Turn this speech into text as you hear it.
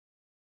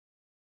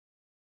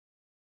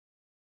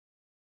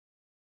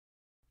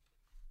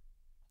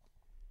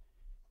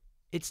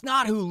It's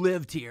not who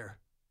lived here,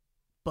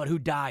 but who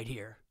died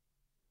here.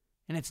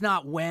 And it's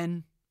not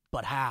when,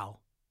 but how.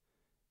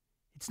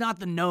 It's not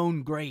the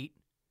known great,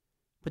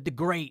 but the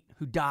great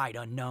who died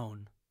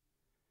unknown.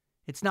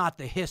 It's not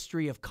the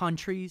history of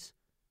countries,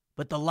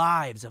 but the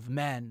lives of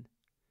men.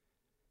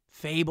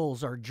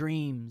 Fables are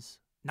dreams,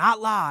 not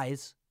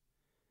lies.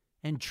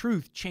 And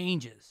truth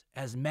changes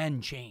as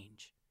men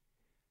change.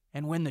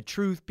 And when the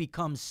truth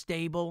becomes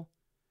stable,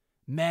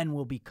 men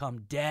will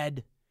become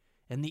dead,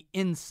 and the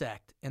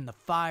insect and the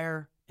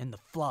fire and the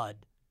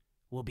flood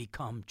will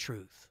become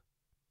truth.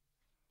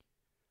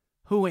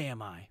 Who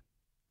am I?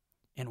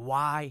 And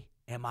why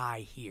am I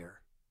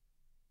here?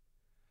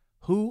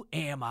 Who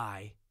am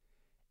I?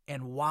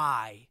 And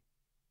why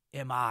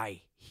am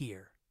I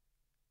here?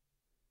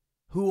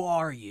 Who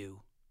are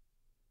you?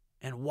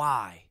 And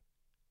why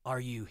are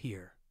you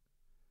here?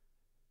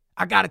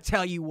 I got to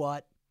tell you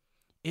what,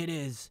 it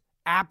is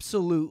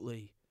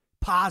absolutely,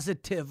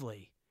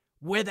 positively,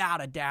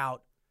 without a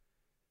doubt,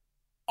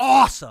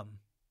 awesome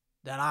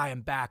that I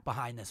am back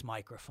behind this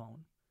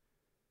microphone.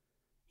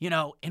 You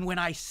know, and when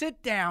I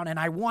sit down and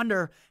I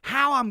wonder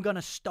how I'm going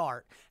to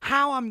start,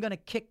 how I'm going to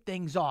kick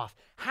things off,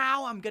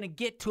 how I'm going to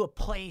get to a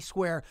place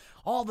where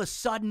all of a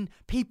sudden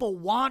people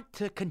want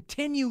to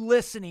continue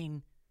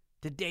listening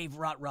to Dave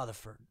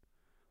Rutherford.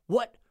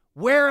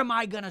 Where am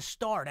I going to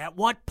start? At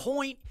what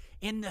point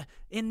in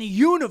the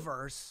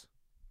universe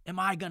am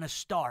I going to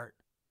start?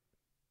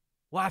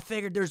 Well, I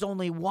figured there's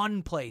only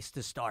one place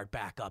to start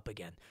back up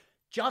again.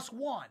 Just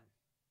one.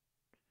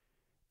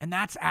 And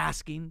that's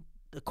asking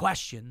the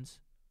questions,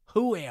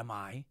 who am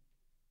I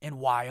and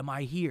why am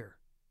I here?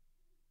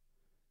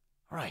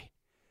 All right.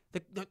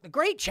 The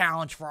great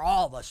challenge for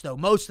all of us, though,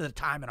 most of the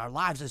time in our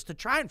lives is to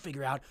try and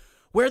figure out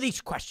where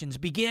these questions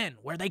begin,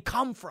 where they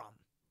come from,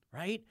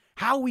 right?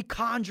 How we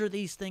conjure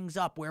these things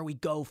up, where we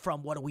go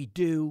from, what do we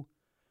do,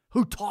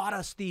 who taught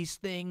us these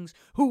things,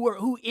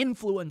 who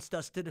influenced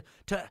us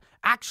to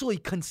actually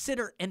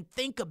consider and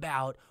think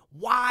about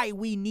why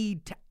we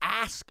need to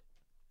ask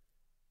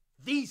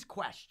these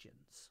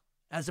questions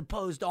as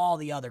opposed to all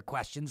the other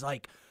questions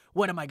like,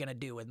 what am I going to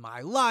do with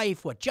my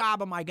life? What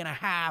job am I going to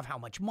have? How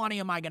much money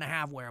am I going to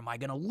have? Where am I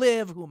going to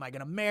live? Who am I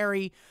going to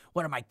marry?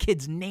 What are my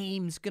kids'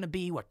 names going to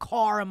be? What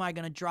car am I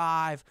going to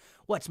drive?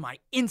 What's my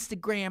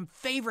Instagram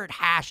favorite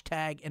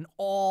hashtag? And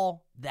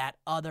all that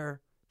other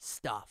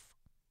stuff.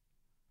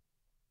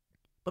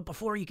 But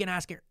before you can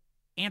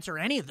answer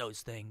any of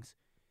those things,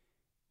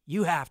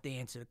 you have to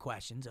answer the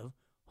questions of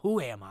who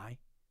am I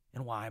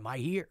and why am I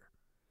here?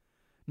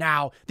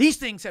 Now, these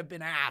things have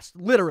been asked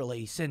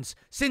literally since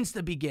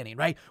the beginning,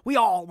 right? We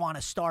all want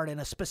to start in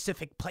a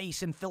specific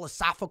place in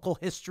philosophical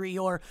history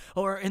or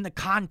in the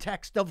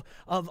context of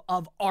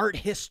art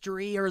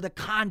history or the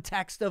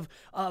context of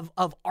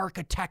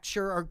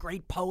architecture or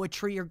great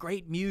poetry or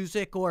great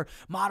music or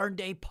modern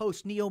day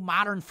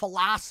post-neo-modern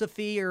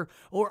philosophy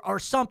or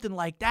something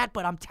like that.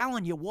 But I'm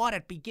telling you what,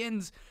 it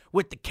begins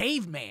with the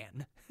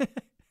caveman.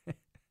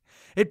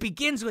 It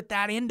begins with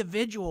that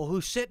individual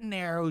who's sitting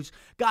there, who's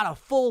got a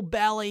full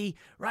belly,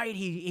 right?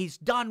 He's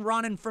done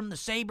running from the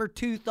saber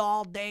tooth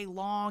all day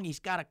long. He's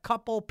got a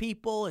couple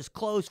people, his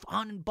close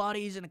hunting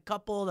buddies, and a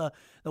couple of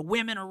the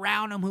women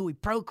around him who he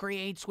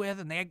procreates with,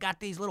 and they got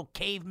these little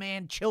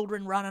caveman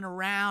children running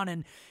around,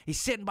 and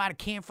he's sitting by the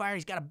campfire.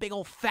 He's got a big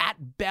old fat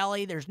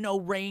belly. There's no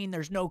rain.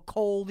 There's no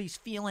cold. He's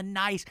feeling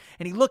nice,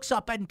 and he looks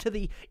up into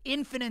the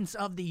infinite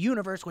of the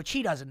universe, which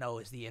he doesn't know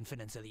is the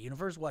infinite of the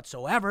universe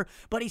whatsoever,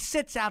 but he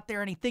sits out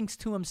there and he thinks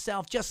to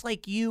himself, just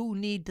like you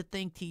need to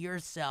think to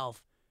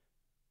yourself,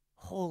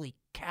 holy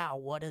cow,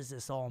 what does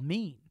this all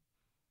mean?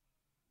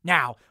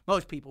 Now,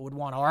 most people would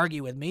want to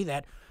argue with me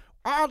that,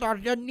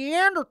 the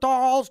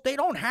Neanderthals, they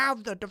don't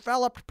have the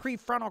developed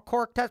prefrontal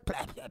cortex,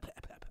 blah, blah, blah,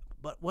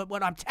 blah. But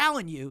what I'm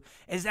telling you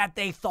is that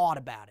they thought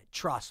about it.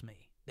 Trust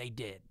me, they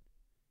did.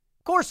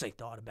 Of course they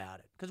thought about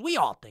it, because we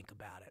all think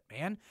about it,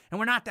 man. And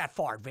we're not that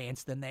far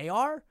advanced than they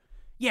are.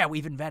 Yeah,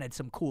 we've invented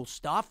some cool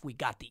stuff. We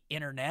got the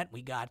internet.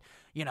 We got,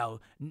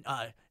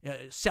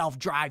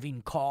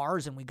 self-driving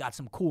cars, and we got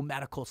some cool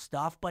medical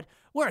stuff. But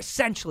we're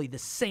essentially the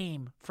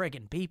same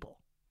friggin' people,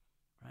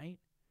 right?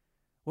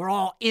 We're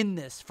all in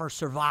this for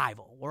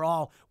survival. We're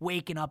all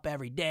waking up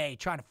every day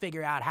trying to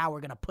figure out how we're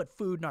going to put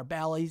food in our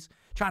bellies,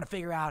 trying to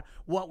figure out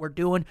what we're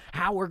doing,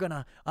 how we're going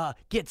to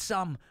get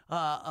some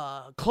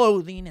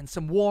clothing and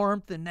some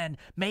warmth and then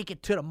make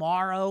it to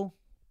tomorrow.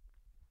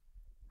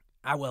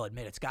 I will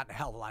admit it's gotten a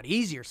hell of a lot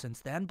easier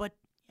since then, but,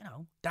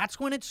 that's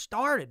when it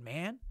started,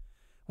 man.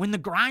 When the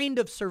grind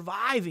of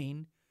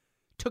surviving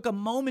took a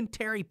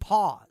momentary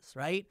pause,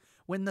 right?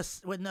 When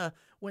that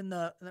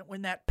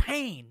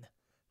pain,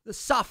 the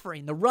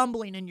suffering, the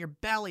rumbling in your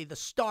belly, the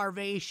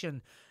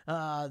starvation,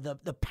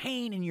 the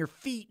pain in your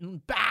feet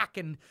and back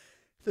and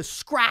the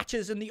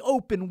scratches and the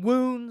open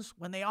wounds,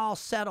 when they all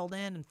settled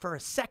in and for a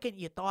second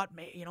you thought,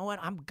 you know what,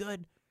 I'm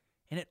good.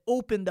 And it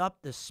opened up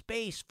the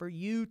space for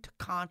you to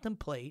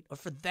contemplate, or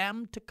for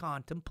them to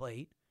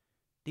contemplate,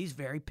 These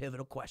very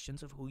pivotal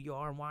questions of who you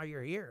are and why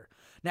you're here.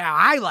 Now,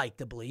 I like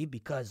to believe,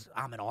 because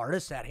I'm an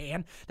artist at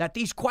hand, that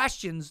these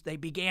questions, they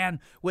began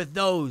with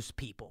those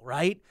people,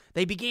 right?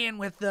 They began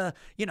with that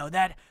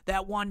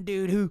one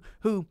dude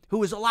who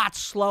was a lot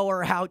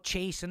slower out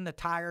chasing the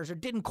tires, or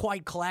didn't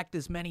quite collect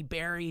as many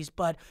berries.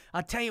 But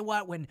I'll tell you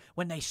what, when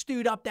they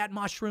stewed up that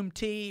mushroom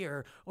tea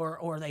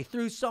or they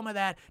threw some of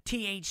that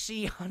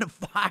THC on a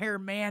fire,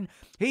 man,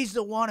 he's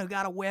the one who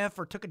got a whiff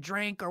or took a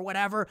drink or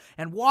whatever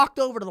and walked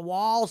over to the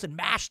walls and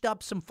mashed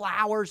up some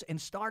flowers and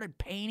started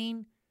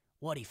painting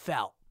what he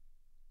felt.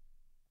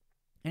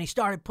 And he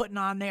started putting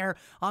on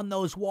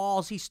those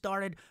walls, he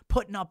started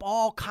putting up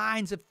all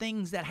kinds of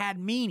things that had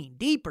meaning,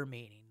 deeper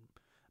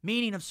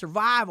meaning of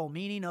survival,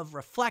 meaning of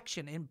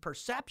reflection and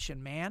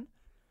perception, man.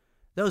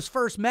 Those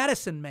first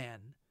medicine men,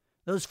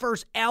 those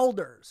first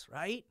elders,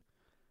 right?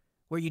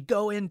 Where you'd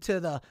go into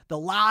the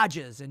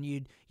lodges and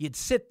you'd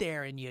sit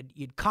there and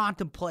you'd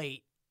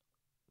contemplate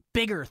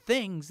bigger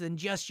things than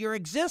just your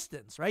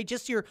existence, right?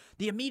 Just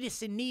the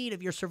immediate need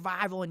of your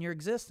survival and your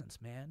existence,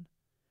 man.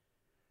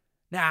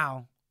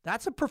 Now,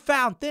 that's a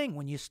profound thing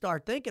when you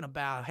start thinking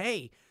about,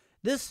 hey,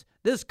 this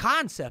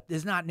concept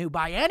is not new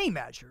by any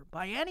measure,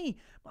 by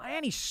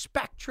any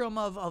spectrum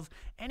of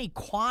any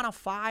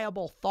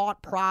quantifiable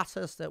thought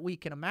process that we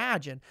can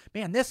imagine.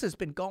 Man, this has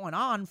been going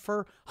on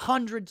for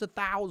hundreds of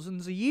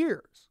thousands of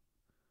years.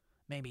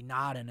 Maybe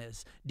not in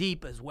as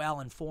deep, as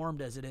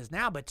well-informed as it is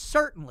now, but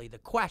certainly the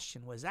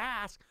question was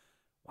asked,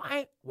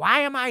 why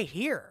am I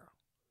here?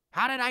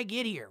 How did I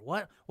get here?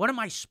 What am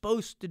I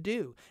supposed to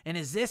do? And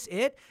is this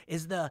it?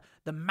 Is the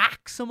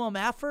maximum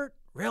effort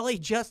really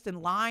just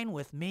in line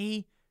with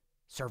me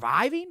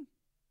surviving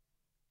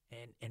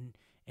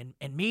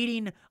and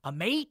meeting a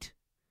mate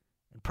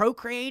and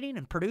procreating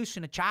and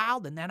producing a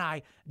child, and then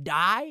I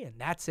die and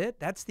that's it?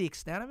 That's the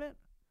extent of it?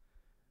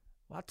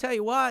 Well, I'll tell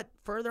you what,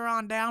 further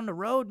on down the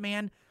road,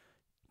 man,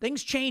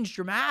 things changed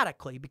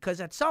dramatically, because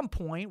at some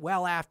point,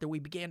 well after we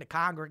began to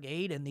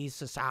congregate in these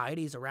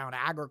societies around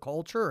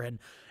agriculture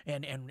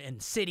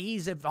and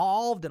cities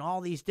evolved and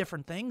all these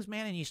different things,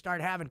 man, and you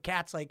start having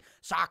cats like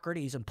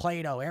Socrates and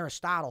Plato,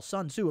 Aristotle,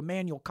 Sun Tzu,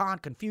 Immanuel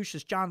Kant,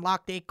 Confucius, John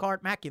Locke,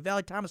 Descartes,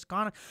 Machiavelli, Thomas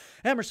Aquinas,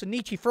 Emerson,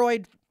 Nietzsche,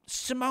 Freud,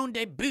 Simone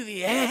de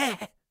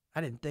Beauvoir.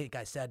 I didn't think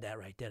I said that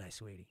right, did I,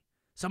 sweetie?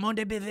 Simone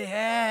de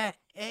Beauvoir.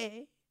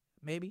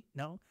 Maybe?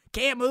 No.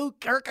 Camus,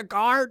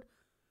 Kierkegaard.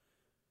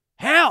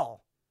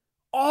 Hell,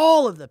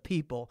 all of the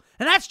people.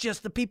 And that's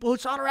just the people who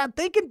sat around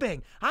thinking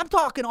big. I'm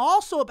talking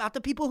also about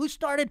the people who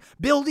started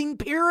building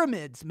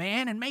pyramids,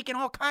 man, and making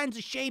all kinds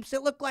of shapes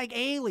that look like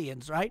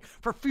aliens, right?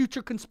 For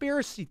future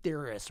conspiracy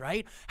theorists,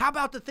 right? How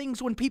about the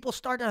things when people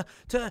start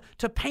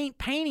to paint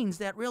paintings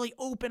that really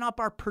open up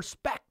our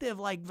perspective,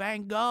 like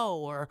Van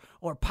Gogh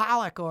or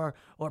Pollock or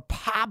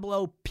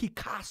Pablo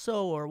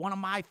Picasso, or one of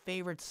my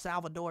favorites,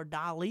 Salvador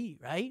Dali,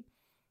 right?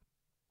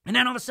 And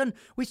then all of a sudden,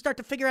 we start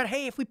to figure out,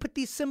 hey, if we put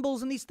these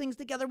symbols and these things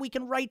together, we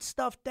can write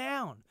stuff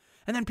down.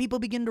 And then people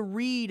begin to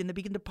read and they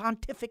begin to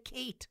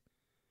pontificate,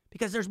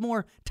 because there's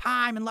more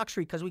time and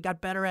luxury, because we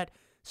got better at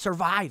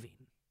surviving.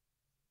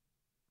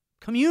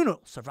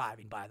 Communal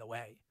surviving, by the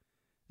way.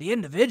 The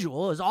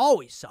individual has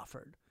always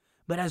suffered.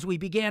 But as we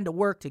began to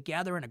work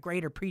together in a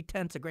greater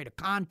pretense, a greater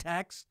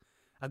context,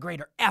 a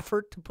greater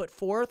effort to put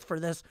forth for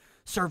this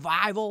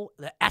survival,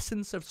 the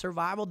essence of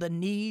survival, the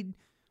need,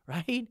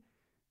 right?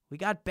 We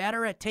got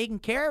better at taking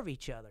care of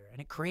each other, and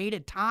it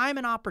created time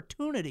and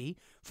opportunity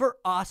for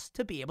us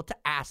to be able to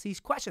ask these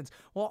questions.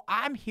 Well,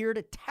 I'm here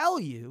to tell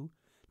you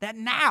that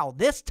now,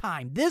 this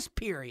time, this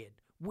period,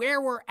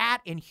 where we're at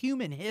in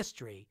human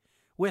history,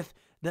 with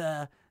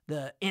the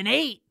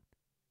innate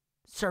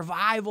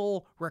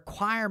survival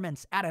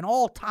requirements at an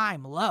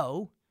all-time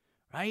low,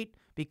 right?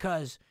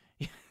 Because,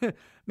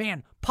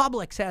 man,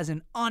 Publix has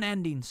an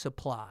unending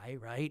supply,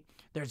 right?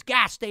 There's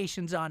gas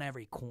stations on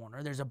every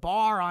corner. There's a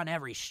bar on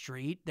every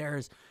street.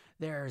 There's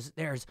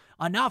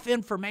enough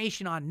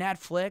information on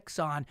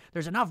Netflix.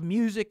 There's enough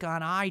music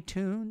on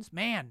iTunes.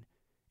 Man,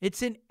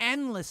 it's an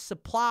endless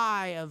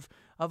supply of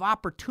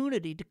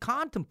opportunity to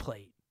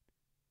contemplate.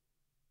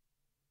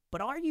 But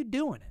are you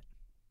doing it?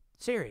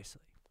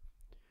 Seriously.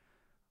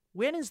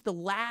 When is the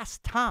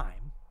last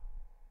time,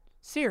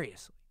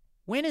 seriously,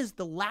 when is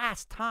the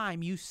last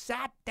time you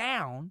sat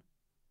down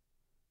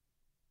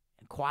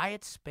in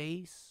quiet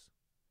space,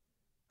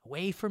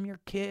 away from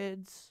your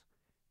kids,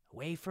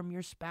 away from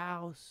your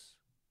spouse,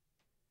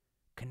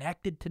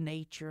 connected to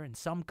nature in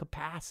some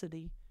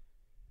capacity,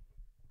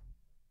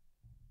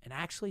 and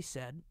actually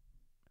said,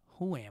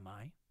 who am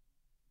I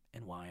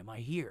and why am I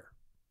here?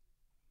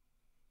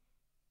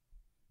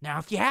 Now,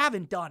 if you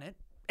haven't done it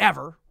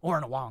ever or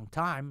in a long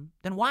time,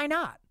 then why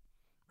not,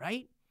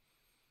 right?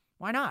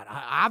 Why not?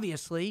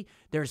 Obviously,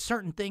 there's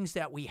certain things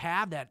that we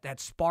have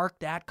that spark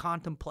that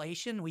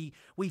contemplation. We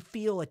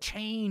feel a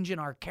change in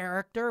our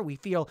character. We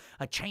feel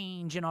a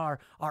change in our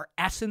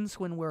essence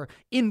when we're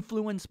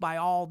influenced by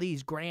all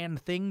these grand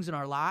things in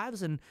our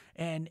lives. And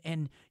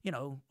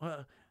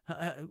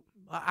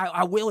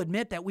I will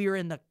admit that we are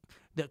in the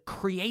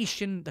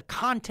creation, the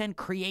content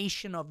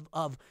creation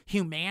of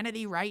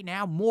humanity right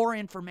now. More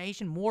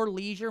information, more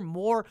leisure,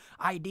 more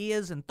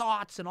ideas and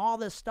thoughts and all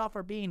this stuff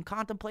are being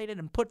contemplated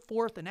and put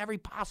forth in every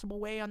possible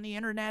way on the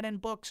internet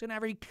and books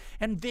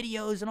and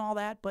videos and all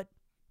that. But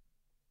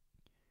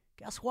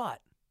guess what?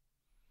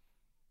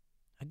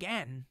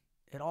 Again,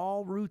 it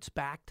all roots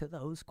back to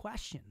those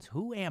questions.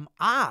 Who am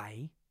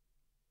I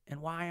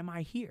and why am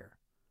I here?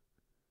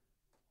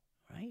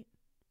 Right?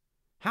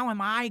 How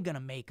am I going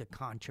to make a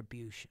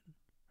contribution?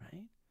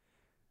 Right?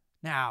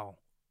 Now,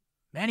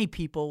 many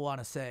people want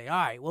to say, all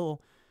right,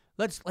 well,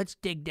 let's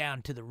dig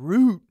down to the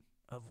root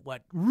of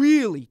what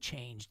really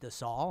changed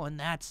us all, and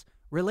that's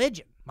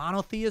religion,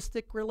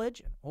 monotheistic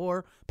religion,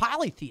 or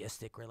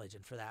polytheistic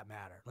religion for that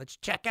matter. Let's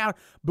check out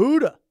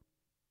Buddha.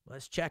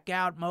 Let's check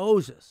out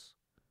Moses.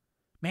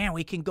 Man,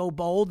 we can go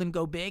bold and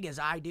go big as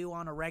I do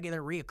on a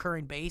regular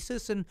reoccurring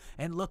basis and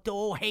look to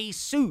old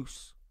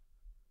Jesus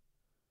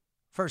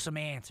for some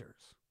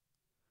answers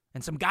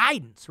and some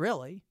guidance,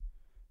 really.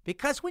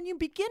 Because when you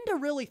begin to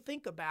really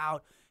think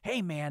about,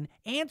 hey, man,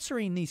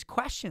 answering these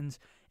questions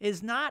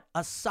is not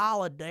a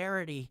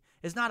solidarity,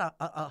 is not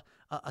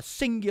a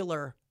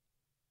singular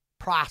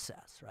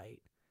process,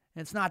 right?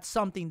 It's not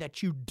something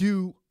that you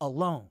do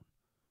alone.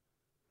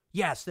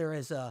 Yes, there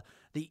is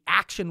the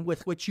action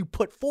with which you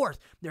put forth.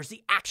 There's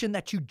the action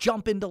that you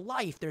jump into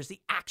life. There's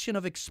the action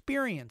of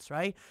experience,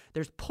 right?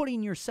 There's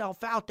putting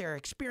yourself out there,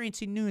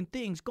 experiencing new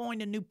things, going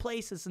to new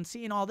places and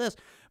seeing all this.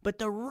 But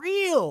the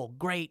real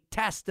great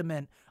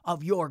testament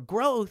of your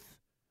growth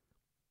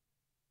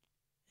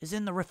is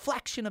in the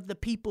reflection of the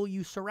people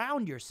you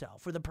surround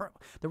yourself, or the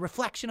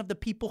reflection of the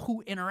people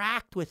who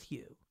interact with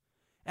you,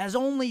 as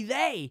only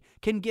they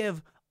can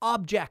give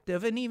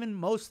objective and even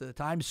most of the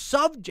time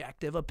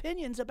subjective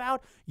opinions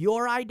about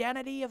your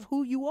identity of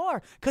who you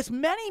are. Because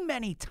many,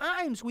 many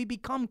times we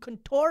become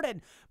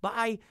contorted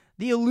by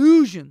the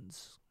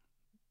illusions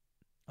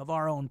of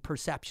our own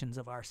perceptions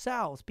of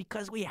ourselves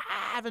because we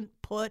haven't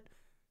put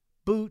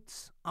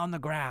boots on the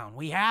ground.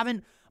 We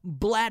haven't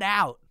bled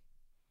out,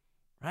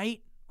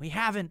 right? We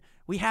haven't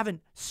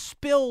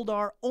spilled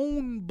our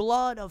own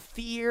blood of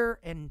fear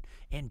and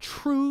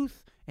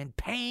truth and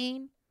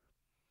pain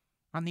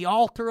on the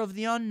altar of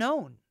the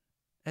unknown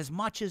as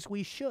much as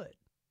we should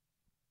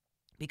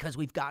because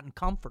we've gotten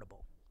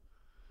comfortable.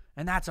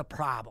 And that's a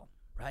problem,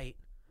 right?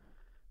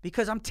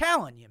 Because I'm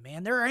telling you,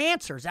 man, there are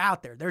answers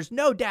out there. There's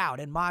no doubt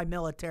in my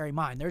military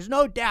mind. There's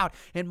no doubt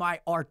in my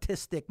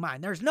artistic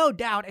mind. There's no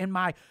doubt in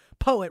my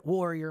poet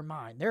warrior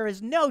mind. There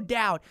is no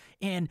doubt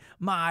in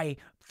my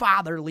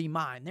fatherly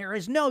mind. There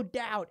is no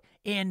doubt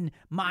in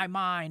my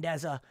mind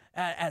as a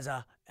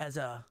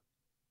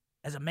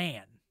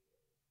man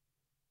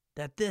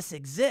that this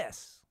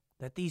exists,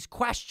 that these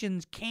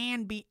questions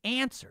can be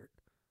answered.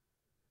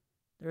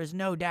 There is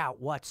no doubt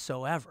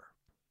whatsoever.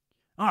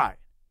 All right.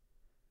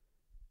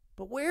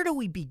 But where do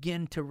we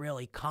begin to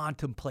really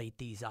contemplate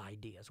these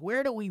ideas?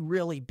 Where do we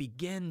really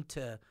begin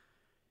to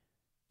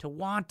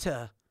want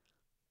to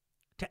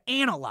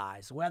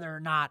analyze whether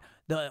or not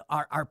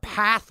our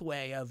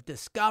pathway of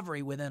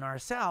discovery within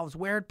ourselves,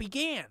 where it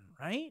began,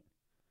 right?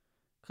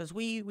 Because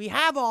we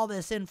have all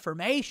this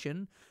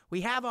information,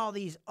 we have all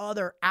these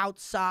other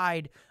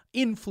outside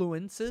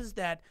influences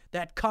that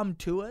come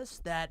to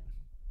us, that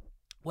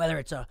whether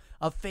it's a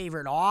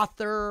favorite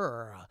author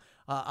or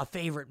a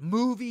favorite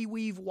movie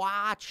we've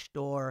watched,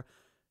 or,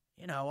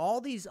 you know,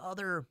 all these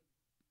other,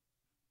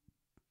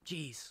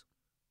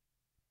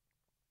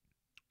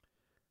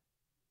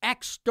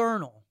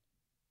 external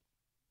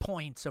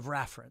points of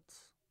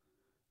reference,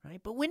 right?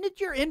 But when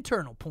did your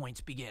internal points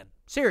begin?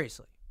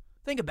 Seriously,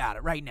 think about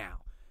it right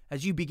now.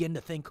 As you begin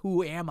to think,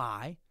 who am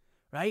I,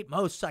 right?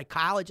 Most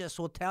psychologists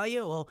will tell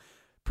you, will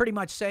pretty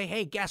much say,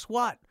 hey, guess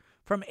what?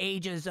 From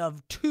ages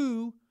of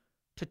 2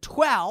 to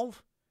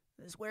 12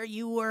 is where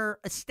you were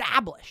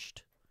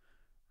established,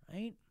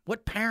 right?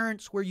 What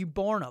parents were you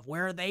born of?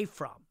 Where are they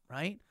from,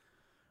 right?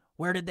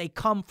 Where did they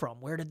come from?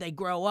 Where did they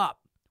grow up?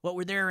 What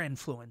were their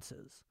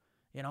influences?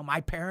 You know,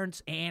 my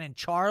parents, Ann and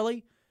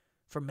Charlie,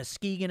 from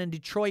Muskegon and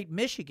Detroit,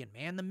 Michigan,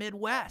 man, the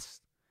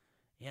Midwest.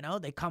 You know,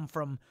 they come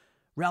from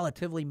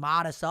relatively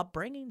modest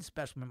upbringing,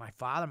 especially my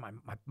father. My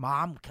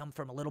mom come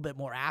from a little bit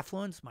more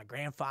affluence. My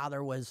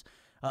grandfather was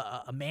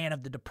a man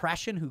of the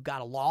Depression who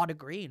got a law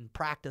degree and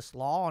practiced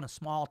law in a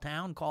small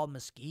town called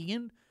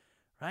Muskegon,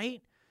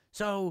 right?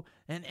 So,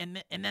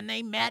 and then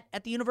they met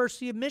at the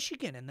University of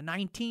Michigan in the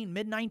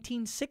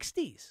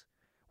mid-1960s,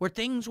 where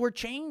things were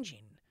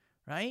changing,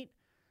 right?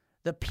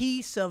 The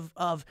peace of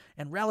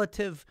and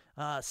relative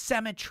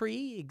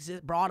symmetry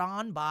brought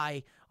on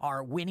by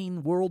our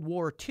winning World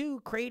War II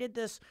created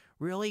this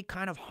really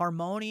kind of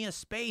harmonious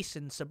space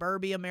in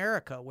suburbia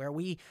America where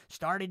we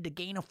started to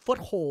gain a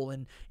foothold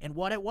in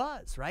what it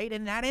was, right?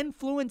 And that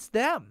influenced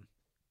them.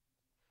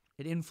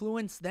 It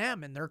influenced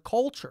them and their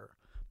culture.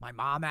 My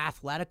mom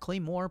athletically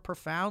more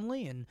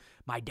profoundly, and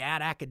my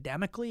dad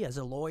academically as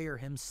a lawyer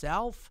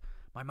himself.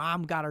 My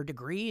mom got her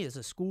degree as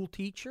a school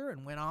teacher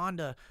and went on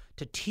to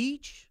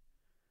teach.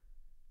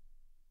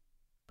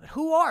 But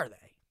who are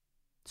they?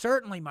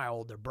 Certainly my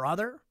older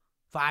brother,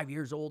 5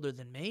 years older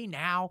than me,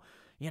 now,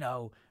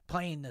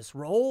 playing this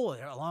role.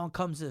 Along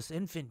comes this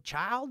infant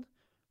child,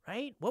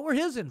 right? What were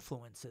his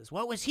influences?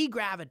 What was he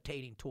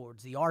gravitating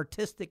towards? The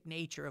artistic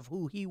nature of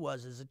who he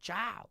was as a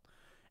child.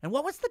 And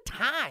what was the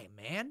time,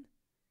 man?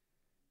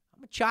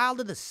 I'm a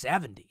child of the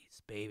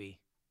 70s,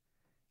 baby.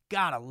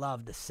 Gotta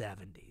love the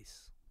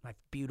 70s. My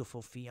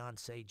beautiful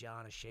fiance,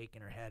 John, is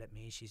shaking her head at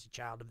me. She's a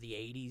child of the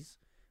 80s,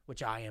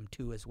 which I am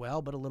too as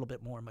well, but a little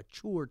bit more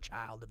mature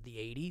child of the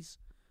 80s,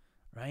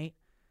 right?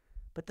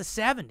 But the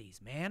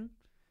 70s, man.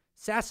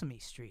 Sesame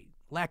Street,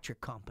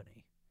 Electric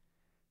Company,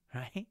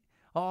 right?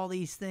 All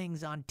these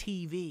things on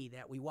TV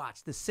that we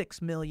watch. The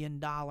 $6 Million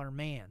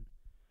Man,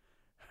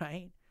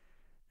 right?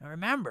 Now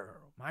remember,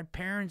 my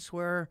parents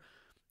were,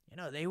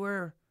 they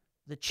were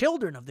the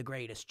children of the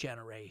greatest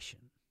generation.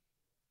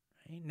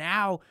 Right?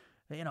 Now,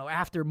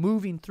 after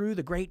moving through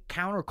the great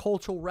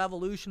countercultural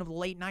revolution of the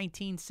late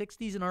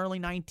 1960s and early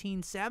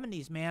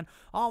 1970s, man,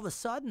 all of a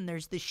sudden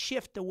there's this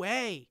shift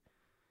away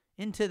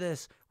into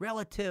this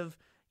relative,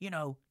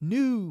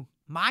 new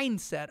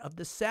mindset of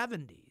the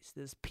 70s,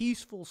 this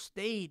peaceful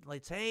state.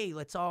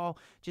 Let's all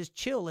just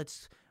chill.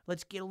 Let's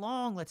get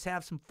along. Let's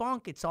have some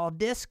funk. It's all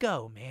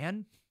disco,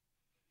 man.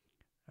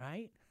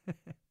 Right?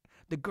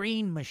 The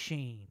Green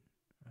Machine,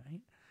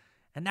 right?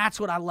 And that's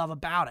what I love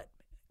about it,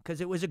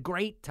 because it was a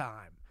great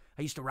time.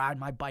 I used to ride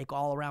my bike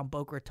all around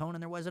Boca Raton,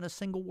 and there wasn't a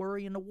single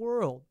worry in the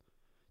world.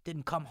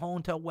 Didn't come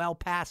home till well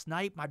past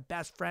night. My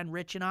best friend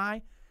Rich and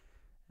I,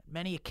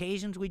 many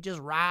occasions, we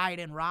just ride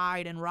and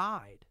ride and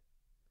ride.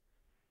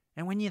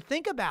 And when you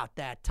think about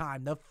that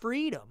time, the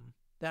freedom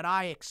that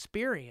I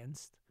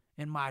experienced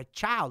in my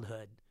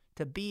childhood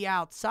to be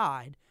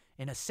outside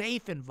in a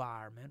safe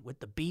environment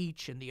with the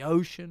beach and the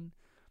ocean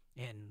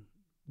and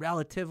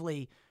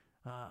relatively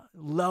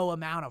low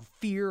amount of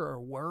fear or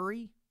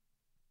worry,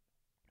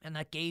 and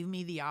that gave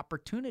me the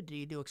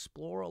opportunity to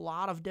explore a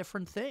lot of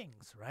different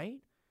things, right?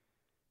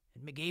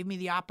 It gave me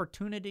the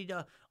opportunity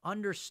to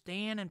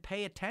understand and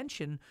pay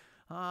attention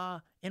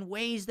in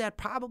ways that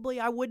probably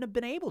I wouldn't have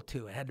been able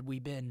to had we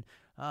been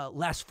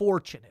less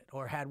fortunate,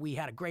 or had we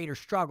had a greater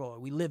struggle, or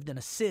we lived in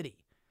a city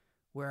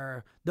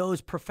where those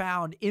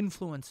profound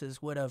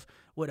influences would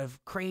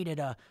have created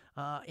an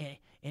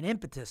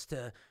impetus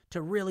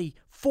to really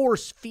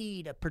force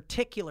feed a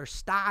particular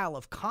style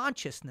of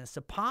consciousness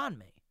upon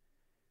me.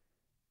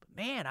 But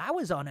man, I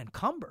was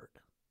unencumbered.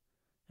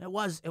 I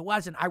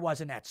wasn't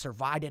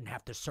I didn't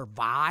have to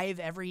survive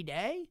every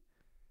day.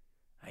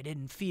 I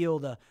didn't feel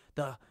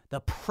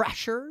the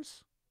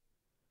pressures.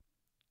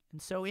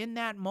 And so in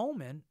that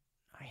moment,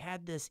 I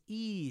had this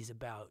ease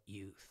about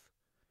youth.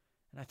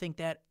 And I think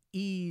that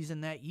ease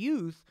and that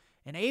youth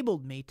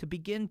enabled me to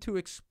begin to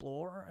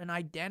explore an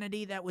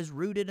identity that was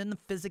rooted in the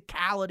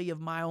physicality of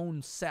my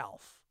own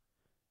self.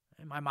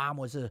 And my mom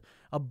was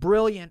a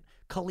brilliant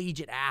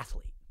collegiate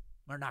athlete.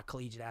 Or not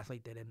collegiate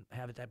athlete, they didn't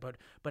have it that,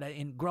 but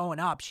in growing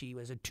up, she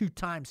was a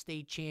 2-time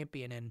state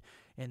champion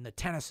in the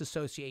tennis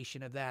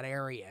association of that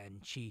area, and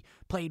she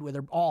played with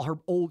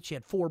she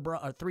had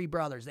 3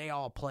 brothers, they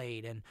all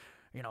played, and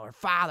her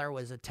father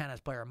was a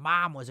tennis player,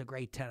 mom was a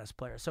great tennis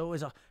player, so it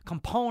was a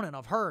component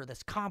of her,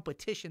 this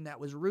competition that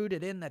was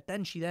rooted in that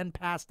she then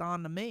passed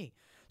on to me.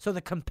 So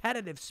the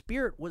competitive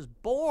spirit was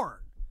born.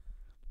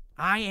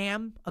 I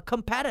am a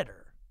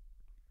competitor.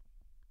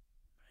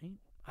 Right?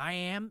 I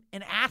am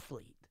an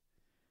athlete.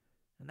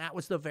 And that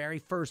was the very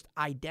first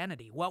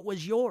identity. What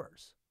was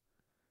yours?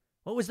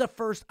 What was the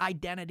first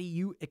identity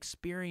you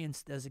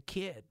experienced as a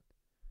kid?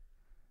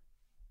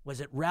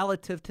 Was it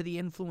relative to the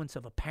influence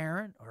of a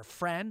parent or a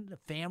friend, a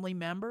family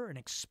member, an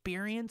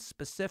experience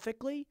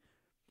specifically?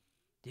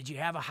 Did you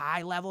have a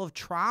high level of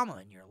trauma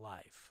in your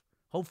life?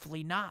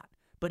 Hopefully not.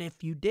 But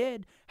if you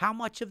did, how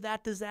much of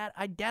that does that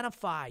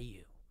identify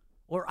you?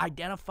 Or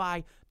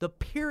identify the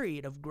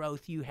period of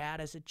growth you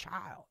had as a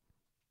child?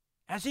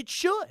 As it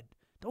should.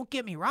 Don't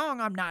get me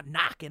wrong, I'm not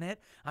knocking it.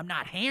 I'm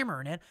not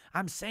hammering it.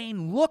 I'm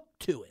saying look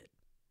to it.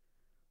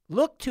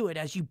 Look to it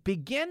as you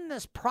begin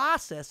this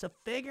process of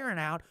figuring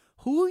out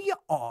who you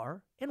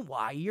are and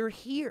why you're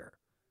here.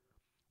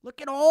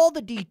 Look at all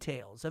the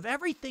details of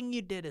everything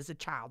you did as a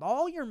child,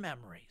 all your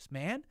memories,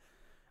 man.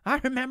 I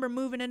remember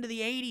moving into the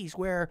 80s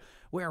where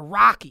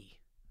Rocky,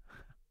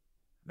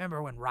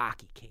 remember when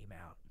Rocky came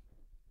out?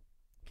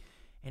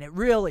 And it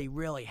really,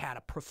 really had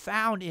a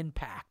profound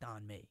impact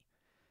on me.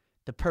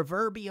 The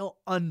proverbial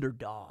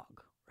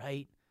underdog,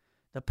 right?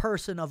 The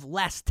person of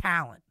less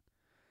talent,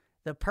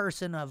 the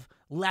person of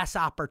less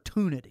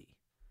opportunity,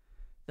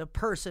 the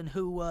person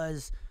who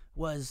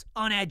was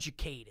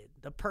uneducated,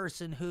 the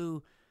person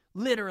who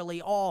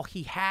literally all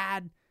he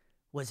had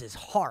was his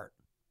heart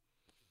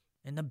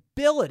and the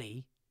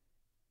ability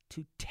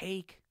to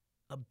take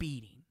a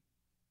beating.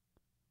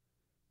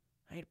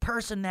 Right? A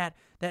person that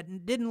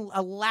didn't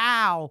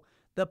allow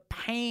the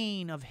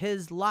pain of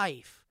his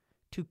life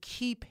to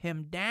keep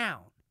him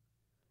down,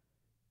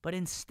 but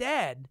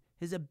instead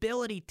his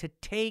ability to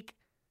take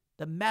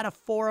the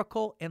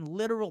metaphorical and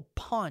literal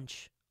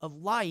punch of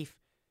life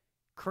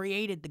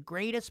created the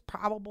greatest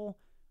probable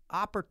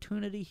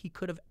opportunity he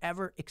could have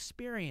ever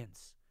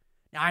experienced.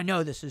 Now, I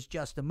know this is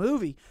just a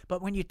movie,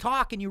 but when you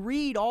talk and you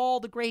read all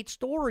the great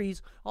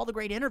stories, all the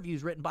great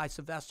interviews written by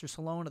Sylvester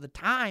Stallone of the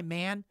time,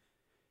 man,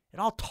 it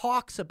all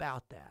talks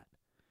about that.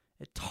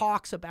 It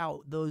talks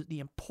about the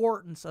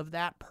importance of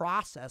that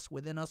process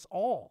within us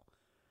all.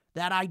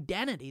 That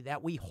identity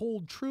that we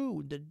hold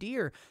true and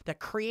dear that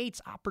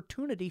creates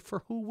opportunity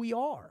for who we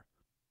are.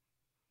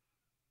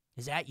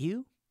 Is that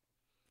you?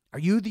 Are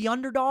you the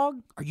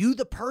underdog? Are you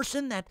the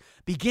person that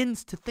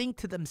begins to think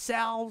to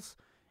themselves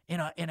in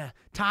a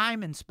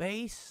time and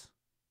space?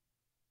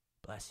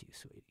 Bless you,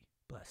 sweetie.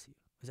 Bless you.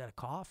 Was that a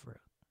cough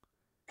or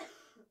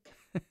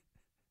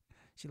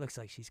She looks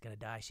like she's going to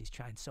die. She's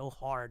trying so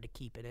hard to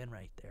keep it in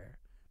right there.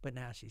 But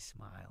now she's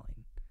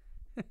smiling.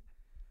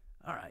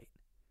 All right.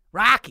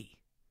 Rocky.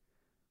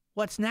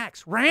 What's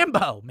next?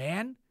 Rambo,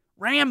 man.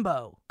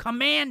 Rambo.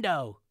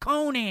 Commando.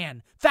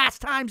 Conan.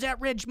 Fast Times at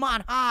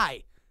Ridgemont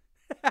High.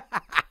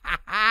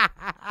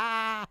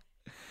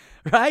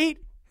 Right?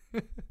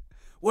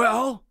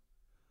 Well,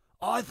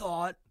 I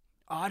thought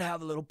I'd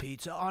have a little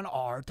pizza on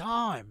our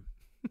time.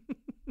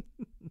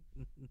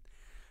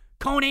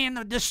 Conan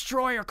the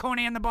Destroyer,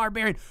 Conan the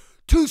Barbarian.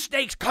 Two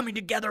snakes coming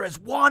together as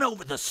one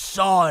over the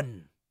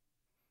sun.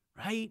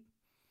 Right?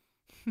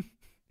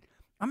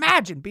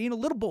 Imagine being a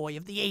little boy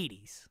of the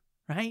 80s,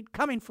 right?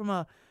 Coming from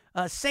a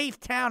safe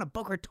town of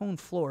Boca Raton,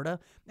 Florida,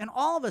 and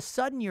all of a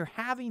sudden you're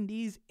having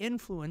these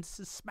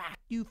influences smack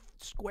you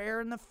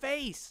square in the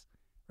face,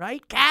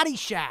 right?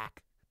 Caddyshack,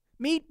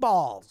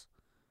 Meatballs.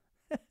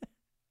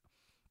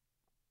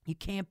 You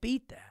can't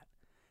beat that.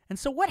 And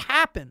so what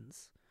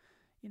happens?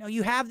 You know,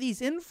 you have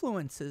these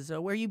influences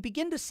where you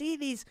begin to see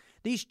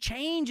these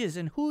changes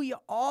in who you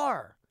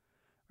are,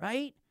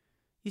 right?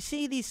 You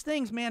see these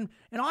things, man.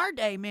 In our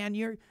day, man,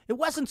 it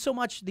wasn't so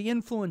much the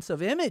influence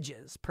of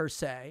images per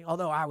se,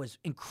 although I was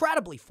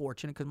incredibly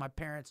fortunate because my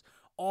parents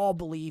all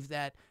believed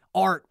that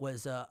art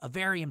was a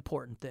very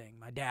important thing.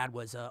 My dad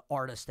was an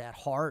artist at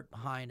heart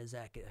behind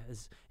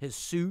his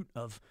suit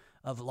of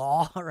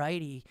law,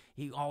 right?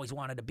 He always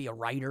wanted to be a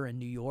writer in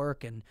New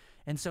York, and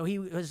so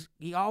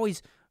he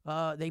always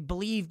they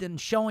believed in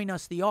showing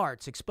us the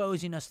arts,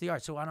 exposing us the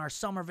arts. So on our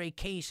summer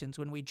vacations,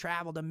 when we'd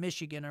travel to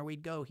Michigan or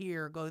we'd go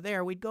here or go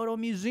there, we'd go to a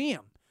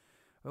museum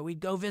or we'd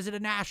go visit a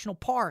national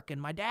park,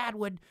 and my dad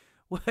would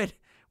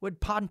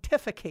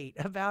pontificate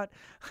about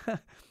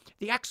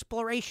the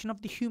exploration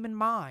of the human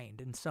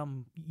mind in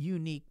some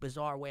unique,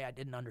 bizarre way I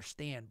didn't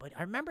understand. But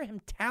I remember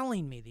him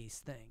telling me these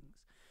things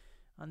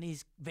on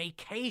these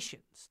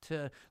vacations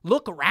to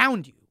look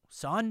around you,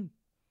 son.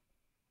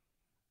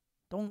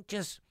 Don't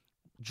just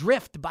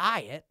drift by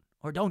it,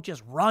 or don't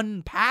just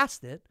run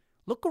past it.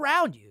 Look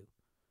around you.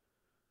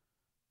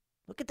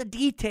 Look at the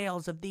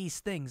details of these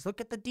things. Look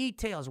at the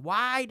details.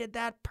 Why did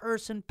that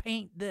person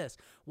paint this?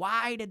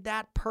 Why did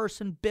that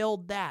person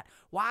build that?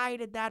 Why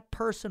did that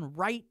person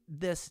write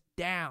this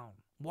down?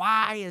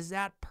 Why is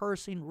that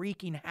person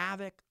wreaking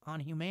havoc on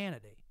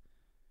humanity?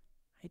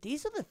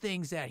 These are the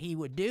things that he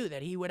would do,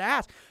 that he would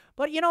ask.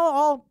 But, you know,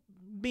 all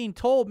being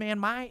told,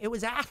 man, it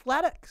was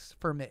athletics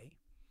for me.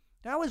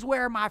 That was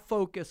where my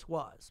focus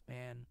was,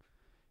 man.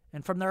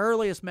 And from the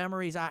earliest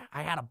memories, I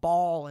had a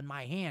ball in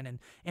my hand,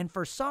 and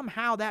for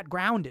somehow that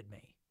grounded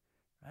me,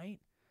 right?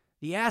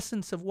 The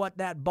essence of what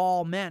that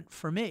ball meant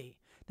for me,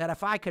 that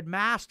if I could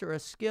master a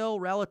skill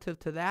relative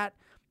to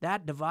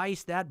that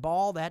device, that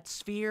ball, that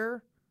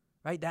sphere,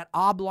 right, that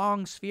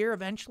oblong sphere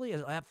eventually,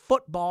 that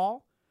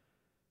football,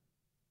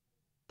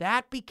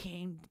 that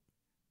became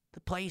the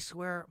place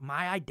where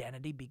my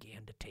identity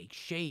began to take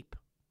shape,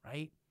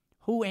 right?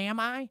 Who am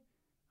I?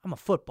 I'm a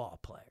football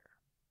player.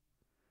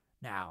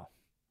 Now,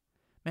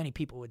 many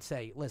people would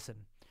say, listen,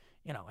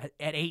 you know,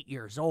 at 8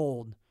 years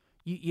old,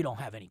 you don't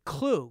have any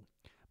clue.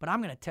 But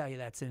I'm going to tell you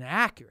that's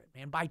inaccurate,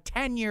 man. By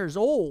 10 years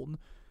old,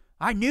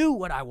 I knew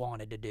what I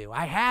wanted to do.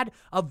 I had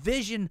a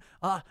vision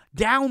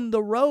down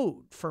the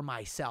road for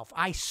myself.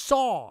 I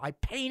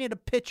painted a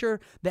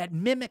picture that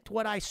mimicked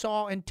what I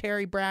saw in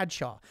Terry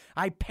Bradshaw.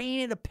 I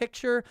painted a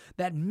picture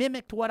that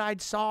mimicked what I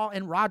saw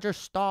in Roger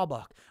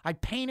Staubach. I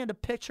painted a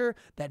picture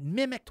that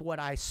mimicked what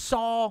I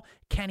saw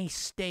Kenny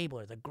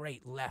Stabler, the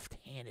great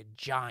left-handed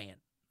giant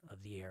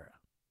of the era.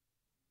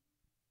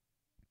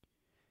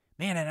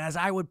 Man, and as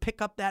I would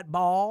pick up that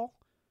ball,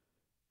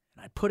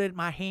 and I'd put it in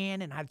my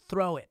hand, and I'd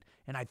throw it,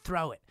 and I'd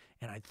throw it,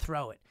 and I'd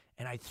throw it,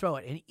 and I'd throw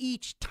it. And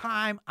each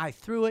time I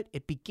threw it,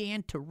 it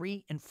began to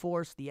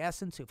reinforce the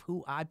essence of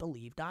who I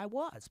believed I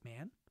was,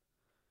 man.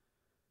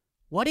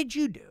 What did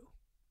you do?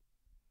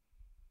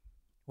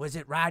 Was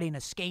it riding a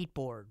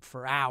skateboard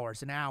for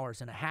hours and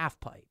hours in a half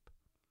pipe?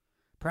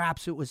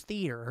 Perhaps it was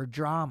theater or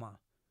drama.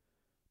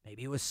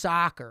 Maybe it was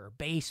soccer or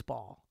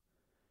baseball.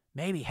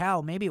 Maybe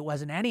it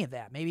wasn't any of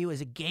that. Maybe it was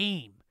a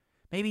game.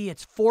 Maybe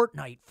it's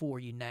Fortnite for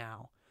you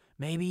now.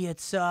 Maybe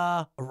it's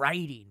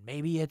writing.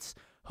 Maybe it's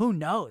Who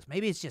knows?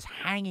 Maybe it's just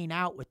hanging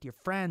out with your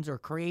friends or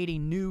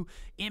creating new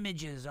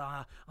images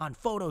on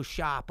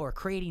Photoshop or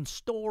creating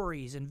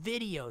stories and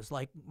videos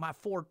like my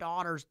 4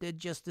 daughters did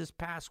just this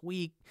past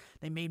week.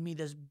 They made me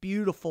this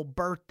beautiful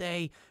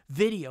birthday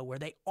video where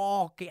they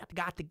all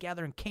got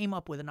together and came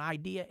up with an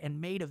idea and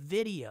made a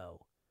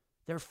video.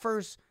 Their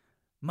first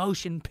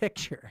motion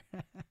picture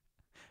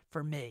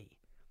for me,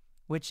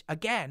 which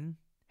again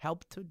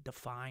helped to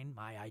define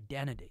my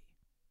identity.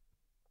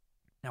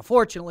 Now,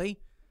 fortunately,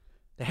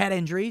 the head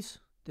injuries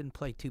didn't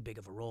play too big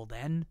of a role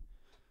then.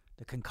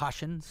 The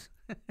concussions.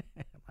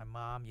 My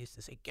mom used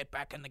to say, get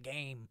back in the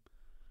game.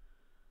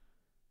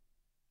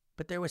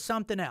 But there was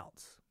something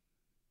else.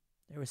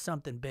 There was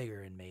something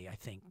bigger in me, I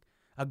think.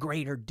 A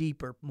greater,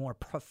 deeper, more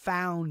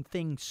profound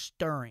thing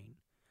stirring.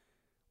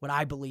 What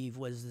I believe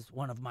was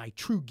one of my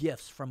true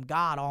gifts from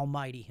God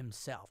Almighty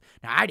himself.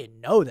 Now, I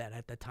didn't know that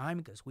at the time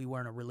because we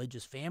weren't a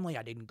religious family.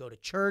 I didn't go to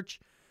church.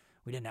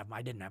 I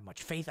didn't have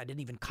much faith. I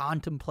didn't even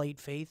contemplate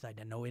faith. I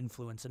had no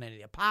influence in any of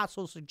the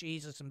apostles or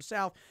Jesus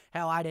himself.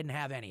 Hell, I didn't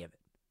have any of it.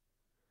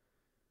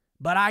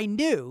 But I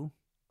knew,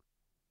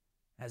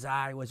 as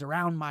I was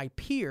around my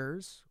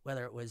peers,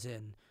 whether it was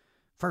in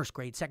first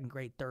grade, second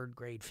grade, third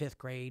grade, fifth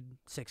grade,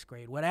 sixth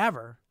grade,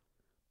 whatever,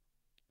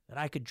 that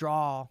I could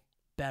draw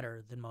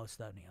better than most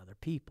any other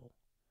people.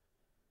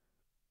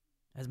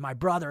 As my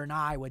brother and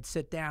I would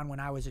sit down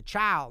when I was a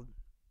child,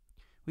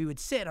 we would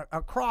sit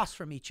across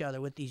from each other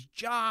with these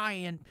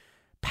giant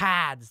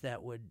pads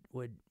that would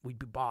be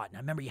bought. And I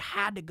remember you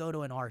had to go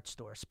to an art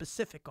store, a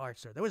specific art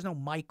store. There was no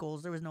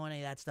Michael's. There was no any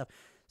of that stuff.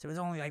 So it was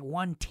only like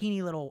one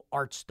teeny little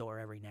art store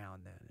every now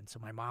and then. And so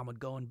my mom would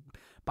go and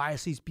buy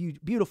us these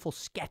beautiful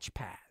sketch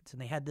pads.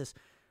 And they had this,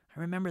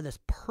 I remember this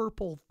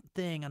purple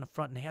thing on the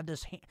front. And they had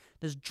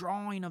this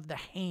drawing of the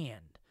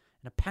hand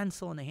and a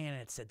pencil in the hand.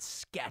 And it said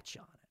sketch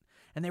on it.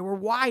 And they were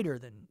wider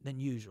than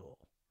usual.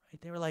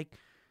 Right? They were like,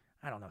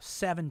 I don't know,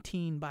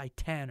 17 by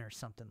 10 or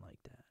something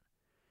like that.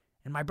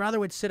 And my brother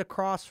would sit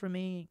across from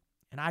me,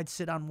 and I'd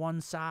sit on one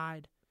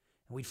side,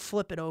 and we'd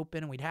flip it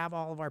open, and we'd have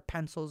all of our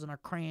pencils and our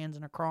crayons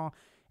and our crayon,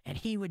 and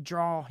he would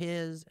draw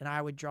his, and I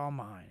would draw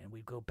mine, and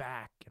we'd go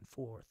back and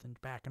forth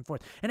and back and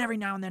forth. And every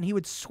now and then he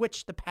would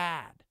switch the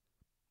pad,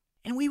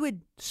 and we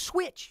would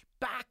switch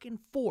back and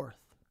forth,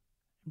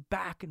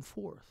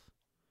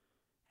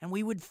 and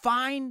we would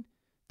find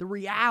the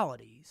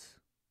realities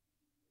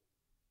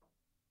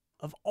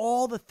of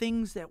all the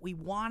things that we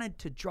wanted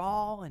to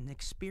draw and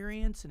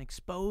experience and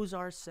expose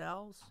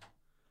ourselves.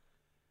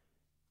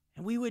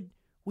 And we would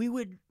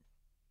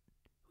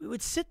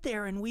sit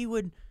there and we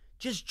would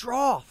just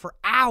draw for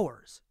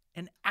hours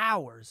and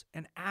hours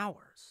and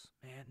hours,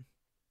 man.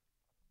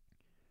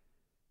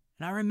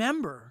 And I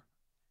remember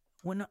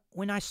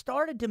when I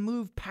started to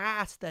move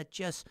past that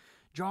just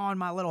drawing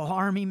my little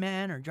army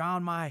men or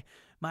drawing my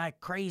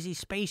crazy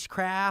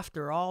spacecraft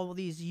or all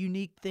these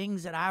unique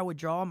things that I would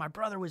draw. My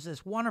brother was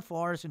this wonderful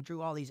artist and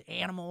drew all these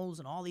animals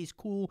and all these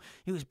cool,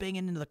 he was big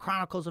into the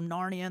Chronicles of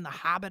Narnia and The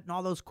Hobbit and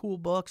all those cool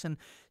books and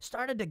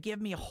started to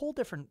give me a whole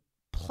different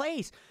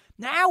place.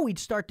 Now we'd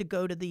start to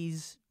go to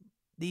these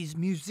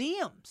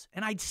museums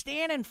and I'd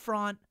stand in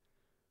front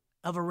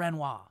of a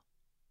Renoir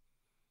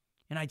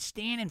and I'd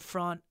stand in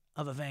front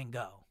of a Van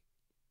Gogh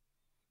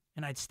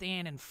and I'd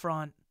stand in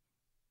front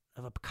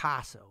of a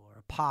Picasso or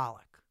a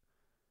Pollock.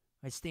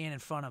 I'd stand in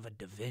front of a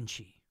Da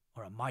Vinci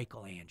or a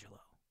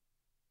Michelangelo.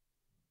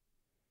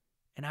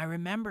 And I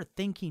remember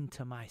thinking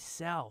to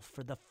myself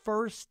for the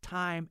first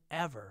time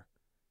ever,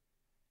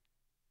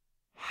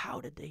 how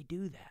did they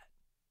do that?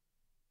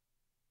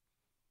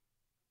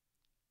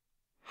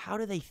 How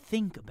do they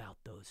think about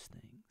those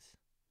things?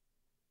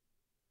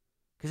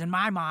 Because in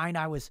my mind,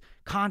 I was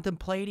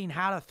contemplating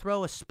how to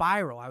throw a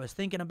spiral. I was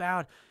thinking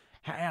about,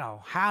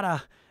 how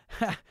to...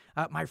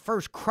 my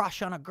first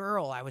crush on a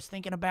girl. I was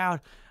thinking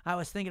about,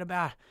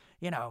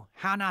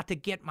 how not to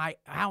get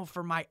how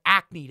for my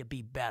acne to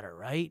be better,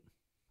 right?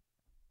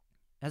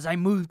 As I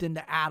moved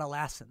into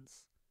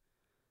adolescence,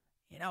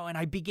 and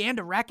I began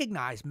to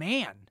recognize,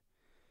 man,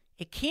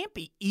 it can't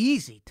be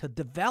easy to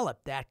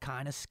develop that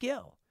kind of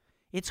skill.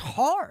 It's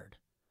hard.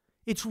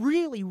 It's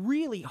really,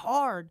 really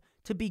hard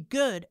to be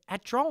good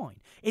at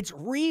drawing. It's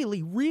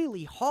really,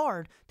 really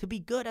hard to be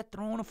good at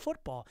throwing a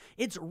football.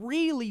 It's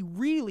really,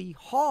 really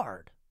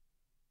hard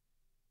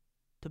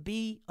to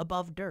be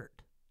above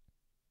dirt.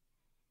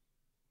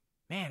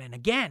 Man, and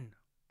again,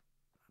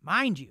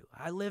 mind you,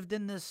 I lived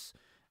in this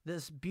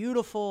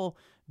beautiful,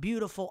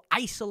 beautiful,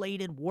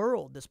 isolated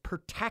world, this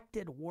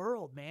protected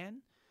world,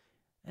 man.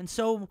 And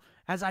so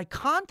as I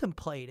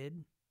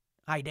contemplated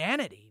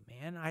identity,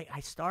 man, I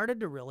started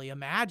to really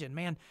imagine,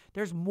 man,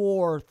 there's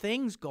more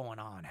things going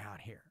on out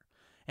here.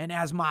 And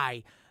as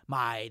the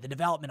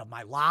development of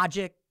my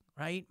logic,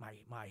 right,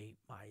 my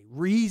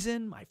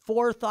reason, my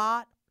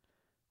forethought,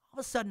 all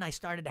of a sudden I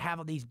started to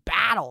have these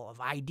battle of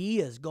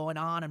ideas going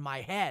on in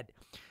my head.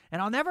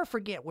 And I'll never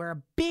forget where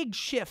a big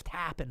shift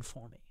happened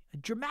for me. A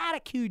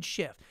dramatic, huge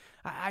shift.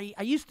 I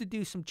used to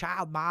do some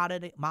child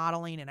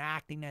modeling and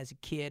acting as a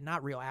kid.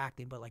 Not real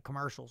acting, but like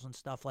commercials and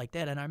stuff like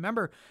that. And I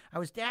remember I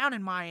was down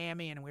in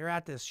Miami and we were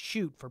at this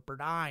shoot for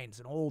Burdines,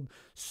 an old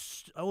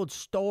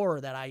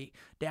store that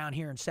down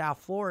here in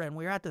South Florida. And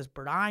we were at this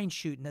Burdines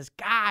shoot. And this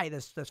guy,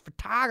 this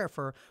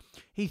photographer,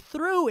 he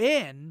threw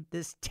in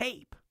this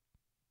tape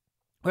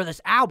or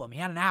this album. He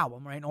had an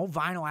album, right? An old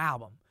vinyl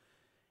album.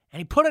 And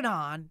he put it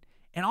on.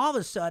 And all of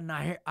a sudden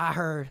I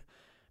heard...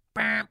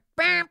 Bam,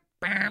 bam,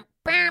 bam,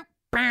 bam.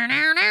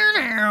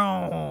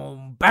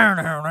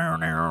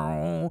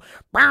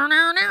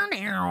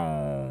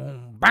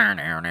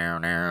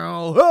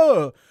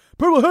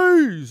 Purple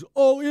haze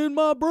all in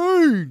my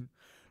brain.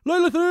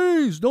 Lately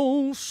things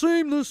don't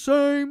seem the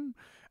same.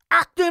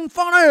 Acting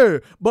funny,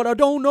 but I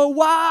don't know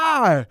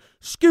why.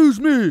 Excuse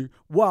me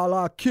while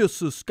I kiss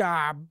the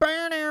sky.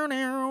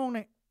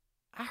 I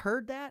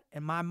heard that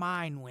and my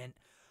mind went.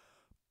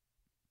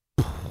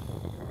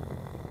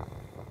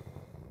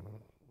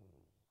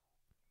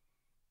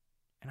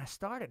 And I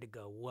started to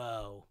go,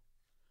 whoa,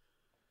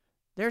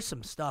 there's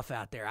some stuff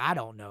out there I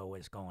don't know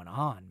what's going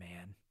on,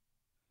 man.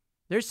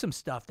 There's some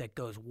stuff that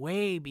goes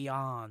way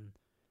beyond,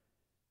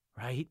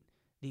 right,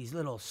 these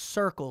little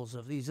small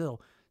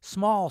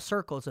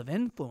circles of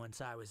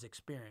influence I was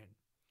experiencing.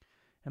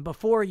 And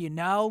before you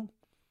know,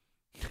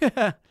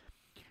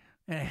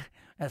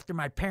 after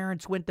my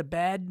parents went to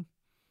bed,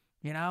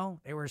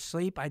 they were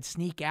asleep, I'd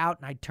sneak out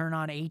and I'd turn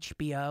on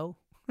HBO.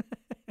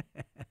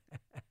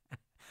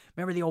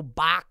 Remember the old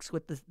box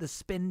with the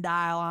spin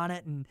dial on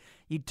it, and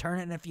you'd turn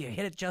it, and if you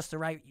hit it just the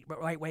right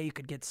way, you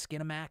could get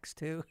Skinamax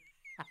too.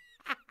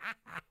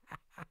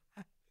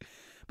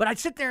 But I'd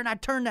sit there and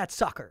I'd turn that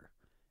sucker,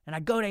 and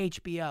I'd go to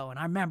HBO, and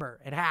I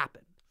remember it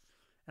happened.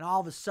 And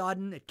all of a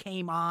sudden, it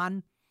came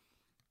on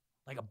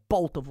like a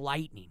bolt of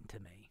lightning to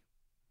me.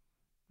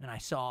 And I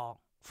saw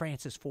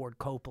Francis Ford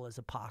Coppola's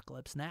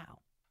Apocalypse Now.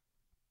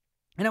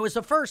 And it was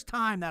the first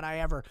time that I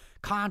ever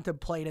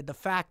contemplated the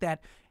fact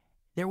that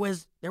there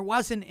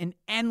wasn't an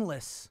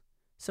endless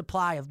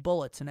supply of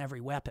bullets in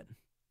every weapon,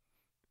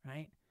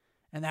 right?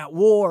 And that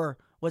war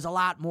was a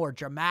lot more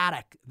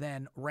dramatic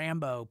than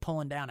Rambo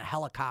pulling down a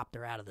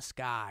helicopter out of the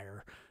sky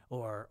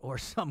or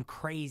some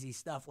crazy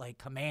stuff like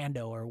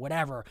Commando or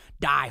whatever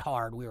Die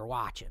Hard we were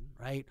watching,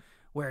 right?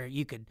 Where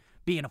you could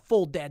be in a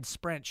full dead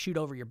sprint, shoot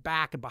over your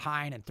back and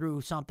behind and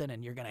through something,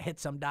 and you're going to hit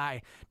some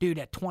dude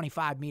at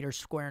 25 meters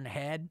square in the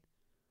head.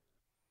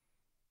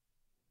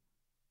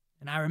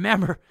 And I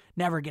remember,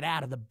 never get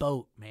out of the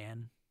boat,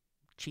 man.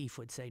 Chief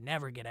would say,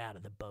 never get out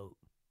of the boat.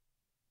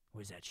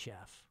 Was that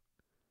chef?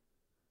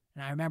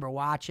 And I remember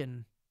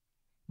watching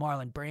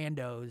Marlon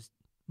Brando's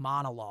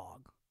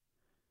monologue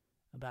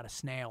about a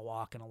snail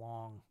walking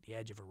along the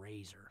edge of a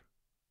razor.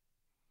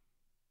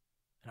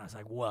 And I was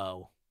like,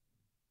 whoa,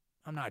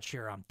 I'm not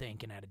sure I'm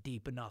thinking at a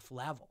deep enough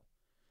level.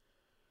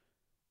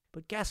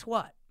 But guess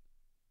what?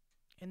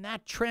 In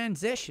that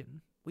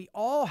transition, we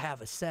all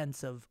have a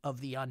sense of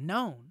the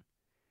unknown.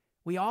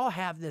 We all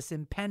have this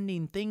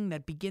impending thing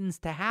that begins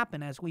to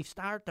happen as we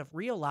start to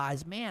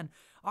realize, man,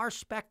 our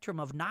spectrum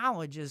of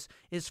knowledge is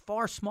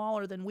far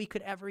smaller than we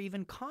could ever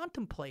even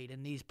contemplate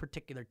in these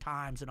particular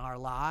times in our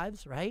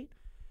lives, right?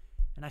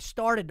 And I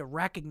started to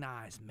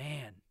recognize,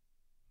 man,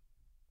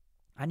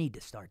 I need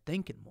to start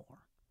thinking more.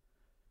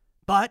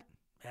 But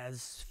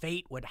as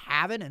fate would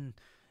have it, in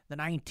the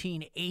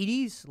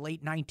 1980s,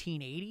 late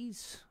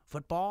 1980s,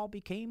 football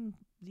became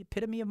the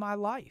epitome of my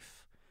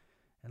life.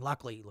 And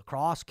luckily,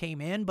 lacrosse came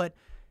in, but,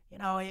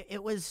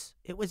 it was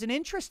an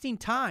interesting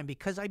time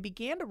because I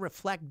began to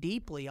reflect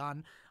deeply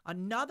on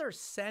another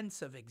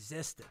sense of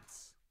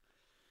existence.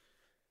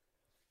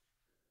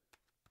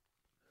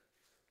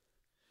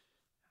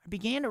 I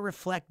began to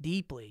reflect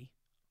deeply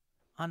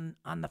on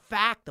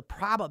the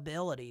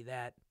probability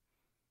that,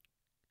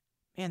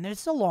 man,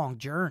 this is a long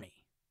journey.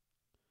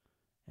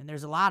 And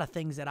there's a lot of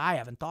things that I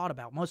haven't thought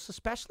about, most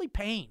especially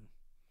pain.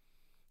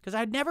 Because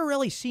I'd never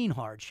really seen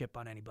hardship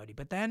on anybody.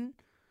 But then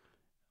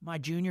my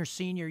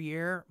senior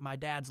year, my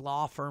dad's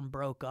law firm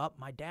broke up.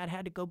 My dad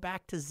had to go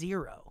back to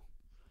zero.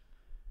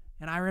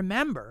 And I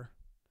remember,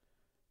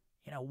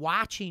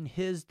 watching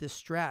his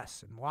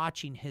distress and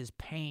watching his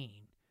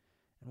pain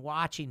and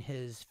watching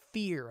his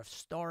fear of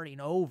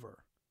starting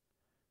over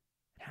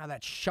and how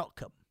that shook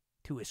him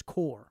to his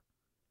core.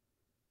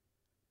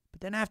 But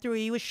then after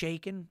he was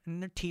shaken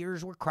and the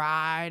tears were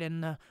cried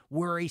and the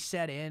worry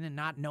set in and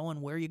not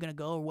knowing where you're going to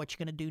go or what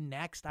you're going to do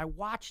next, I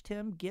watched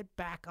him get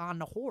back on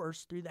the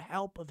horse through the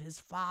help of his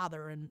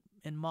father and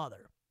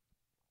mother.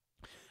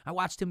 I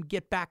watched him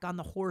get back on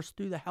the horse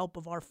through the help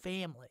of our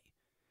family,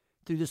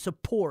 through the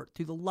support,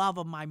 through the love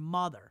of my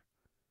mother.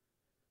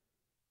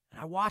 And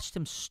I watched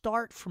him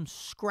start from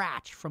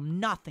scratch,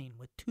 from nothing,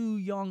 with two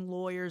young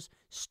lawyers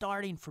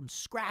starting from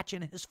scratch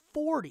in his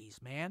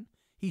 40s, man.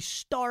 He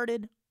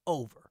started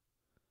over.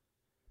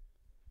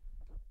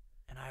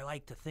 And I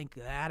like to think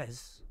of that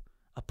as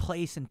a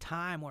place and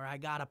time where I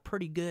got a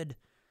pretty good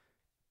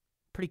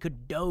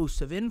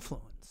dose of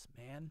influence,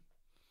 man.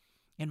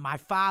 In my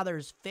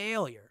father's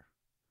failure,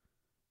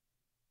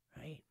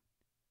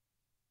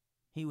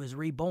 he was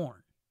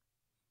reborn.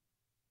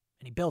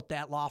 And he built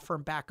that law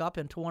firm back up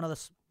into one of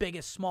the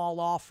biggest small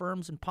law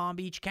firms in Palm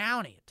Beach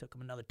County. It took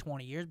him another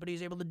 20 years, but he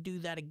was able to do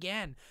that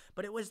again.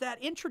 But it was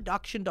that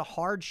introduction to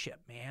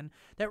hardship, man,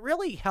 that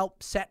really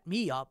helped set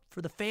me up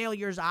for the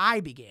failures I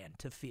began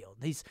to feel.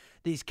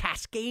 These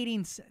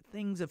cascading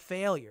things of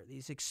failure,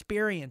 these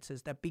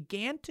experiences that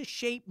began to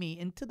shape me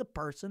into the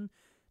person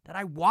that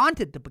I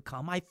wanted to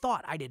become. I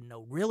thought I didn't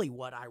know really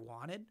what I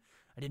wanted.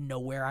 I didn't know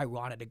where I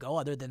wanted to go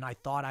other than I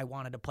thought I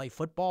wanted to play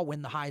football,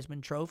 win the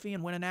Heisman Trophy,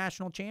 and win a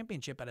national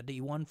championship at a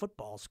D1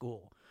 football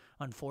school.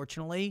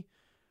 Unfortunately,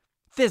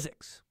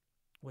 physics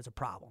was a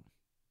problem.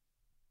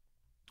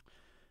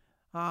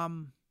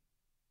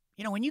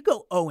 When you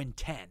go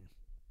 0-10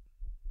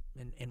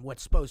 in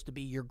what's supposed to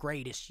be your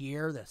greatest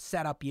year, the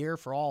setup year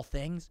for all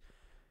things,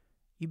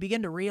 you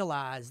begin to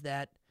realize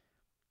that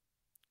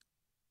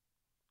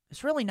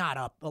it's really not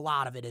up. A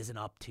lot of it isn't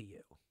up to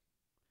you.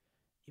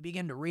 You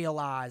begin to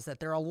realize that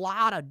there are a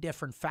lot of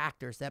different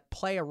factors that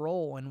play a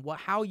role in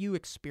how you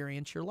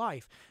experience your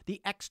life,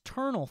 the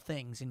external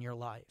things in your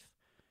life.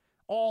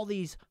 All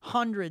these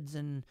hundreds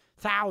and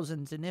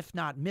thousands and if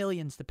not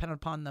millions, depending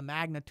upon the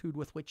magnitude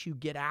with which you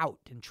get out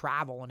and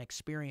travel and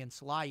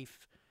experience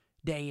life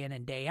day in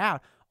and day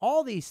out.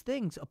 All these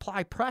things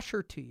apply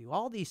pressure to you.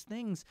 All these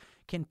things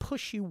can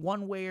push you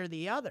one way or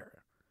the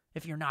other.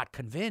 If you're not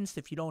convinced,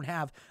 if you don't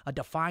have a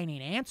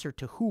defining answer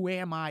to who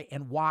am I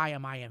and why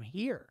am I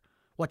here.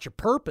 What your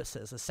purpose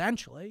is,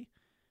 essentially.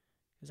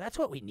 Because that's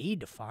what we need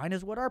to find,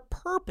 is what our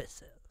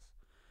purpose is.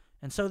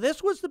 And so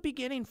this was the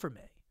beginning for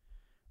me,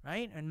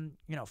 right? And,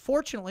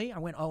 fortunately, I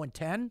went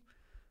 0-10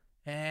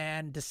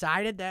 and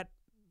decided that,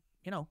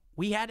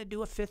 we had to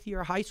do a fifth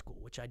year of high school,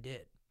 which I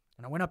did.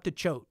 And I went up to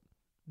Choate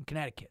in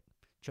Connecticut.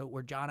 Choate,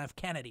 where John F.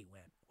 Kennedy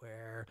went,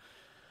 where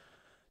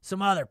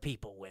some other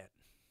people went.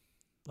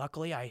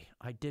 Luckily, I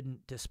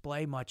didn't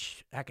display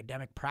much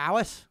academic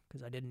prowess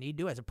because I didn't need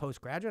to as a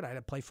postgraduate. I had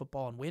to play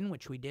football and win,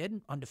 which we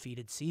did.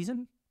 Undefeated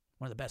season,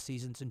 one of the best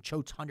seasons in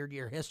Choate's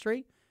 100-year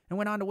history, and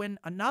went on to win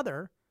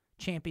another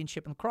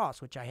championship in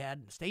lacrosse, which I had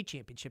in the state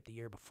championship the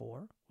year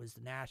before, was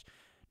the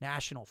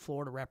national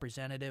Florida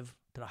representative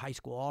to the high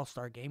school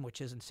all-star game,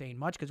 which isn't saying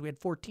much because we had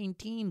 14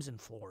 teams in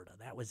Florida.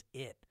 That was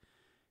it.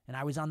 And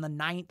I was on the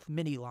 9th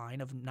midi line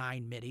of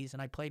 9 middies,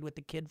 and I played with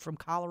the kid from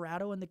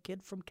Colorado and the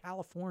kid from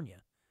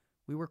California.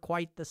 We were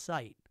quite the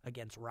sight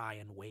against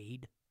Ryan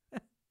Wade.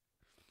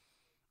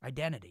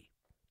 Identity.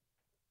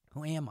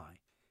 Who am I?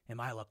 Am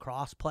I a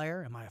lacrosse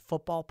player? Am I a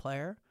football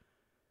player?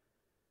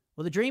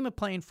 Well, the dream of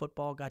playing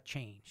football got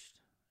changed.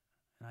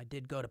 And I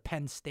did go to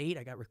Penn State.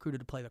 I got recruited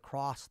to play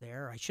lacrosse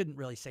there. I shouldn't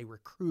really say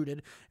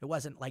recruited. It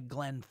wasn't like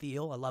Glenn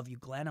Thiel. I love you,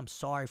 Glenn. I'm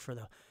sorry for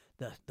the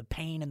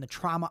pain and the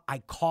trauma I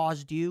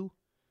caused you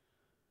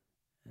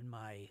and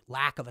my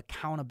lack of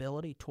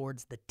accountability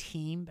towards the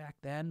team back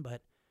then.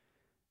 But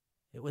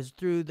it was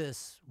through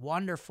this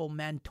wonderful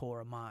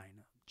mentor of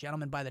mine, a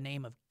gentleman by the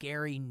name of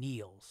Gary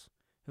Niels,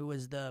 who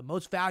was the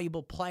most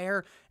valuable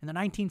player in the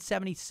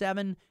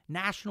 1977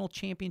 National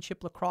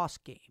Championship lacrosse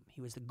game. He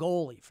was the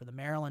goalie for the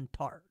Maryland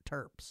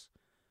Terps,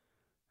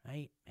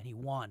 right? And he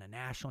won a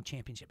national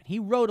championship. And he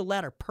wrote a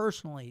letter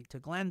personally to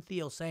Glenn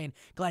Thiel saying,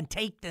 Glenn,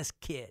 take this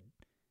kid.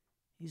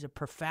 He's a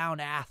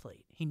profound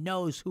athlete. He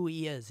knows who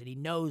he is, and he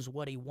knows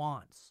what he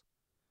wants.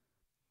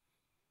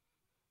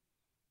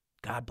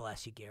 God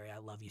bless you, Gary. I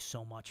love you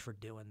so much for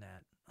doing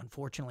that.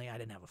 Unfortunately, I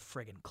didn't have a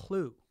friggin'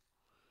 clue.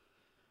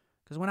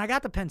 Because when I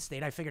got to Penn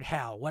State, I figured,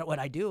 hell, what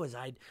I'd do is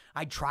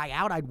I'd try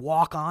out, I'd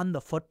walk on the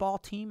football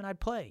team, and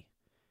I'd play.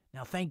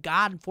 Now, thank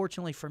God,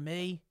 unfortunately for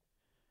me,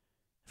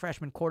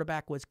 freshman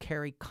quarterback was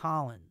Kerry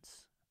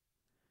Collins.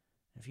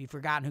 If you've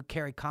forgotten who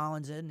Kerry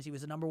Collins is, he was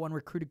the number 1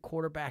 recruited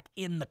quarterback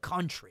in the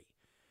country.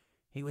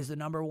 He was the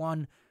number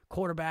 1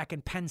 quarterback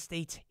in Penn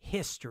State's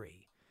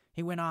history.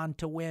 He went on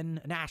to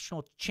win a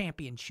national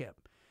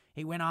championship.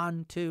 He went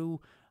on to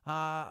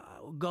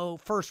go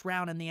first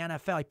round in the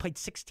NFL. He played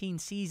 16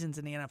 seasons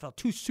in the NFL,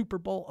 2 Super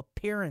Bowl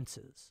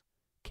appearances.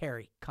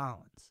 Kerry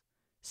Collins.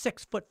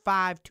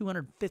 6'5",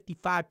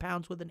 255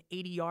 pounds with an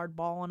 80-yard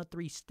ball on a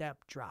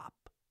 3-step drop.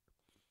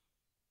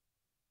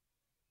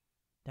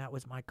 That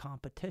was my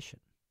competition.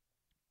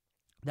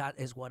 That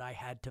is what I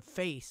had to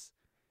face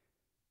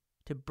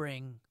to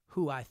bring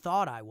who I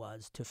thought I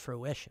was to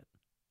fruition.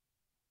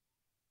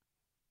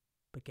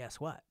 But guess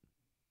what?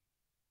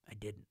 I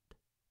didn't.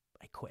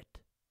 I quit.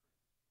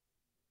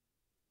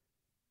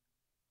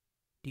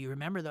 Do you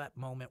remember that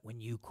moment when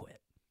you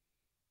quit?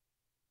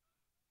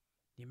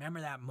 Do you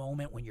remember that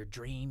moment when your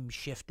dream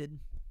shifted?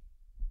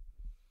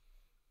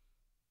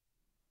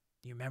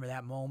 Do you remember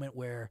that moment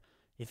where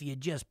if you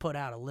had just put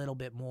out a little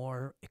bit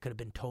more, it could have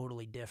been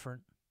totally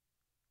different?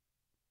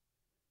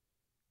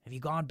 Have you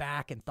gone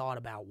back and thought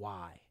about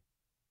why?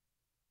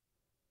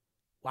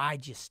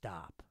 Why'd you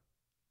stop?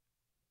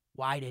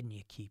 Why didn't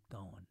you keep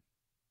going?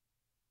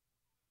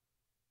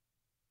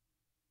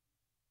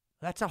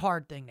 That's a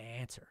hard thing to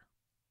answer.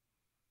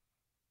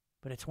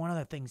 But it's one of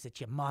the things that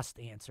you must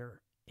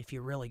answer if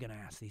you're really going to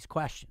ask these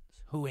questions.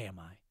 Who am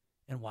I?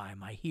 And why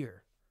am I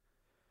here?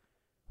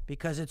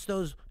 because it's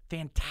those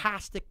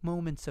fantastic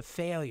moments of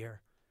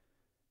failure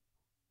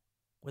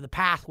where the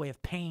pathway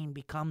of pain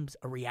becomes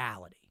a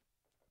reality.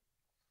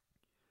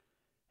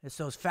 It's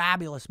those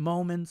fabulous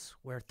moments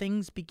where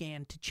things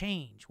began to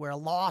change, where a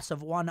loss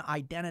of one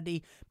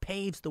identity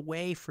paves the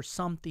way for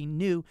something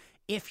new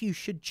if you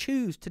should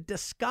choose to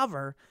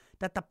discover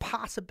that the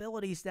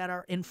possibilities that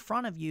are in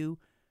front of you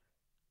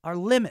are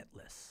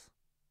limitless.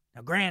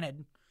 Now,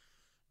 granted,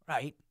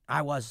 right,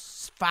 I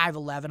was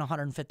 5'11",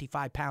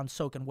 155 pounds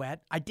soaking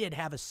wet. I did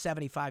have a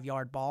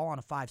 75-yard ball on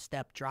a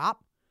 5-step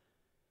drop.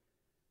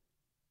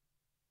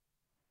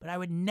 But I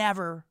would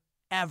never,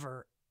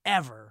 ever,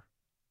 ever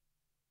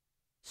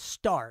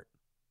start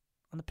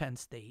on the Penn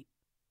State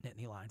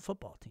Nittany Lion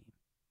football team.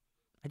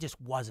 I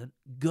just wasn't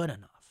good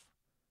enough.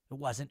 It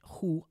wasn't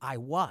who I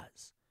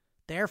was.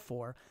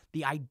 Therefore,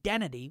 the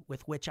identity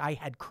with which I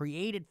had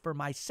created for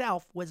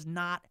myself was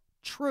not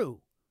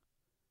true.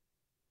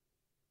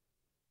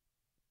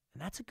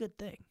 And that's a good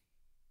thing.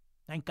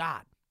 Thank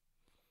God.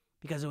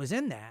 Because it was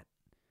in that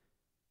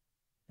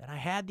I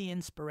had the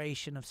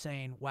inspiration of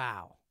saying,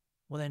 wow,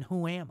 well then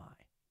who am I?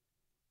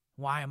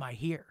 Why am I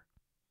here?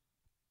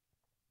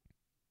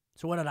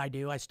 So what did I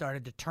do? I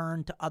started to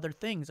turn to other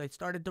things. I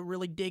started to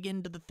really dig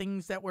into the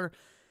things that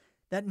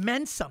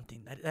meant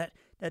something,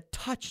 that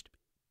touched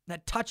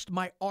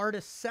my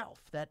artist self,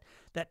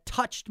 that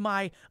touched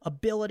my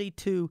ability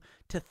to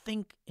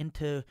think and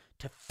to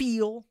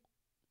feel,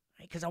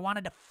 because I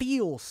wanted to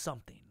feel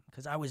something,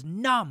 because I was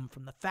numb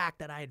from the fact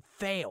that I had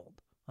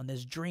failed on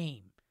this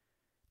dream.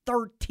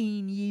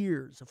 13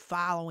 years of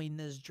following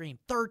this dream,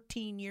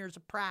 13 years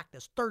of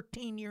practice,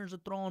 13 years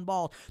of throwing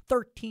balls,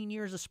 13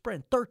 years of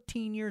sprint,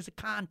 13 years of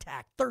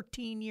contact,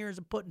 13 years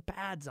of putting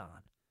pads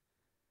on.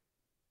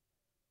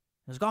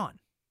 It was gone.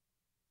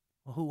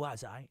 Well, who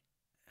was I?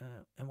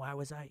 And why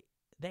was I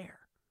there?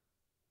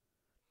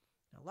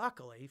 Now,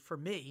 luckily for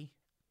me,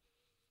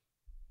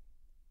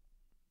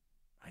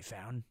 I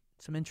found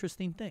some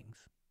interesting things.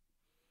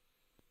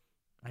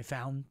 I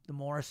found the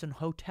Morrison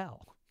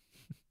Hotel.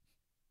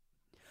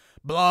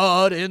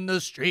 Blood in the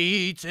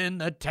streets in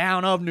the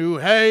town of New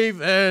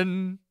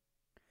Haven.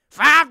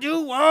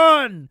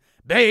 5-1,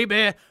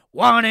 baby,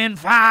 1 in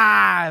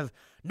 5.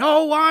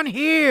 No one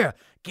here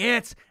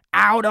gets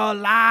out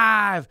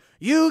alive.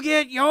 You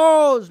get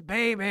yours,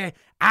 baby,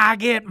 I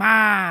get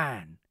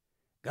mine.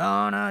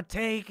 Gonna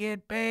take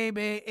it,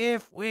 baby,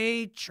 if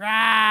we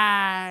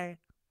try.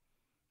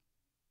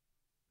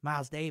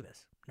 Miles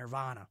Davis,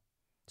 Nirvana,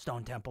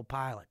 Stone Temple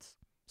Pilots,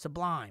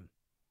 Sublime,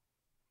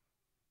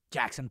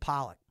 Jackson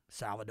Pollock,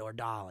 Salvador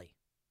Dali,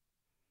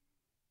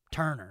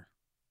 Turner,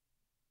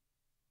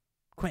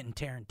 Quentin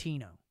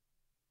Tarantino,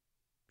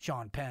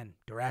 Sean Penn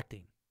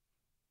directing,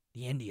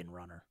 The Indian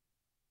Runner.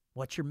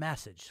 What's your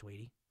message,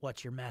 sweetie?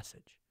 What's your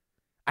message?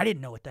 I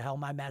didn't know what the hell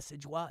my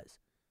message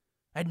was.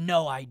 I had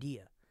no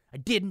idea. I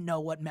didn't know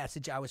what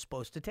message I was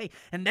supposed to take.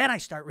 And then I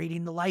start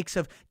reading the likes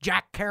of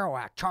Jack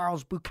Kerouac,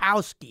 Charles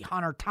Bukowski,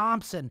 Hunter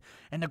Thompson,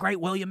 and the great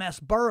William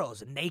S.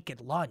 Burroughs, and Naked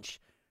Lunch.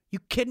 You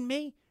kidding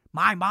me?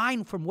 My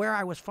mind, from where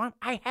I was from,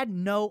 I had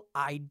no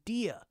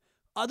idea,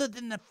 other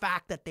than the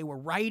fact that they were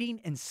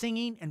writing and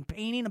singing and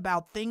painting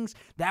about things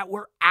that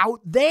were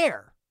out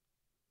there.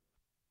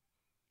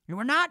 They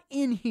were not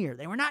in here.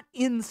 They were not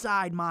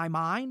inside my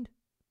mind.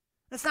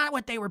 That's not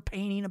what they were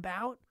painting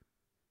about.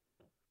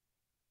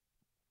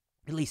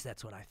 At least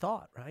that's what I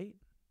thought, right?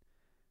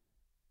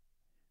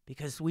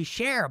 Because we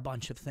share a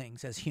bunch of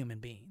things as human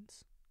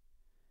beings.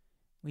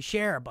 We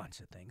share a bunch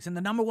of things. And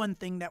the number one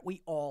thing that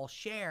we all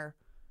share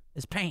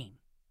is pain.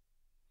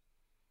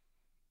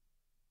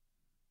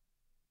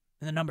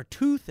 And the number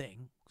two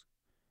thing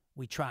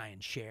we try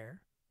and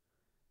share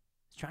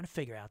is trying to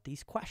figure out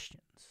these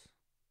questions.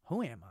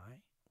 Who am I?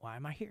 Why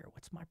am I here?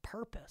 What's my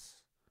purpose?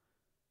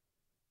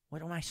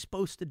 What am I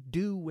supposed to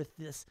do with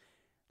this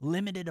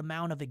limited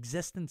amount of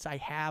existence I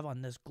have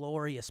on this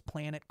glorious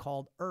planet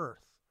called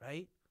Earth,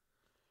 right?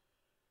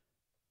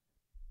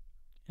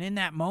 And in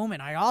that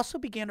moment, I also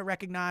began to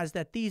recognize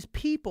that these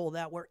people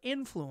that were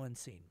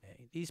influencing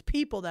me, these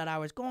people that I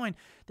was going,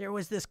 there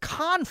was this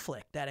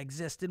conflict that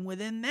existed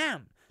within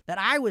them that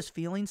I was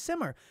feeling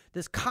similar.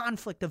 This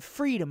conflict of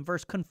freedom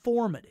versus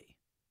conformity,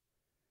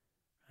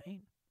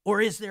 right?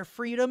 Or is there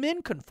freedom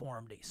in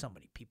conformity,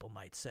 somebody people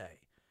might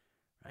say,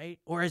 right?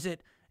 Or is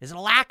it a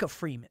lack of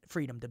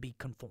freedom to be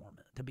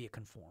a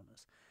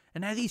conformist?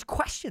 And now these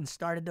questions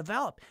started to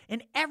develop.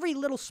 And every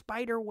little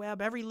spider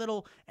web, every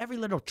little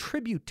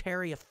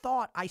tributary of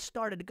thought I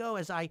started to go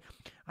as I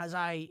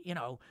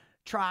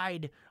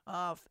tried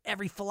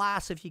every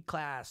philosophy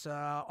class,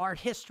 art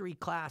history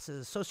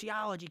classes,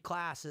 sociology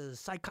classes,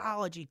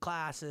 psychology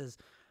classes.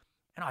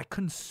 And I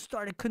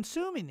started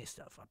consuming this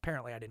stuff.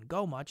 Apparently I didn't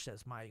go much,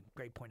 as my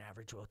grade point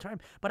average will term,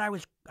 but I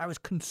was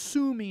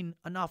consuming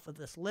enough of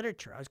this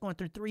literature. I was going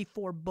through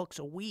 3-4 books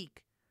a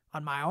week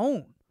on my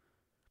own.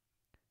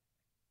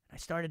 I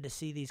started to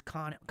see these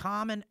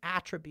common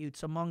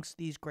attributes amongst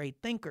these great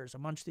thinkers,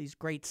 amongst these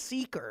great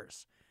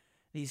seekers,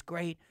 these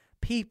great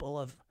people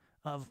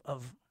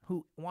of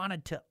who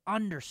wanted to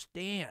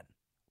understand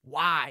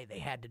why they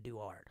had to do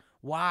art,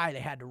 why they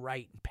had to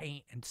write and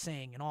paint and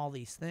sing and all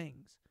these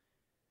things.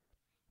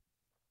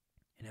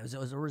 And it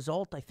was a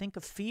result, I think,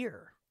 of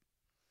fear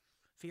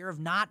of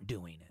not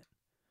doing it,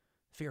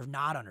 fear of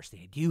not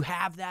understanding. Do you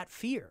have that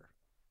fear?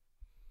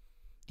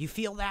 Do you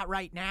feel that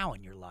right now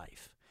in your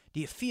life? Do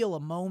you feel a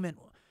moment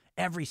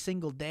every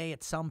single day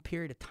at some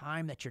period of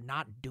time that you're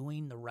not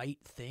doing the right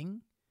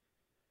thing?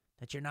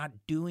 That you're not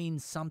doing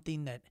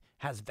something that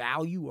has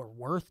value or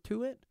worth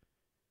to it?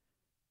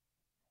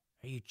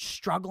 Are you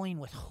struggling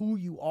with who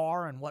you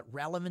are and what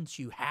relevance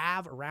you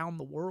have around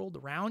the world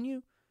around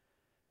you?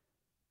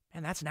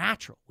 And that's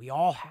natural. We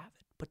all have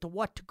it. But to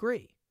what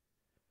degree?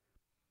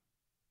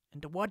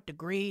 And to what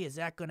degree is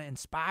that going to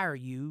inspire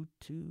you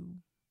to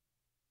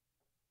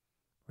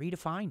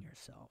redefine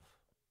yourself?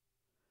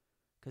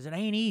 Because it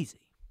ain't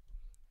easy.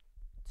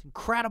 It's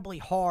incredibly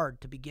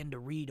hard to begin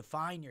to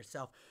redefine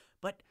yourself.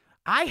 But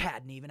I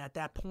hadn't even at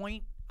that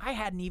point, I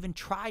hadn't even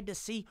tried to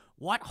see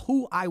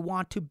who I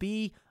want to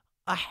be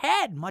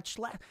ahead, much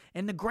less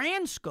in the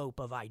grand scope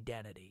of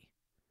identity.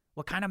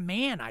 What kind of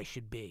man I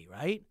should be,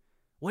 right?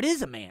 What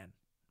is a man?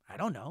 I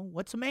don't know.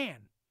 What's a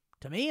man?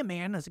 To me, a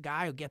man is a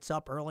guy who gets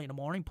up early in the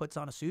morning, puts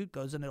on a suit,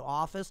 goes into the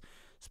office,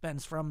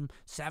 spends from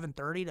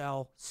 7:30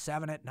 till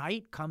 7 at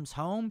night, comes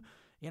home,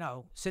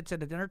 sits at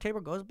the dinner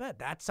table, goes to bed.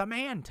 That's a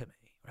man to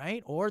me,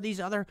 right? Or these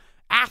other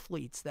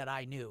athletes that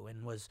I knew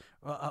and was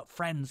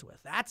friends with.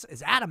 Is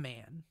that a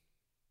man?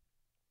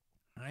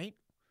 Right?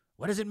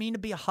 What does it mean to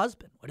be a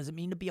husband? What does it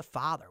mean to be a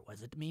father? What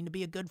does it mean to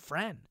be a good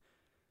friend?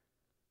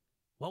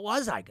 What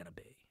was I going to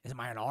be? Am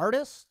I an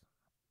artist?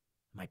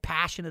 Am I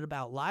passionate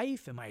about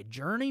life? Am I a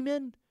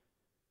journeyman?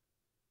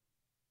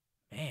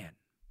 Man.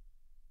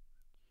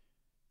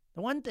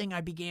 The one thing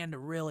I began to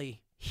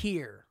really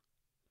hear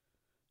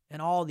in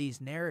all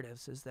these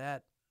narratives is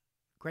that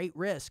great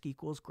risk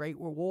equals great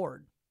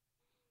reward.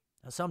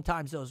 Now,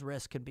 sometimes those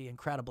risks can be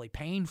incredibly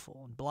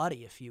painful and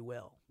bloody, if you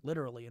will,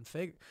 literally and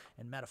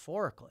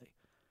metaphorically.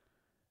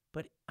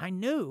 But I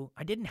knew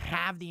I didn't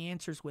have the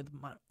answers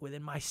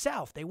within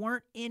myself. They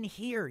weren't in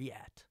here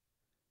yet.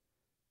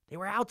 They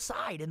were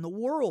outside in the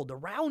world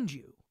around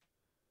you.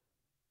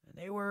 And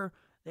they were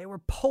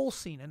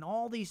pulsing in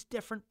all these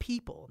different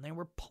people, and they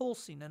were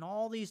pulsing in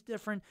all these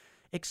different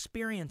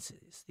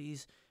experiences,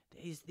 these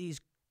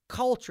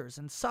cultures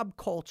and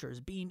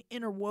subcultures being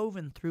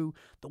interwoven through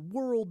the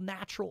world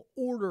natural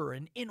order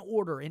and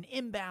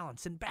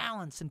imbalance and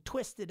balance and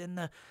twisted in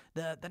the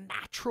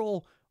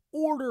natural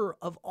order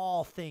of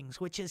all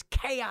things, which is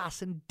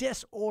chaos and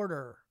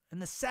disorder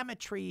and the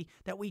symmetry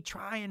that we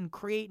try and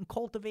create and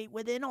cultivate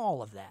within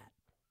all of that.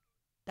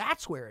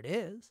 That's where it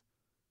is.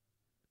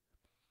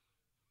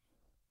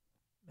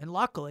 And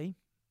luckily,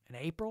 in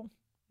April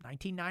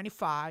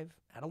 1995,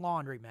 at a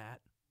laundromat,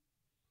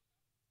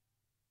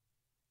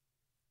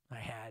 I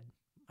had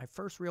my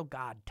first real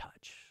God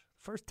touch.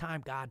 First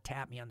time God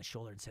tapped me on the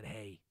shoulder and said,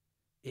 "Hey,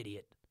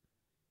 idiot,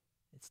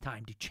 it's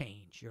time to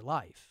change your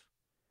life."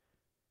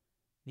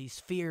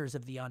 These fears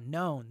of the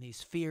unknown,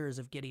 these fears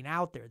of getting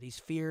out there, these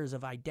fears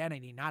of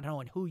identity, not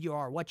knowing who you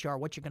are, what you're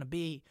going to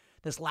be,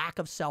 this lack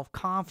of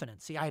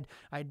self-confidence. See, I'd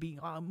been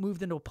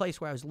moved into a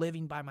place where I was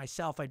living by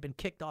myself. I'd been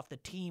kicked off the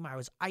team. I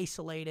was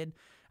isolated.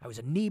 I was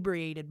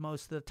inebriated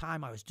most of the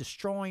time. I was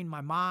destroying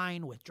my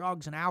mind with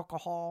drugs and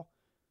alcohol.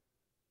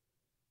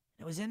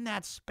 It was in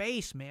that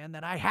space, man,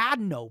 that I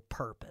had no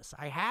purpose.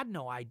 I had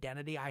no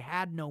identity. I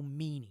had no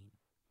meaning.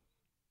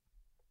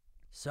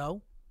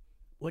 So,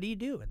 what do you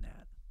do in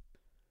that?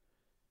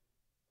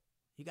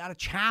 You got to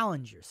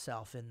challenge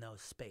yourself in those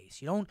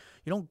space. You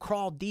don't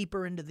crawl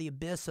deeper into the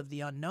abyss of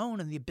the unknown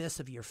and the abyss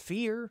of your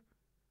fear.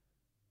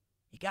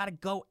 You got to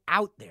go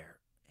out there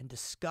and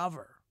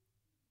discover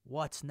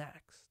what's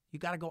next. You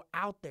got to go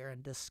out there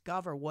and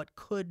discover what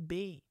could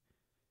be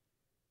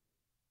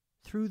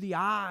through the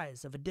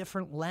eyes of a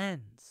different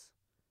lens,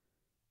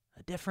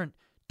 a different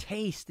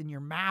taste in your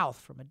mouth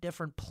from a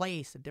different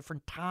place, a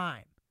different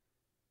time.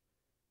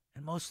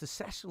 And most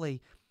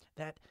especially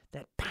that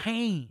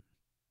pain,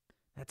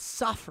 that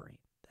suffering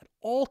that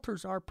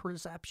alters our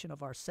perception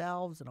of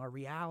ourselves and our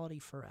reality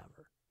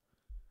forever.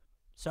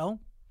 So,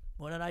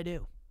 what did I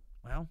do?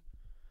 Well,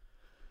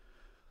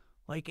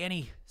 like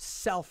any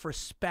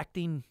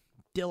self-respecting,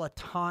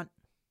 dilettante,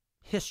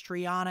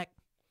 histrionic,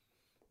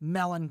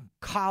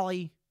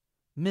 melancholy,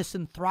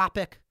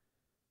 misanthropic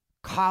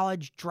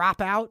college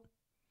dropout,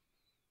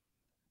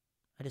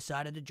 I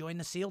decided to join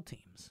the SEAL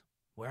teams.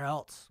 Where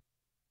else?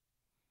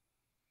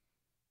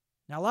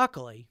 Now,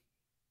 luckily,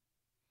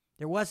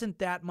 there wasn't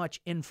that much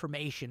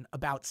information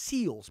about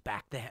SEALs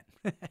back then.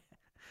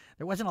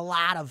 There wasn't a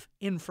lot of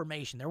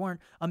information. There weren't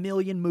a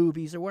million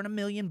movies. There weren't a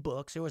million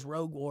books. There was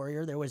Rogue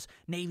Warrior. There was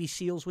Navy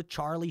SEALs with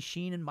Charlie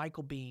Sheen and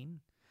Michael Biehn.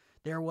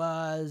 There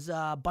was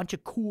a bunch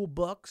of cool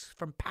books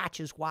from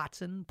Patches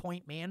Watson,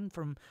 Point Man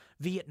from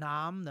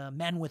Vietnam, the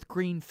Men with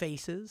Green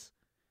Faces,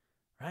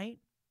 right?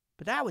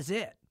 But that was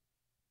it.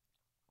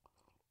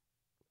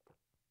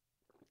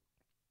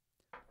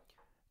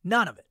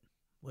 None of it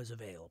was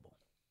available.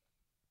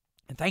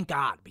 And thank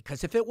God,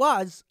 because if it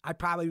was, I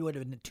probably would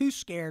have been too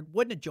scared,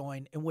 wouldn't have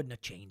joined, and wouldn't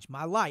have changed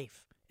my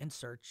life in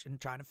search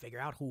and trying to figure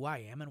out who I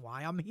am and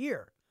why I'm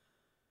here.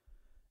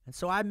 And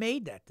so I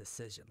made that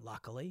decision,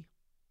 luckily,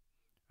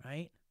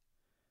 right?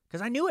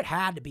 Because I knew it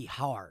had to be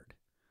hard,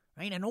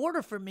 right? In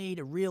order for me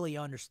to really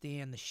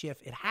understand the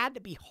shift, it had to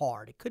be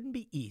hard. It couldn't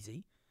be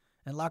easy.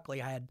 And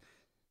luckily, I had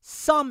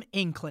some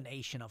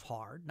inclination of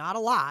hard. Not a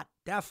lot,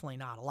 definitely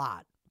not a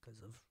lot,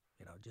 because of,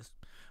 just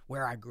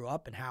where I grew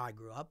up and how I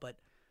grew up. But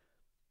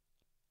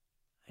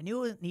I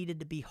knew it needed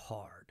to be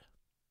hard.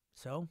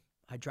 So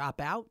I dropped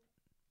out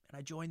and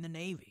I joined the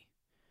Navy.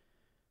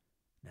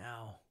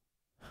 Now,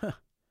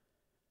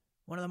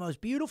 one of the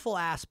most beautiful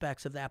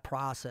aspects of that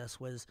process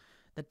was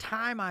the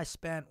time I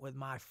spent with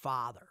my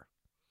father.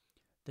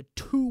 The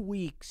 2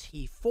 weeks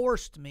he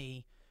forced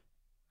me,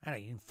 he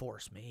didn't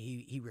force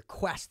me, he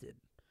requested.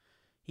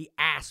 He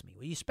asked me,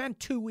 will you spend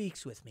 2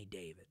 weeks with me,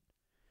 David?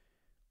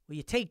 Will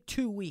you take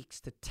 2 weeks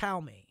to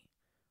tell me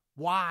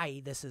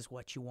why this is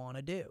what you want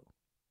to do?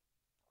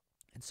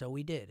 And so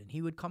we did. And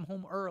he would come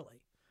home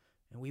early,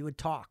 and we would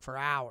talk for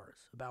hours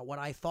about what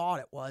I thought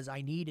it was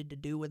I needed to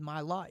do with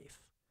my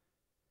life.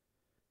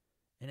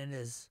 And in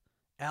as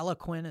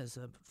eloquent as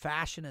a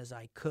fashion as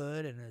I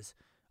could, and as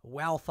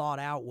well thought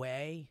out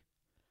way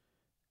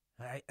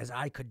as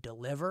I could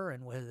deliver,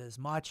 and with as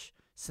much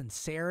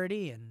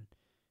sincerity and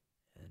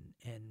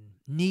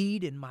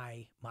need in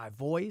my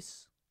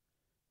voice,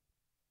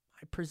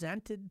 I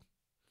presented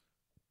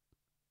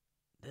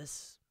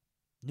this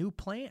new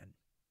plan,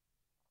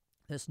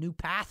 this new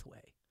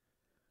pathway.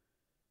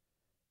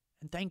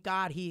 And thank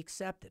God he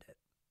accepted it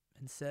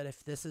and said,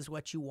 if this is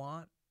what you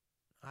want,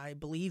 I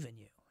believe in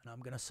you and I'm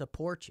going to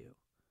support you.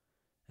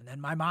 And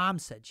then my mom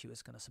said she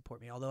was going to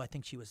support me, although I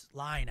think she was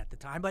lying at the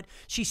time, but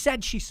she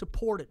said she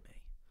supported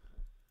me.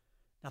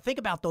 Now think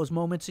about those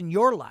moments in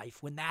your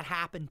life when that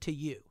happened to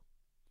you.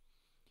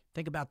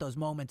 Think about those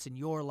moments in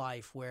your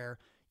life where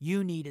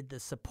you needed the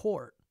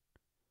support.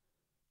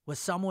 Was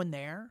someone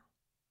there?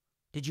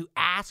 Did you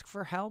ask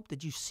for help?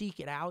 Did you seek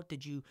it out?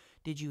 Did you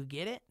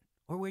get it?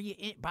 Or were you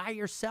by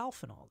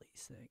yourself in all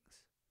these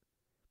things?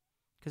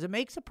 Because it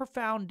makes a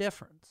profound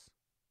difference.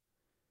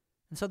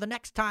 And so the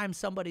next time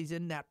somebody's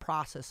in that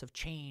process of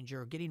change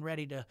or getting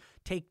ready to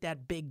take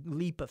that big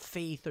leap of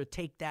faith or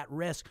take that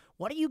risk,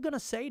 what are you going to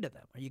say to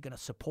them? Are you going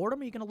to support them?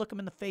 Or are you going to look them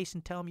in the face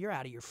and tell them you're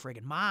out of your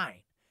friggin'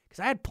 mind?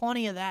 Because I had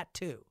plenty of that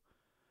too.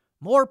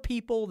 More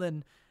people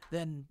than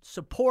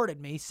supported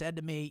me said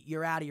to me,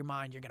 you're out of your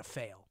mind, you're going to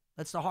fail.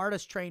 That's the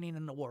hardest training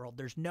in the world.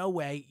 There's no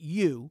way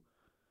you,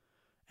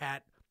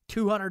 at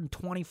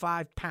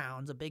 225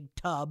 pounds, a big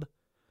tub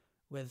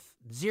with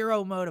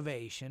zero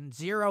motivation,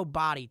 zero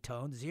body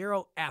tone,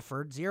 zero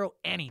effort, zero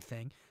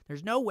anything,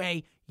 there's no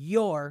way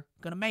you're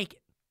going to make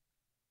it.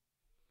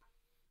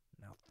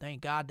 Now,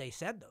 thank God they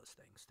said those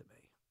things to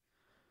me,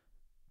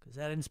 because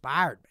that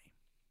inspired me.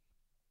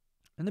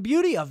 And the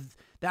beauty of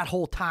that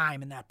whole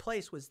time and that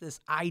place was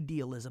this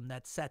idealism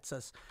that sets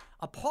us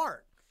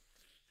apart.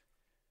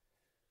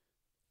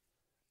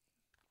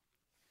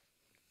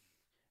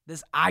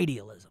 This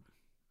idealism,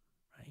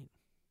 right?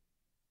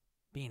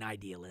 Being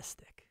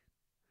idealistic.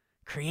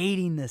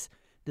 Creating this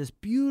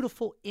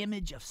beautiful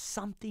image of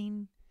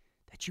something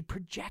that you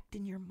project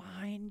in your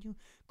mind. You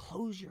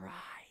close your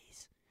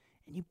eyes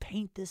and you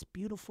paint this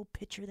beautiful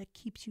picture that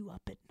keeps you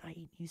up at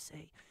night. You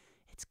say,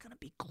 it's going to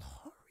be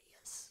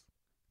glorious.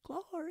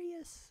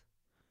 Glorious.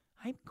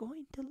 I'm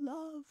going to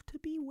love to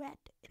be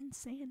wet and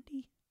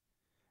sandy.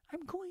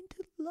 I'm going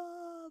to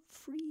love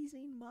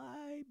freezing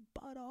my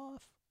butt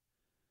off.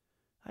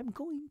 I'm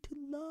going to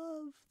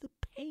love the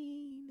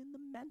pain and the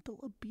mental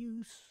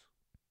abuse.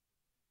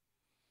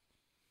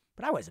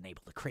 But I wasn't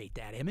able to create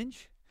that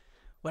image.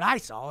 What I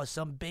saw was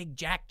some big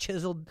jack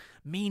chiseled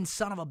mean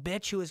son of a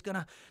bitch who was going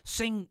to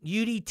sing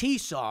UDT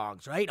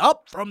songs, right?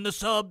 Up from the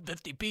sub,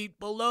 50 feet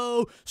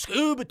below,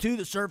 scuba to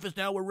the surface,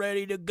 now we're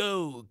ready to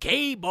go.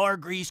 K-bar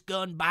grease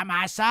gun by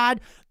my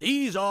side,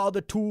 these are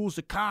the tools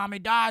the commie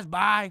dies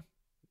by.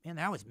 Man,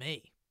 that was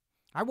me.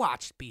 I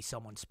watched Be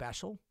Someone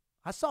Special.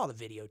 I saw the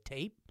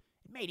videotape.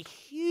 It made a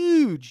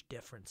huge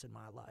difference in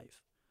my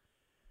life.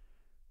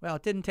 Well,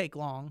 it didn't take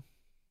long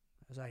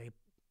as I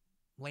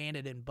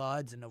landed in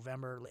Buds in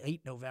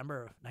late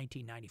November of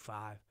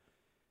 1995,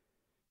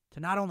 to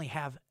not only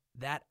have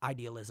that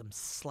idealism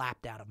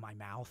slapped out of my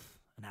mouth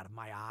and out of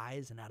my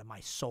eyes and out of my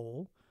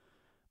soul,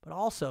 but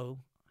also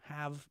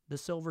have the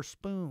silver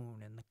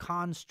spoon and the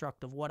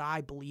construct of what I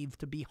believed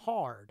to be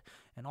hard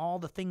and all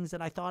the things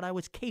that I thought I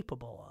was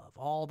capable of,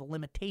 all the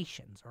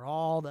limitations or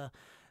all the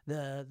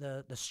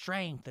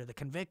strength or the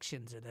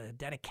convictions or the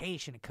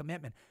dedication and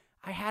commitment.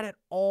 I had it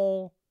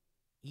all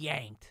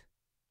yanked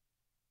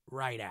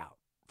right out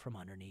from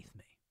underneath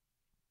me.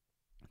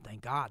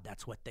 Thank God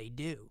that's what they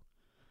do.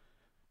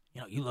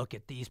 You know, you look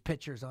at these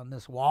pictures on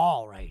this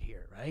wall right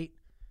here, right?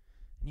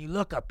 And you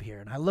look up here,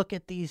 and I look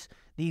at these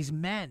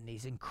men,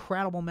 these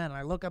incredible men, and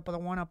I look up at the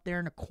one up there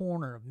in the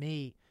corner of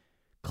me,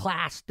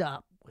 classed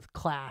up with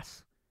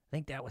class, I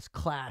think that was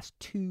class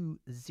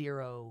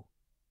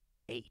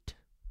 208.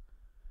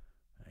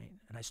 Right?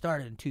 And I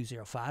started in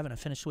 205, and I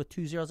finished with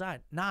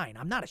 209.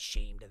 I'm not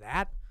ashamed of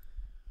that.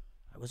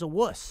 I was a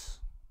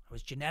wuss. I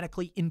was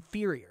genetically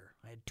inferior.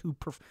 I had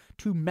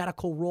two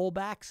medical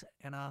rollbacks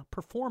and a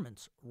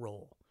performance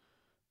roll.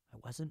 I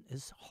wasn't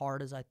as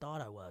hard as I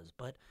thought I was,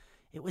 but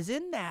it was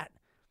in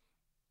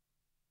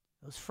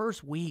those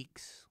first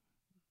weeks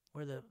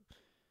where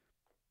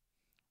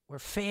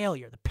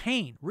failure, the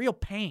pain, real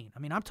pain.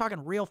 I mean, I'm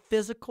talking real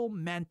physical,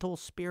 mental,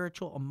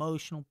 spiritual,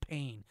 emotional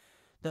pain.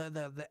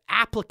 The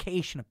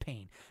application of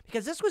pain,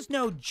 because this was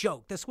no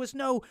joke. This was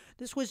no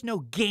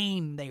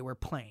game they were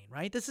playing,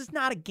 right? This is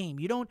not a game.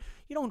 You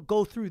don't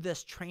go through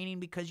this training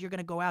because you're going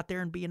to go out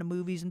there and be in the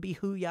movies and be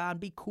hoo-yah and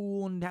be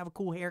cool and have a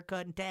cool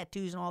haircut and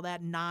tattoos and all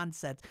that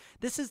nonsense.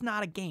 This is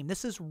not a game.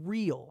 This is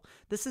real.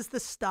 This is the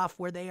stuff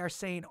where they are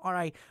saying, all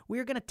right,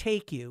 we're going to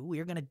take you,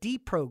 we're going to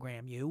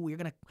deprogram you, we're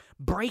going to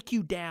break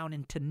you down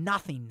into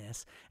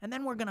nothingness, and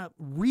then we're going to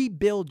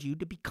rebuild you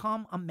to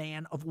become a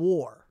man of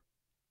war.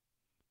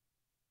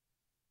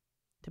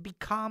 To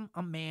become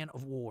a man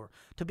of war,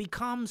 to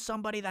become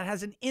somebody that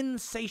has an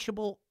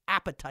insatiable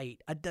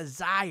appetite, a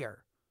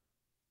desire,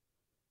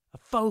 a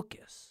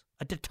focus,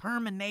 a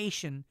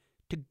determination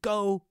to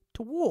go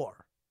to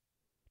war,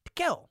 to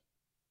kill.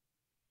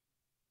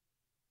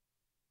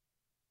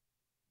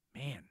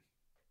 Man.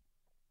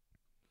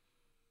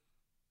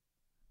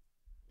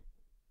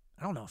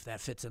 I don't know if that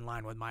fits in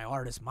line with my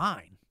artist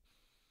mind.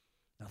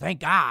 Now, thank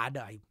God,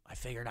 I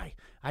figured I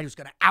was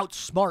going to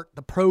outsmart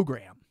the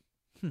program.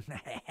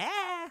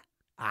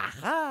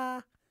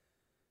 Aha.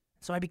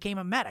 So I became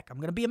a medic. I'm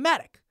going to be a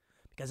medic,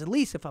 because at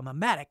least if I'm a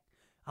medic,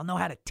 I'll know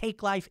how to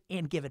take life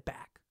and give it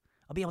back.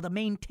 I'll be able to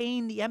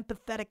maintain the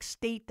empathetic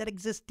state that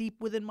exists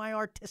deep within my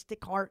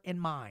artistic heart and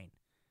mind.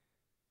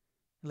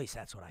 At least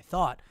that's what I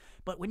thought.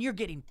 But when you're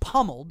getting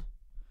pummeled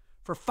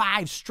for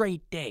 5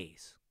 straight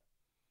days,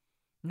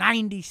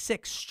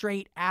 96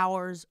 straight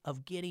hours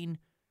of getting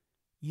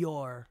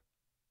your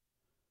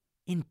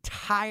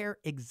entire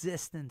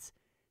existence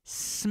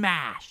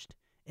smashed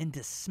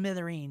into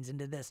smithereens,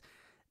 into this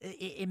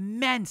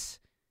immense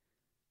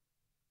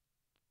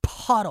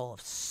puddle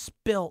of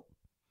spilt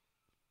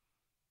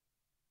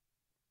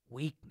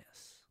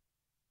weakness,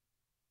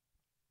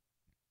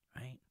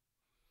 right?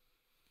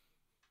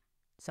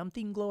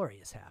 Something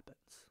glorious happens.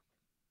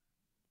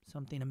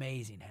 Something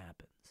amazing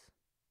happens.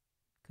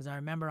 Because I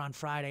remember on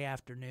Friday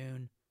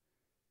afternoon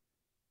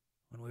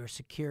when we were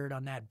secured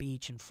on that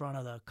beach in front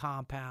of the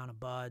compound of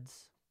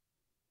Bud's,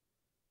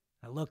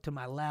 I looked to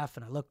my left,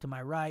 and I looked to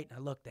my right, and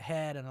I looked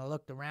ahead, and I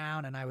looked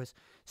around, and I was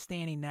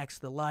standing next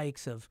to the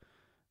likes of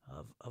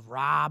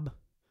Rob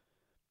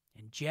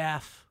and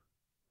Jeff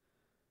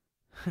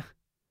and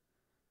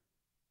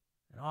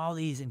all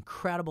these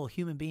incredible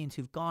human beings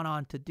who've gone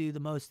on to do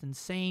the most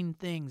insane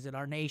things that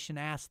our nation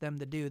asked them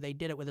to do. They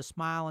did it with a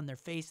smile on their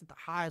face at the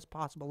highest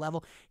possible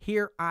level.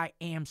 Here I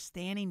am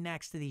standing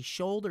next to these,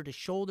 shoulder to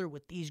shoulder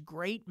with these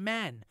great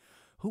men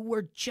who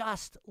were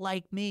just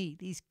like me,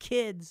 these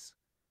kids,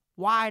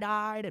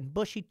 wide-eyed and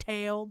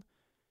bushy-tailed,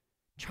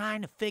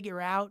 trying to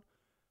figure out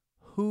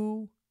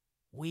who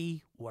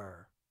we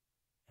were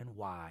and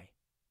why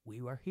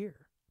we were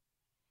here.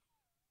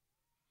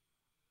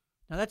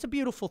 Now, that's a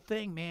beautiful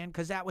thing, man,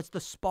 because that was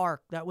the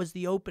spark. That was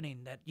the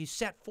opening that you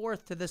set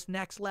forth to this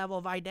next level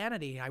of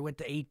identity. I went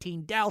to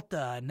 18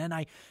 Delta, and then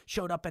I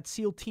showed up at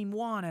SEAL Team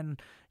 1,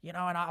 and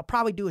I'll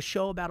probably do a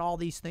show about all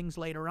these things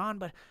later on,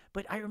 but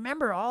I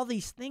remember all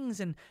these things,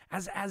 and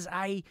as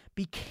I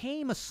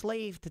became a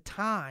slave to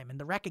time and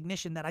the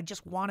recognition that I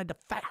just wanted to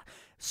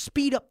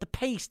speed up the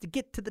pace to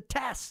get to the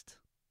test.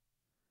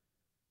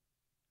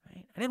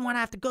 Right? I didn't want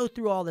to have to go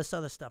through all this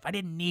other stuff. I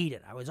didn't need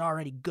it. I was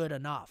already good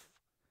enough.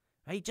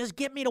 Right? Just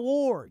get me to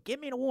war.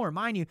 Get me to war.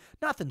 Mind you,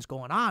 nothing's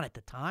going on at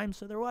the time,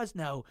 so there was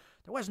no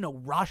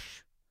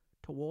rush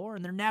to war,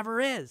 and there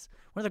never is.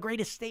 One of the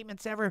greatest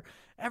statements ever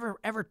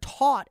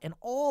taught in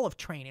all of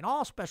training,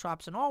 all special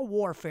ops, and all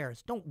warfare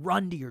is don't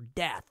run to your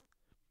death.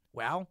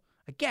 Well,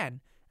 again,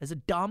 as a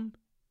dumb,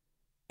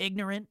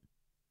 ignorant,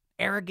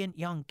 arrogant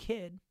young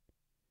kid,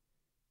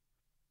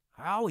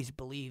 I always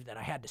believed that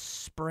I had to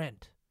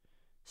sprint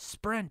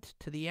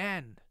to the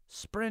end,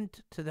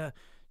 sprint to the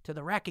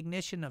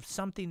recognition of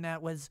something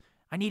that was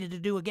I needed to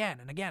do again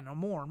and again, and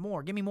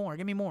more. Give me more.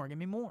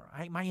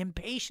 My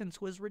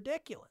impatience was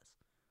ridiculous.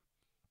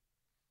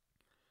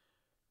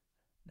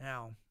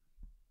 Now,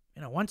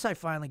 once I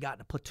finally got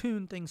in a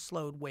platoon, things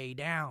slowed way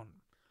down.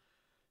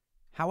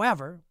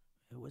 However,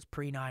 it was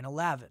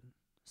pre-9/11,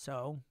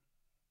 so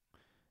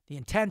the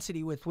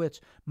intensity with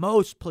which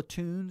most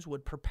platoons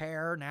would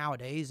prepare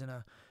nowadays in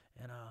a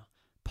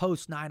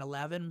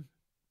post-9/11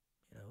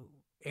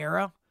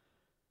 era,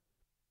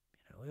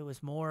 it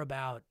was more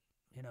about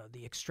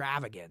the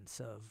extravagance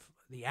of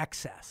the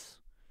excess.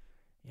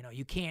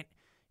 You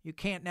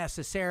can't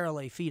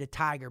necessarily feed a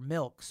tiger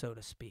milk, so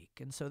to speak,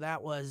 and so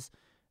that was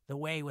the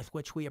way with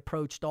which we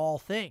approached all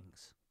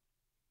things.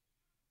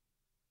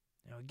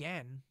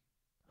 Again,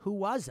 who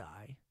was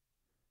I?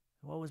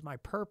 What was my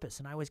purpose?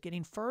 And I was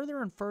getting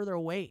further and further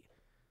away,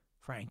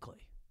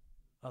 frankly,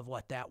 of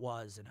what that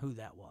was and who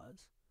that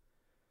was.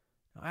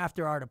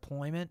 After our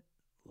deployment,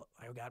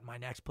 I got my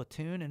next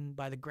platoon, and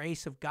by the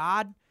grace of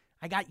God,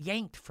 I got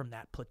yanked from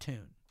that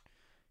platoon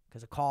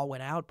because a call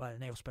went out by the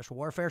Naval Special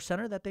Warfare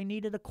Center that they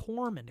needed a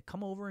corpsman to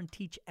come over and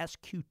teach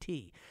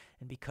SQT.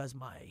 And because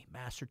my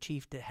Master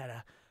Chief had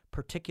a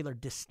particular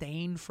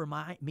disdain for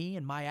me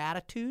and my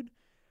attitude,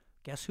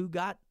 guess who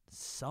got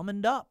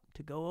summoned up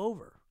to go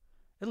over?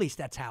 At least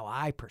that's how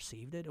I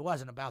perceived it. It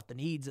wasn't about the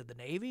needs of the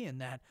Navy and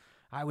that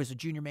I was a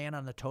junior man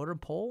on the totem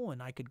pole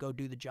and I could go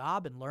do the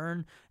job and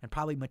learn and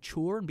probably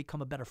mature and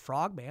become a better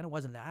frogman. It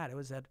wasn't that. It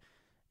was that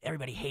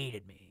everybody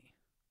hated me.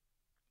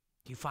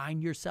 Do you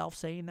find yourself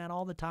saying that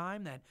all the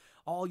time? That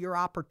all your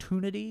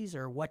opportunities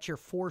or what you're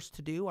forced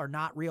to do are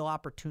not real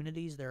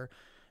opportunities.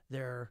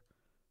 They're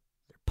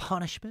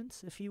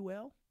punishments, if you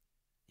will.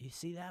 You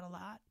see that a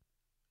lot?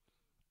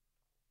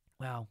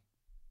 Well,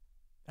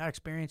 that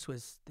experience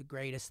was the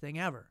greatest thing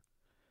ever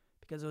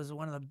because it was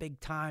one of the big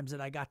times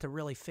that I got to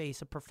really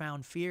face a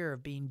profound fear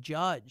of being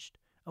judged.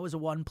 I was a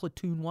one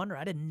platoon wonder.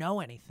 I didn't know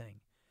anything.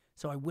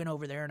 So I went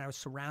over there and I was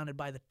surrounded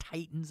by the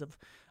titans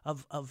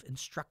of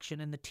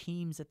instruction and the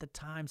teams at the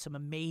time, some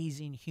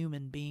amazing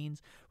human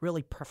beings,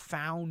 really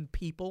profound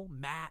people,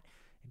 Matt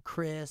and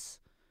Chris,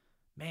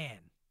 man,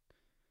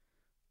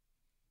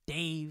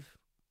 Dave,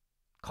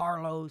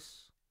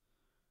 Carlos,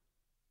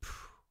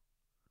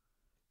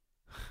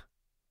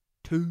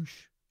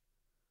 Touche,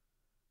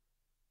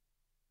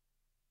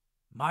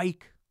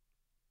 Mike,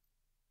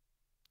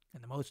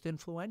 and the most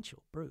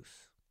influential,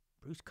 Bruce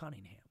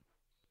Cunningham.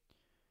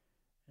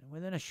 And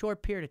within a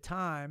short period of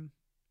time,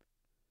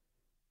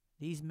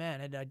 these men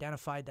had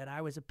identified that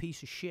I was a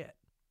piece of shit.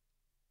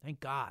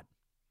 Thank God.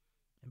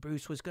 And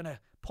Bruce was going to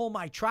pull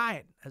my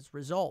trident as a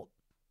result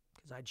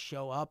because I'd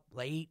show up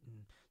late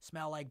and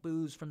smell like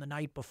booze from the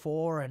night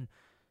before and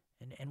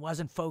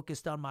wasn't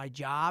focused on my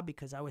job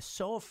because I was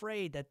so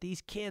afraid that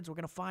these kids were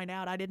going to find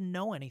out I didn't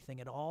know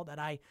anything at all, that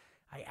I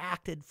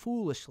acted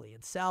foolishly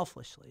and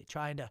selfishly,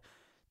 trying to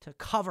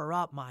cover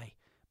up my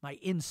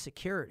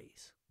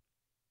insecurities,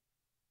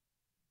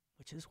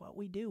 which is what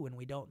we do when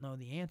we don't know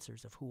the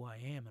answers of who I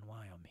am and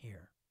why I'm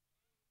here.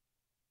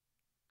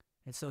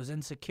 It's those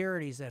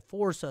insecurities that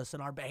force us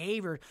in our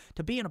behavior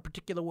to be in a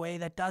particular way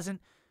that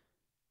doesn't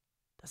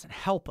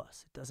help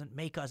us. It doesn't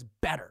make us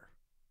better.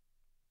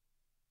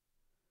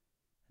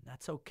 And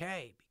that's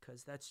okay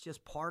because that's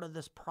just part of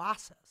this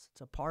process.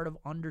 It's a part of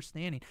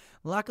understanding.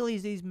 Luckily,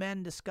 these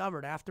men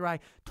discovered after I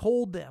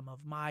told them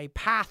of my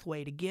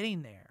pathway to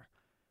getting there,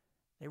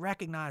 they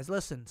recognized,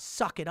 listen,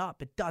 suck it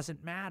up. It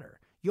doesn't matter.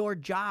 Your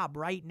job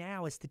right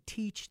now is to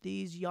teach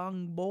these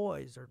young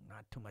boys, or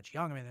not too much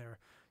young, I mean, they're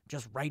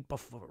just right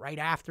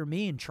after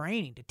me in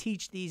training, to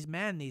teach these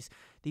men, these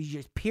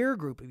just peer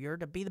group of yours,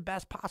 to be the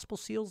best possible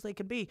SEALs they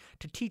can be,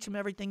 to teach them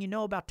everything you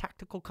know about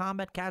tactical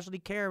combat casualty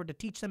care, to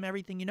teach them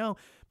everything you know,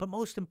 but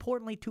most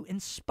importantly, to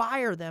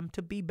inspire them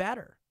to be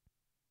better.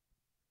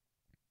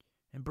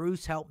 And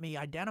Bruce helped me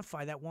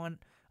identify that one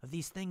of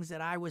these things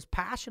that I was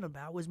passionate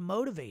about was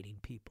motivating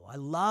people. I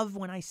love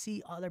when I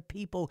see other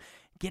people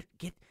get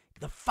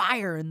the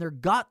fire in their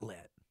gut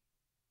lit.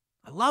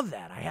 I love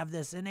that. I have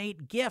this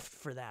innate gift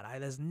for that. I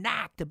have this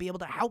knack to be able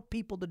to help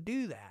people to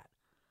do that.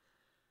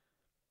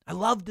 I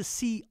love to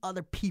see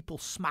other people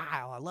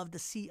smile. I love to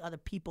see other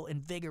people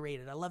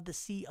invigorated. I love to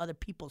see other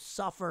people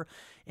suffer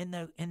in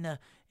the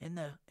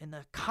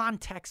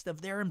context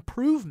of their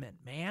improvement,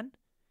 man,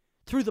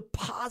 through the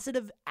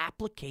positive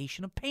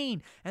application of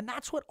pain. And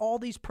that's what all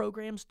these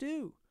programs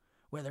do.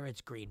 Whether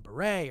it's Green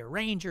Beret or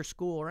Ranger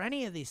School or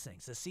any of these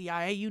things, the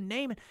CIA, you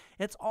name it,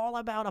 it's all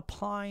about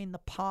applying the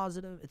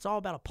positive. It's all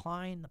about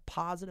applying the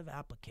positive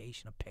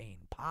application of pain,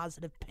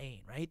 positive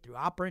pain, right? Through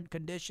operant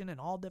condition and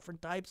all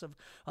different types of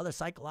other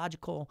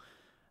psychological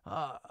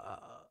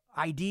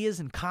ideas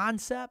and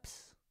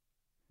concepts.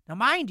 Now,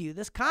 mind you,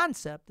 this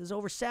concept is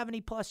over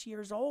 70 plus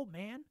years old,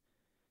 man.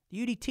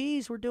 The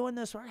UDTs were doing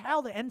this, or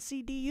hell, the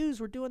NCDUs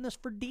were doing this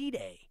for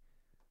D-Day.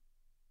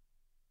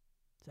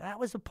 So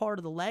that was a part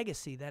of the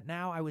legacy that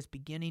now I was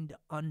beginning to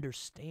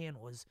understand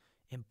was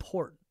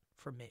important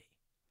for me.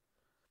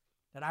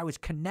 That I was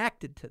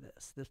connected to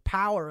this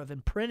power of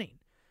imprinting.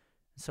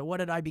 So what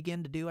did I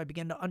begin to do? I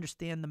began to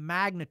understand the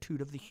magnitude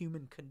of the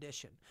human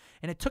condition.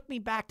 And it took me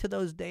back to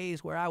those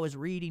days where I was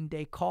reading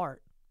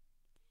Descartes.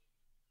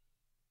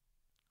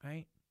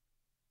 Right?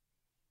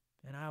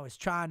 And I was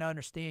trying to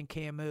understand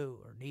Camus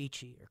or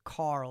Nietzsche or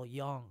Carl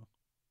Jung.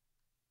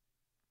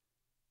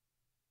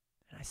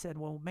 And I said,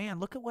 well, man,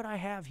 look at what I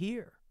have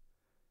here.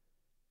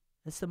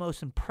 It's the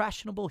most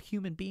impressionable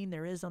human being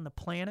there is on the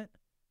planet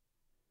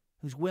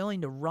who's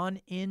willing to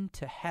run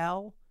into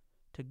hell,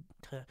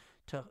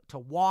 to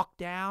walk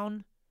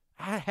down,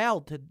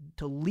 hell,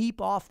 to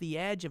leap off the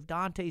edge of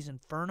Dante's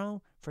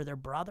Inferno for their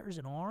brothers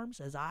in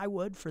arms, as I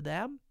would for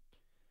them,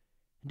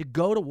 and to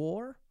go to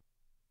war.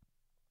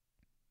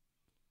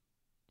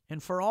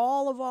 And for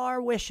all of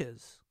our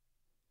wishes,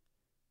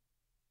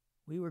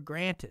 we were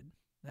granted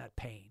that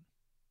pain.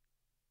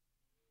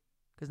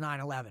 Because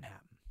 9/11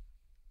 happened.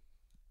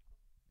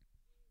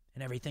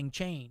 And everything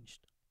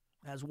changed,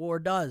 as war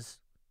does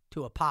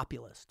to a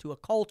populace, to a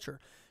culture,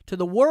 to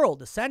the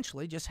world,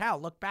 essentially. Just how?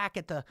 Look back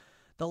at the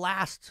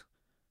last,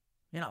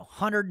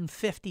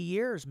 150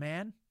 years,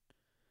 man.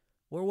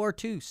 World War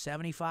II,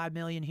 75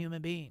 million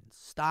human beings.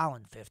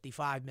 Stalin,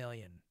 55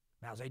 million.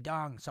 Mao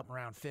Zedong, something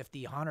around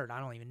 50, 100, I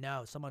don't even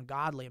know, some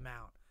ungodly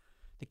amount.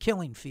 The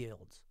killing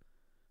fields.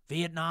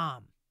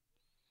 Vietnam.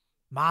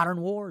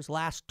 Modern wars,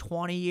 last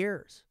 20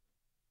 years.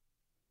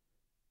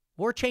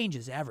 War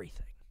changes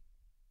everything.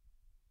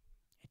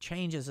 It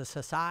changes a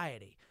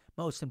society.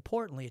 Most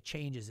importantly, it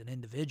changes an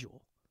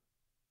individual.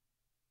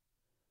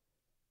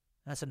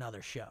 That's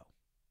another show.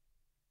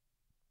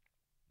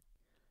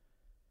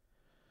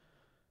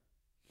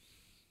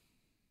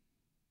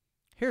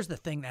 Here's the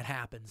thing that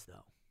happens,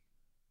 though.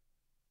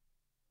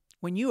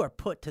 When you are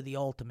put to the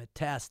ultimate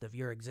test of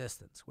your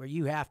existence, where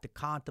you have to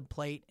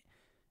contemplate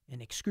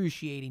an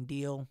excruciating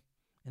deal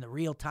in the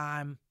real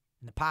time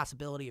and the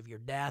possibility of your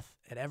death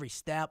at every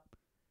step,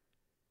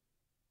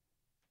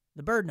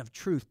 the burden of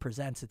truth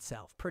presents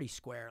itself pretty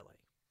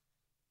squarely.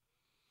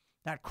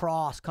 That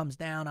cross comes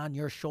down on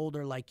your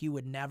shoulder like you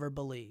would never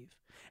believe.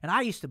 And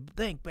I used to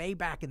think way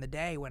back in the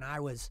day when I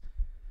was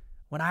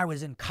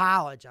in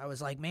college, I was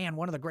like, man,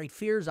 one of the great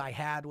fears I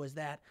had was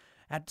that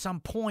at some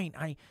point,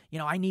 I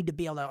need to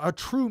be able to, a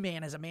true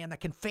man is a man that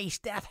can face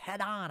death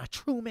head on. A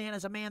true man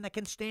is a man that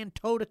can stand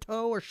toe to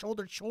toe or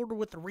shoulder to shoulder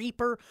with the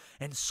Reaper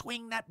and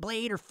swing that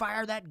blade or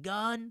fire that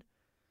gun,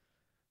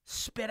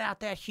 spit out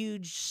that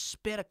huge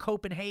spit of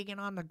Copenhagen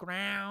on the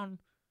ground,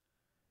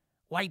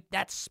 wipe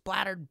that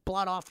splattered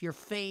blood off your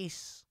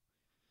face,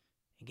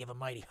 and give a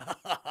mighty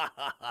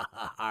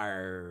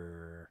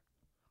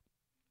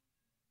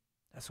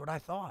That's what I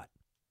thought.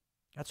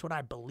 That's what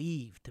I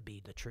believed to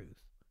be the truth.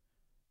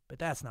 But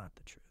that's not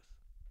the truth.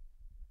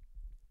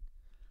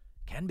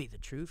 It can be the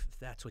truth if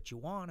that's what you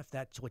want, if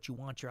that's what you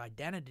want your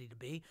identity to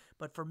be.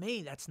 But for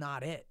me, that's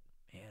not it,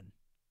 man.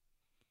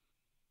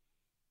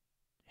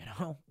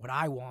 What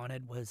I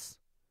wanted was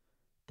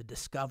the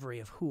discovery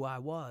of who I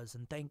was.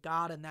 And thank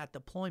God in that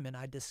deployment,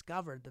 I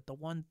discovered that the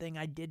one thing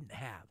I didn't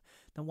have,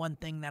 the one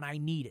thing that I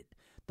needed,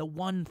 the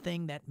one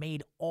thing that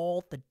made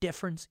all the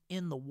difference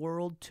in the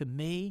world to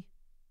me,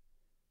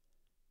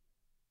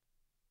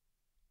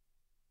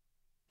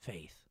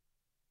 faith.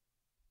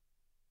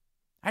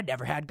 I'd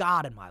never had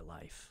God in my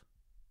life.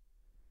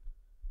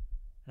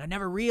 And I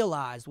never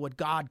realized what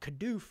God could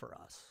do for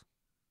us.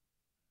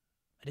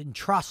 I didn't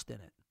trust in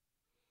it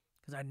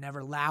because I never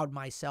allowed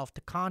myself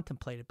to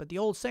contemplate it. But the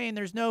old saying,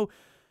 there's no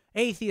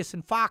atheists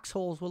in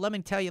foxholes. Well, let me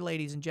tell you,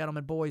 ladies and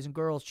gentlemen, boys and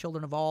girls,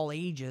 children of all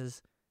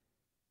ages,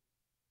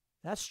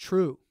 that's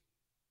true.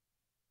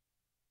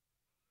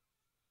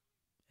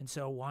 And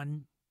so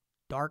one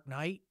dark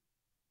night,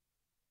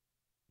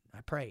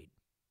 I prayed.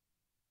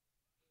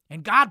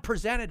 And God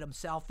presented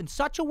himself in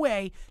such a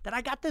way that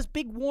I got this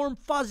big warm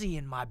fuzzy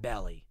in my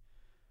belly.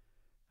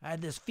 I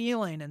had this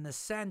feeling and this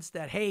sense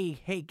that, hey,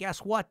 guess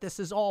what?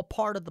 This is all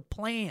part of the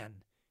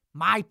plan.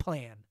 My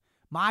plan,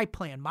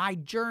 my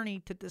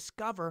journey to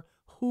discover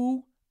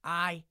who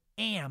I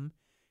am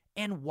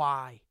and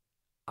why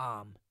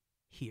I'm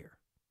here.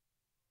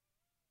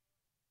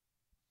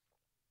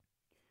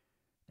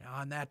 Now,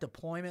 on that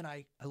deployment,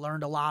 I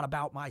learned a lot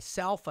about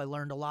myself. I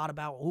learned a lot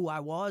about who I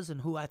was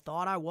and who I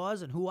thought I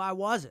was and who I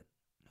wasn't.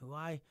 Who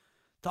I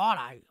thought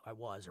I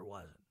was or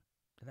wasn't.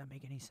 Did that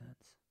make any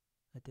sense?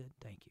 It did?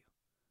 Thank you.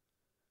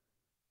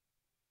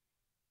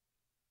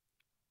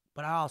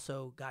 But I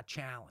also got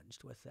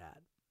challenged with that.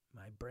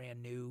 My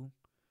brand new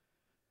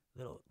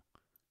little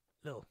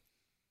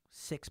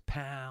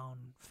 6-pound,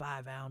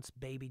 5-ounce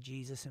baby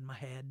Jesus in my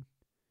head.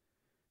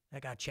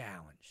 I got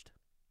challenged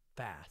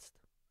fast.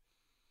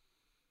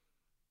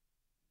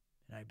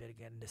 And I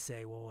began to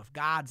say, well, if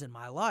God's in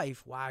my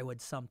life, why would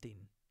something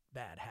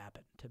bad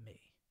happen to me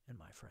and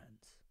my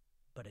friends?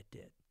 But it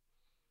did.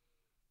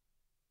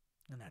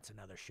 And that's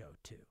another show,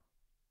 too.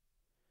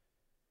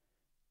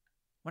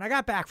 When I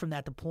got back from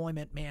that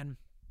deployment, man,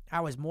 I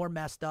was more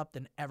messed up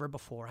than ever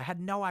before. I had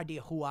no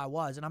idea who I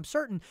was, and I'm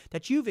certain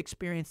that you've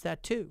experienced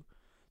that, too.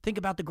 Think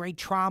about the great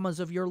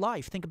traumas of your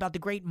life. Think about the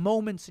great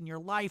moments in your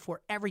life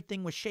where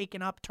everything was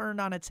shaken up,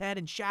 turned on its head,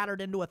 and shattered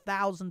into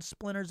 1,000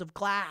 splinters of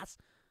glass.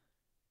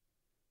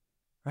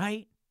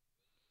 Right?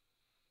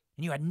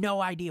 And you had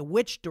no idea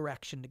which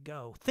direction to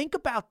go. Think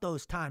about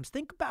those times.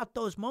 Think about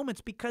those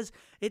moments because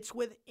it's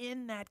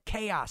within that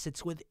chaos.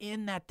 It's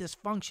within that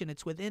dysfunction.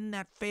 It's within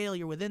that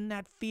failure, within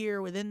that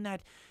fear, within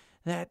that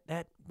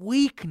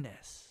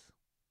weakness,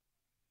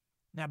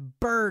 that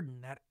burden,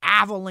 that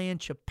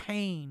avalanche of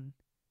pain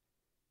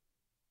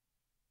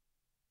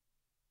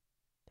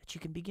that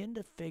you can begin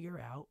to figure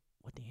out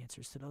what the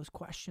answers to those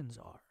questions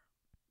are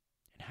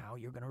and how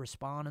you're going to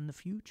respond in the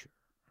future.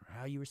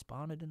 How you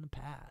responded in the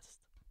past.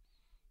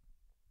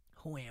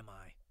 Who am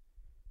I?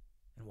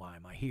 And why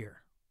am I here?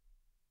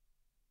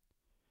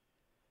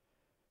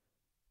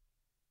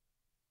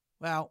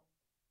 Well,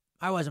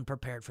 I wasn't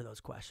prepared for those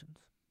questions.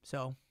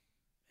 So,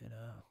 in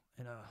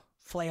a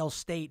flail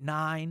state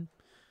 9,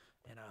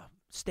 in a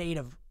state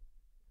of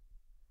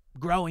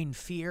growing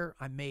fear,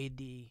 I made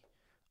the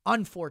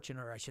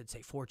unfortunate, or I should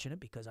say fortunate,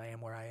 because I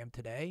am where I am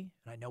today,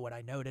 and I know what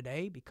I know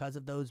today because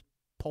of those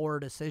poor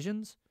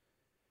decisions.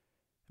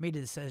 I made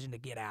the decision to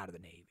get out of the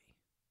Navy.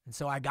 And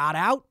so I got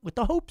out with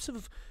the hopes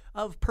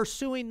of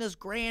pursuing this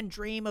grand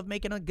dream of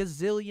making $1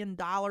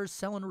 gazillion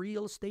selling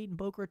real estate in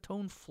Boca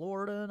Raton,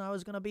 Florida. And I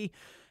was going to be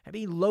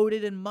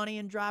loaded in money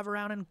and drive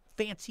around in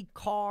fancy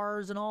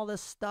cars and all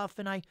this stuff.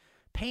 And I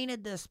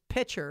painted this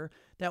picture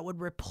that would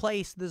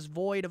replace this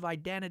void of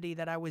identity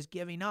that I was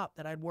giving up,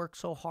 that I'd worked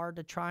so hard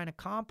to try and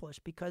accomplish,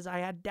 because I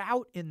had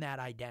doubt in that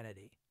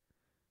identity.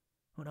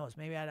 Who knows?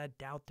 Maybe I had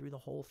doubt through the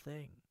whole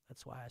thing.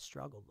 That's why I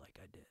struggled like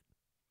I did.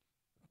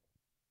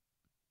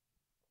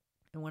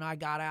 And when I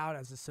got out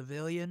as a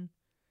civilian,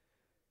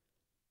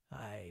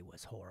 I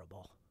was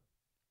horrible.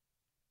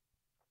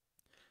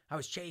 I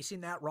was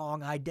chasing that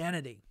wrong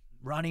identity,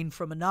 running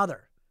from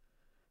another,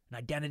 an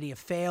identity of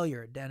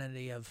failure,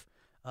 identity of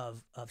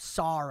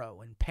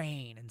sorrow and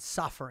pain and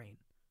suffering.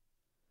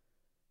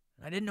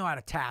 And I didn't know how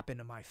to tap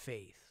into my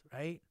faith,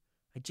 right?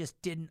 I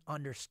just didn't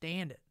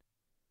understand it.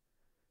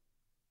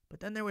 But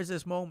then there was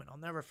this moment I'll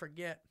never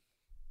forget.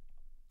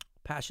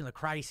 Passion of the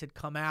Christ had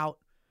come out.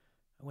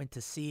 I went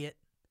to see it.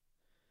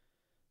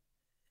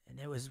 And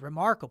it was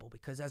remarkable,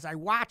 because as I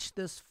watched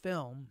this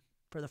film,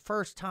 for the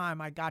first time,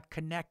 I got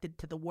connected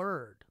to the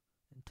Word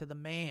and to the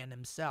man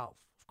himself,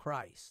 of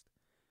Christ.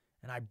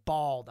 And I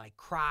bawled, I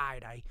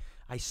cried,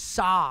 I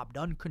sobbed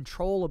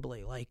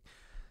uncontrollably, like,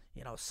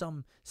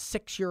 some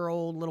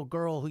 6-year-old little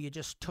girl who you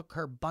just took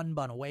her bun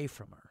away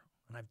from her.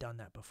 And I've done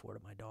that before to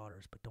my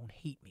daughters, but don't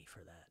hate me for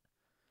that,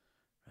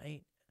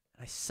 right?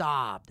 I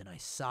sobbed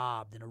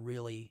in a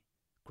really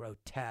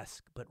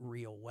grotesque but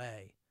real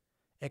way,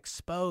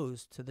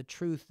 exposed to the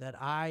truth that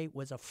I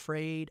was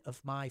afraid of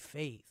my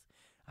faith.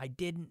 I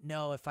didn't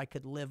know if I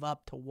could live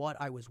up to what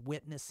I was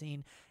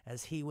witnessing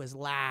as he was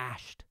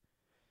lashed,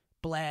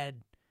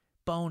 bled,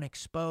 bone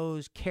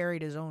exposed,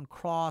 carried his own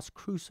cross,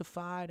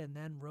 crucified, and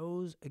then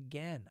rose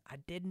again. I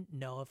didn't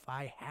know if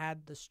I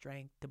had the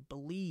strength to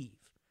believe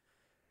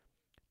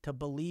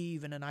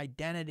in an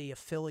identity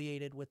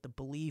affiliated with the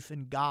belief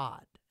in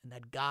God, and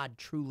that God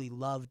truly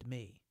loved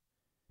me.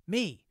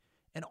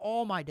 And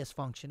all my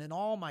dysfunction, and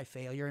all my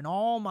failure, and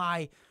all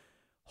my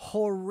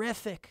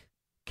horrific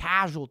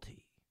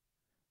casualty,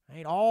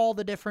 right? All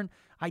the different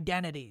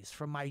identities,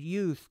 from my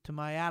youth to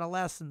my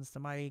adolescence to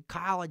my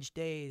college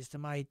days to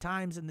my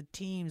times in the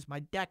teens,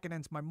 my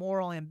decadence, my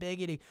moral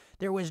ambiguity.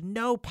 There was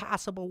no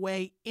possible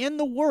way in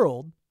the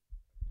world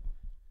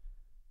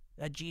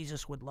that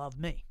Jesus would love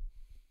me.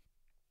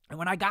 And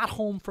when I got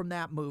home from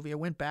that movie, I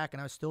went back and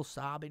I was still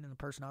sobbing, and the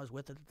person I was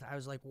with at the time, I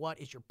was like, "What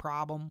is your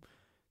problem?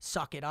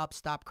 Suck it up.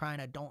 Stop crying.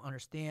 I don't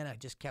understand." I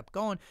just kept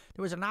going.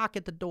 There was a knock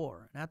at the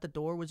door, and at the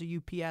door was a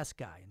UPS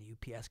guy, and the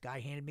UPS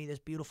guy handed me this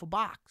beautiful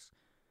box.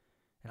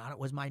 And on it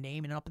was my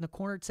name, and up in the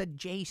corner it said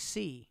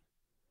JC.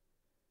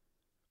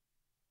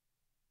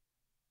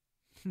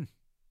 And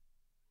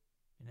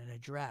an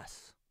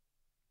address.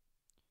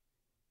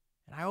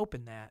 And I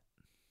opened that.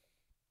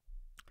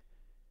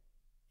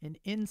 And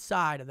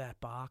inside of that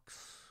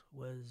box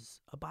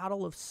was a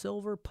bottle of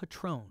silver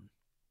Patron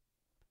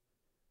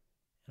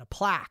and a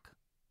plaque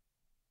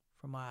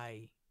for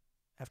my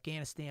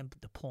Afghanistan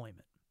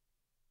deployment.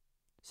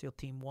 SEAL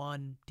Team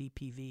 1,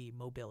 DPV,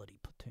 Mobility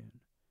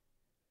Platoon.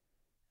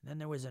 And then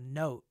there was a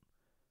note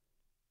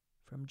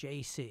from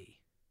JC.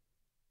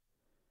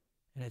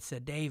 And it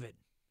said, "David,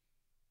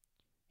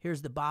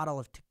 here's the bottle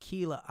of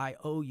tequila I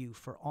owe you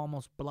for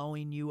almost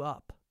blowing you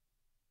up.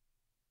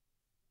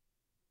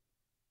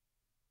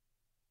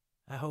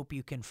 I hope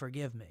you can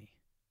forgive me.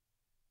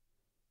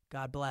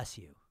 God bless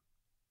you,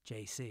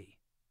 JC."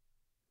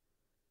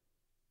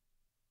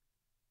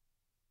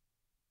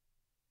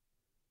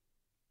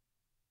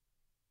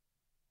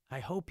 I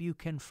hope you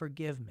can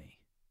forgive me.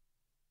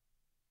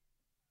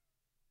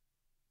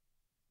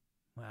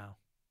 Wow.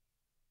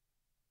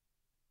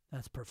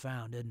 That's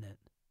profound, isn't it?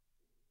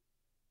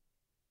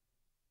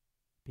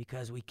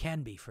 Because we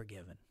can be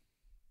forgiven.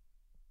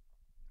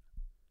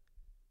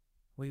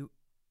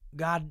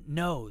 God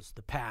knows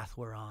the path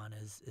we're on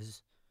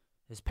is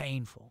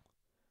painful.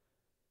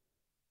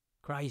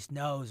 Christ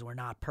knows we're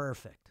not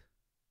perfect.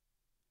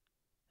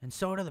 And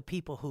so do the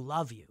people who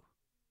love you.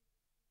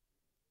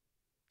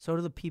 So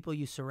do the people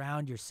you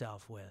surround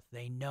yourself with.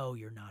 They know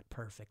you're not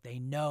perfect. They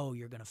know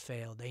you're going to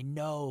fail. They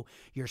know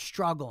you're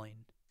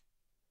struggling.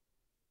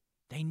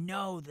 They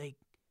know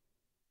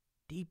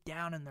deep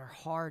down in their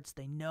hearts,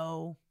 they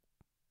know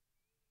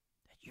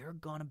that you're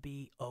going to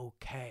be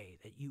okay,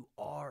 that you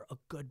are a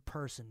good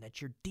person, that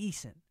you're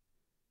decent.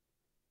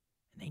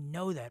 And they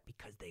know that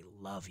because they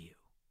love you.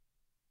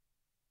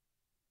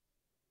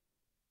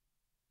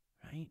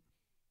 Right?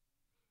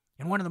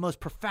 And one of the most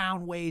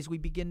profound ways we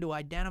begin to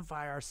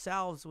identify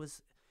ourselves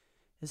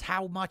is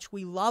how much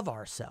we love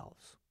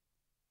ourselves.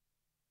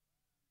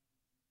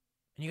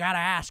 And you got to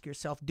ask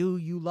yourself, do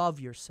you love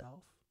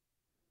yourself?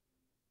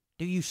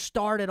 Do you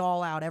start it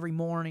all out every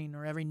morning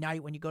or every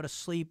night when you go to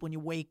sleep, when you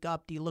wake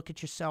up? Do you look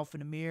at yourself in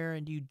the mirror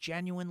and do you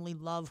genuinely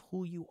love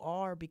who you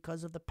are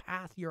because of the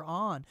path you're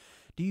on?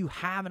 Do you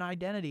have an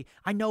identity?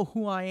 I know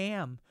who I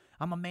am.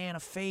 I'm a man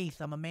of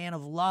faith. I'm a man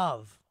of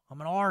love.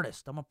 I'm an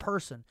artist. I'm a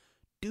person.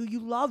 Do you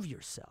love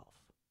yourself?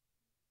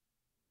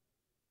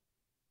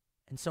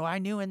 And so I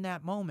knew in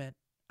that moment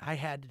I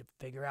had to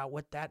figure out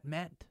what that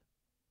meant,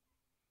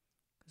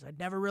 because I'd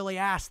never really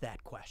asked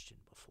that question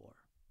before.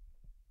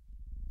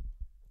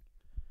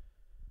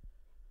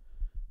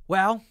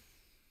 Well,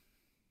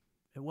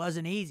 it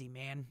wasn't easy,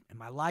 man, and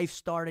my life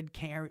started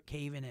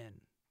caving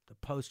in. The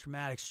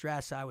post-traumatic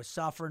stress I was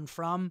suffering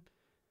from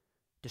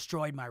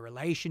destroyed my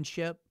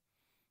relationship,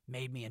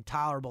 made me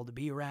intolerable to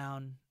be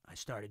around. I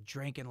started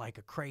drinking like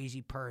a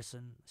crazy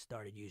person,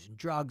 started using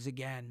drugs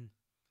again.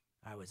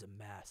 I was a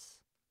mess.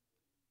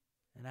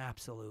 An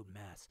absolute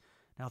mess.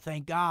 Now,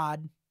 thank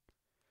God,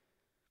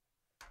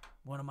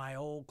 one of my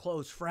old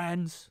close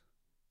friends,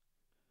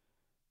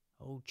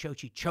 old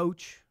Chochi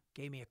Choch,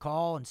 gave me a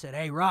call and said,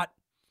 "Hey, Rut,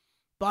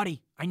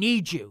 buddy, I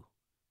need you.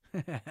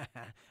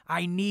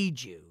 I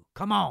need you.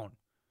 Come on.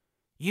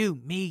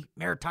 You, me,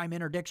 maritime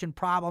interdiction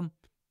program,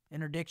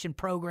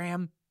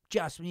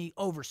 just me,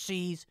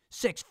 overseas,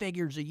 6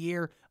 figures a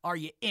year. Are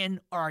you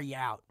in or are you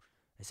out?"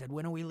 I said,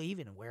 "When are we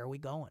leaving and where are we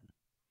going?"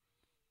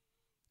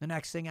 The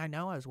next thing I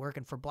know, I was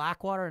working for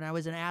Blackwater and I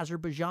was in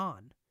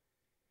Azerbaijan.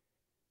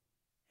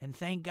 And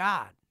thank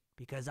God,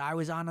 because I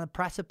was on the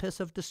precipice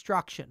of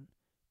destruction,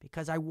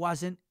 because I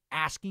wasn't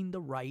asking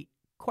the right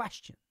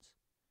questions.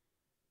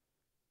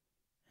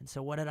 And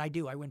so what did I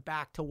do? I went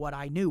back to what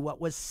I knew, what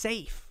was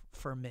safe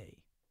for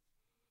me.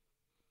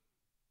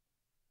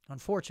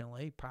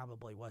 Unfortunately,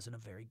 probably wasn't a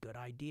very good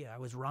idea. I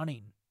was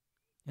running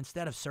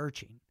instead of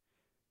searching.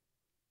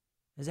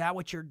 Is that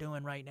what you're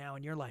doing right now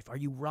in your life? Are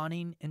you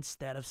running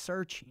instead of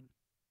searching?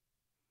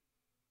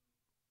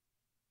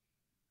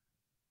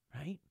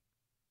 Right?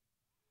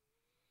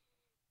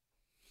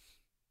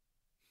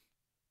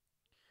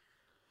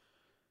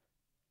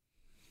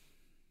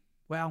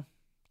 Well,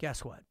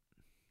 guess what?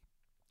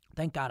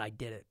 Thank God I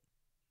did it.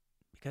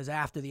 Because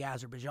after the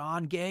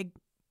Azerbaijan gig,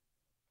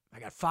 I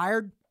got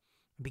fired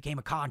and became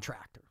a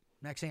contractor.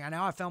 Next thing I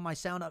know, I found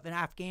myself up in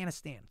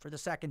Afghanistan for the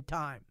second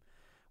time,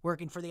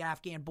 working for the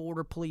Afghan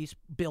Border Police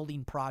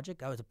building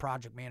project. I was a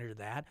project manager of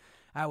that.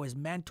 I was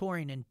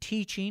mentoring and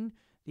teaching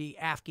the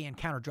Afghan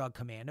counter-drug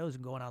commandos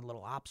and going on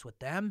little ops with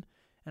them.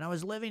 And I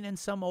was living in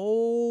some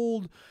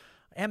old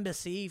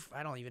embassy,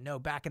 I don't even know,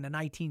 back in the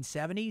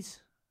 1970s.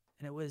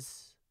 And it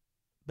was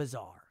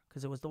bizarre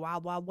because it was the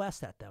Wild Wild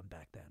West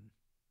back then.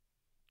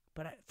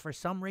 But for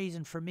some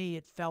reason, for me,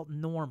 it felt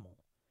normal.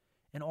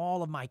 And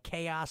all of my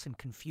chaos and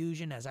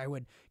confusion as I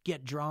would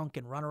get drunk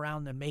and run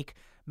around and make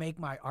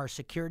our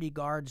security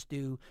guards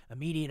do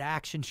immediate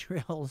action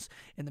drills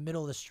in the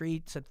middle of the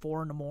streets at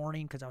 4 a.m.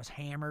 because I was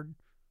hammered.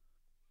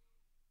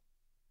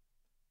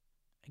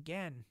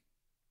 Again,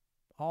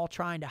 all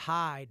trying to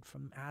hide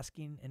from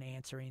asking and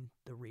answering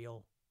the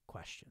real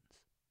questions.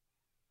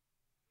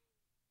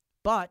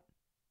 But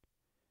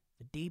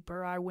the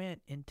deeper I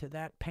went into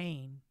that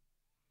pain,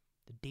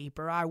 the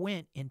deeper I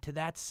went into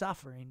that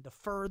suffering, the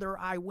further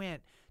I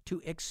went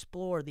to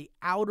explore the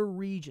outer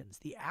regions,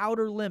 the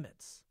outer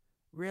limits,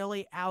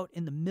 really out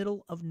in the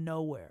middle of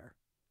nowhere.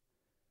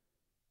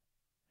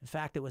 In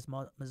fact, it was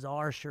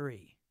Mazar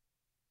Shari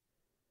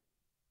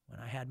when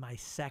I had my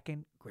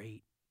second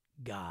great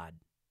God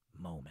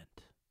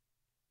moment.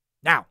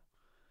 Now,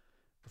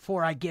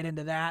 before I get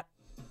into that,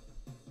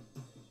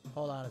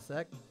 hold on a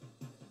sec.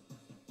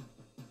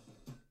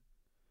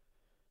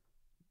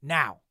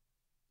 Now,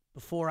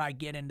 before I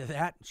get into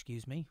that,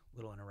 excuse me,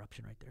 little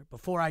interruption right there.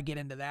 Before I get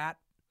into that,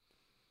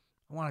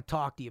 I want to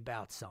talk to you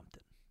about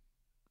something.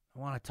 I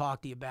want to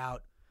talk to you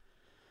about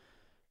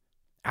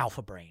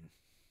Alpha Brain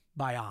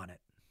by Onnit.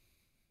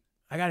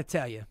 I got to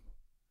tell you,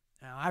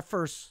 I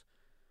first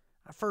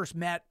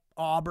met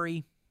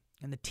Aubrey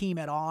and the team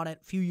at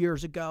Onnit a few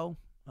years ago.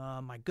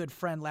 My good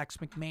friend Lex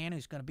McMahon,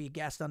 who's going to be a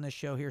guest on this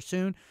show here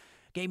soon,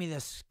 gave me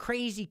this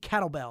crazy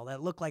kettlebell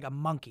that looked like a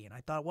monkey. And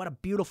I thought, what a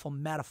beautiful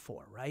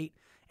metaphor, right?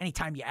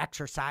 Anytime you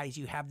exercise,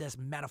 you have this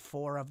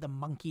metaphor of the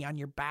monkey on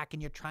your back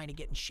and you're trying to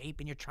get in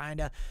shape and you're trying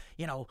to,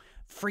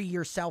 free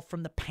yourself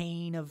from the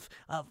pain of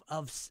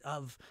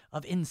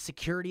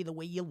insecurity, the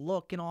way you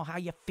look and all how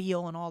you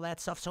feel and all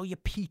that stuff. So you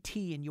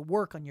PT and you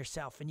work on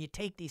yourself and you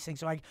take these things.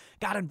 So I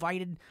got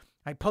invited.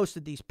 I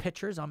posted these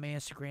pictures on my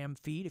Instagram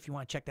feed. If you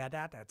want to check that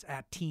out, that's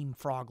at Team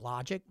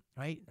Froglogic,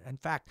 right? In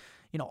fact,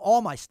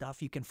 all my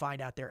stuff you can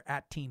find out there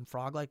at Team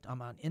Froglogic.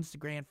 I'm on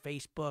Instagram,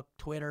 Facebook,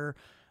 Twitter,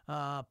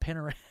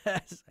 Pinterest.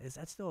 Is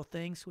that still a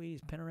thing, sweetie?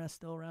 Is Pinterest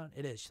still around?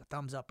 It is.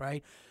 Thumbs up,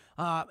 right?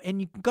 And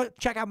you can go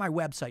check out my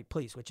website,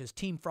 please, which is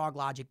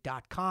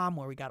teamfroglogic.com,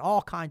 where we got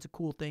all kinds of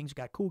cool things.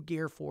 We got cool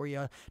gear for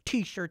you,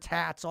 T-shirts,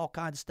 hats, all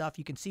kinds of stuff.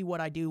 You can see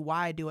what I do,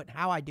 why I do it, and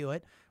how I do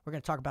it. We're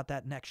going to talk about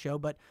that next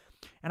show.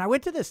 And I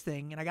went to this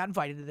thing, and I got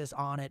invited to this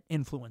Onnit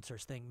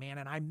influencers thing, man,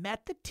 and I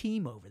met the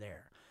team over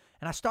there.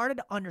 And I started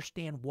to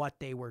understand what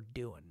they were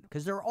doing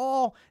because they're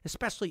all,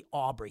 especially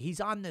Aubrey, he's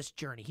on this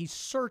journey. He's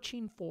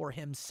searching for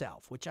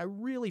himself, which I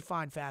really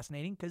find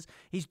fascinating because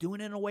he's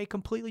doing it in a way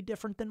completely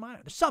different than mine.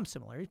 There's some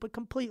similarities, but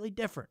completely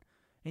different.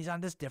 He's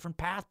on this different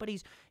path, but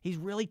he's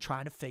really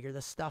trying to figure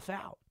this stuff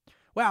out.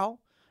 Well,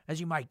 as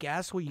you might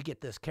guess, you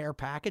get this care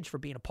package for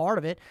being a part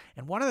of it.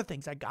 And one of the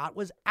things I got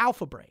was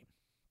Alpha Brain,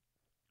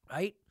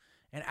 right?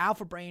 And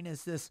Alpha Brain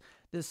is this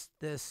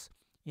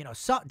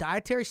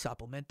dietary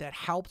supplement that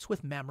helps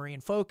with memory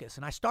and focus.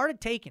 And I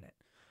started taking it.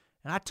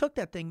 And I took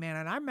that thing, man,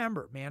 and I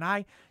remember, man,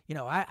 I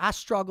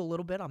struggle a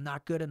little bit. I'm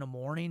not good in the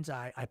mornings.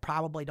 I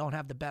probably don't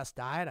have the best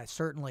diet. I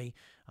certainly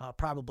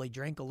probably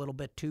drink a little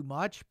bit too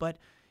much. But,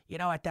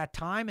 at that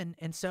time,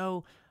 and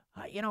so,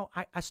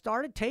 I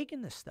started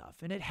taking this stuff,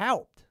 and it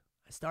helped.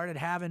 I started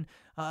having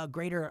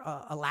greater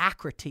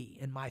alacrity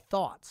in my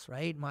thoughts,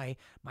 right? My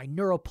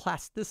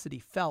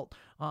neuroplasticity felt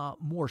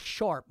more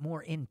sharp,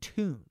 more in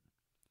tune.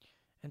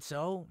 And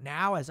so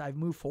now as I've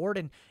moved forward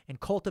and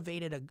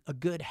cultivated a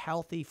good,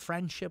 healthy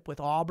friendship with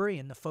Aubrey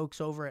and the folks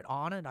over at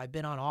On It, I've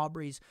been on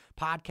Aubrey's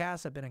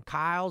podcast. I've been in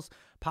Kyle's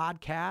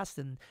podcast,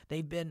 and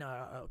they've been,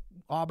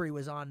 Aubrey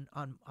was on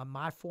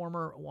my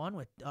former one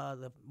with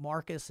the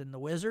Marcus and the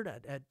Wizard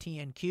at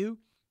TNQ,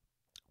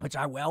 which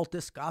I will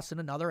discuss in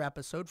another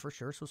episode for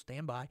sure, so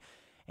stand by.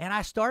 And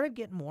I started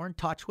getting more in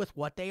touch with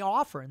what they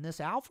offer, and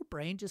this Alpha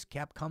Brain just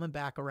kept coming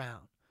back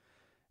around.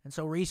 And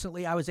so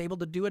recently I was able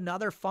to do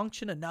another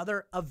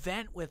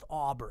event with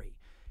Aubrey.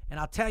 And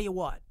I'll tell you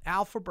what,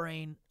 Alpha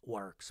Brain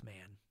works,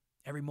 man.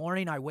 Every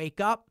morning I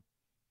wake up,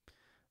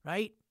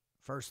 right?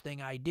 First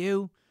thing I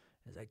do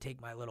is I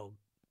take my little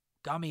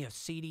gummy of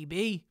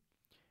CDB,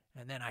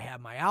 and then I have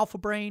my Alpha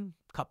Brain,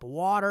 cup of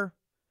water,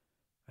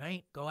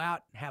 right? Go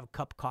out and have a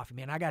cup of coffee.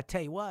 Man, I got to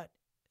tell you what,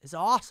 it's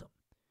awesome.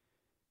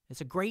 It's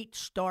a great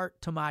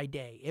start to my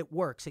day. It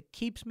works. It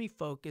keeps me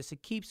focused.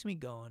 It keeps me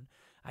going.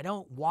 I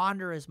don't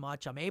wander as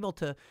much. I'm able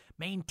to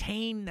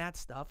maintain that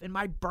stuff, and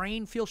my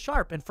brain feels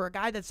sharp. And for a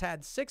guy that's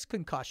had 6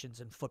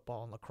 concussions in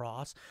football and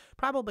lacrosse,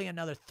 probably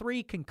another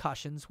 3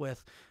 concussions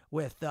with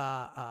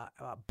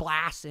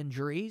blast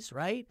injuries,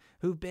 right?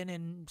 Who've been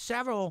in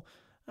several,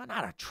 not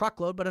a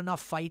truckload, but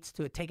enough fights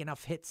to take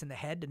enough hits in the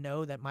head to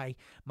know that my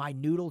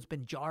noodle's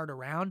been jarred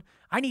around.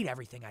 I need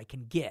everything I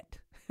can get.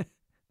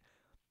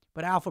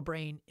 But Alpha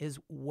Brain is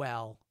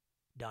well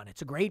done.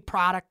 It's a great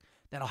product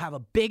that'll have a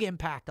big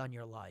impact on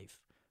your life.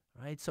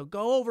 Right? So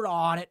go over to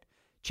On It,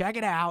 check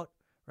it out,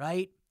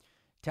 right?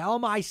 Tell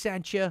them I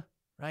sent you,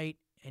 right?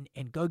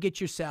 And go get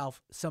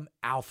yourself some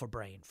Alpha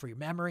Brain for your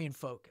memory and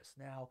focus.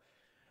 Now,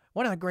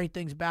 one of the great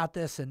things about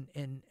this, and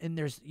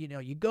there's,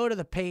 you go to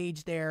the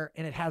page there,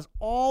 and it has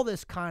all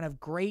this kind of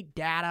great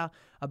data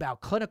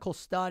about clinical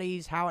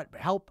studies, how it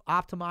helped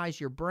optimize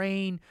your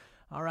brain.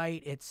 All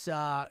right, it's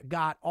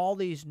got all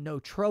these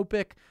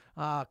nootropic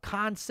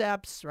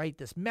concepts, right?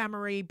 This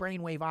memory,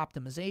 brainwave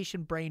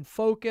optimization, brain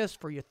focus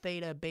for your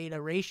theta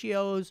beta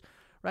ratios,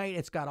 right?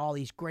 It's got all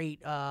these great,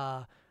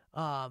 look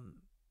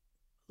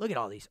at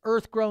all these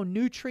earth-grown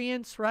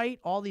nutrients, right?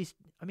 All these,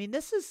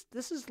 this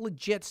is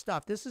legit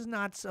stuff. This is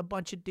not a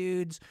bunch of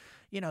dudes,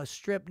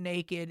 stripped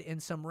naked in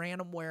some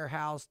random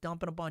warehouse,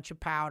 dumping a bunch of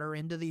powder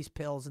into these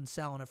pills and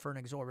selling it for an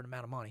exorbitant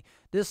amount of money.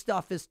 This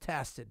stuff is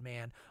tested,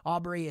 man.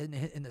 Aubrey and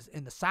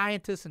the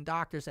scientists and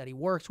doctors that he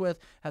works with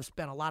have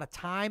spent a lot of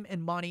time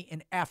and money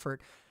and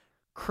effort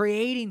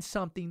creating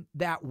something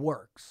that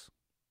works.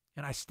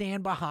 And I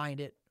stand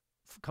behind it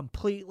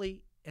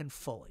completely and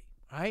fully,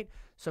 all right?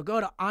 So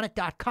go to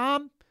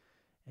onit.com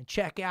and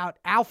check out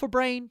Alpha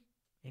Brain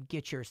and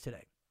get yours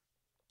today.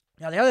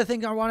 Now, the other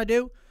thing I want to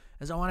do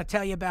is I want to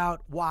tell you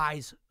about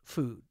Wise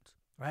Foods,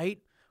 right?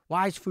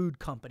 Wise Food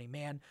Company,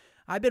 man.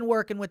 I've been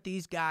working with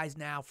these guys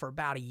now for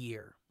about a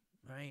year,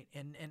 right?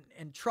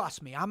 And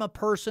trust me, I'm a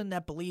person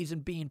that believes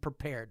in being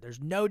prepared.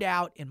 There's no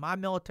doubt in my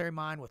military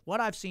mind with what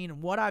I've seen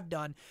and what I've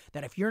done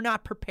that if you're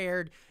not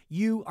prepared,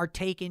 you are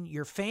taking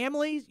your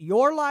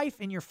life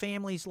and your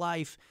family's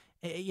life,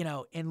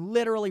 and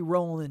literally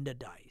rolling the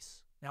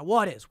dice. Now,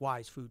 what is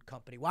Wise Food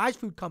Company? Wise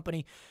Food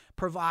Company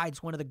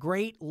provides one of the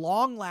great,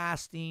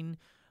 long-lasting,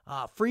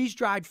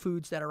 freeze-dried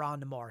foods that are on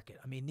the market.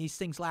 These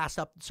things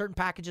certain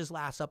packages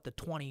last up to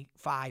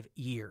 25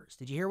 years.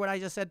 Did you hear what I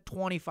just said?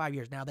 25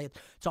 years. Now,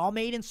 it's all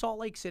made in Salt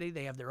Lake City.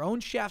 They have their own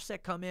chefs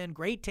that come in,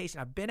 great taste.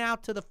 I've been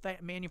out to the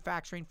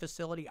manufacturing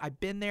facility. I've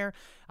been there.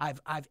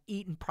 I've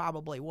eaten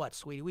probably, what,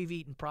 sweetie? We've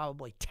eaten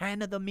probably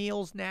 10 of the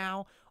meals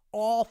now.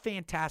 All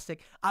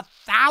fantastic,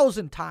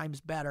 1,000 times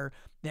better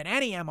than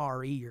any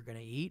MRE you're going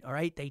to eat, all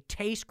right? They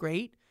taste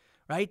great,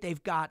 right?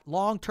 They've got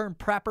long-term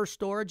prepper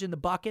storage in the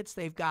buckets.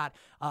 They've got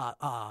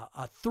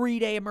a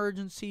 3-day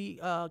emergency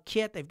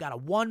kit. They've got a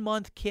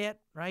 1-month kit,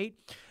 right?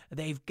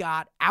 They've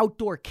got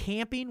outdoor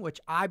camping,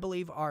 which I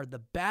believe are the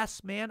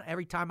best, man.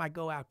 Every time I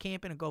go out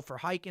camping and go for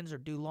hikings or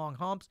do long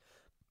humps,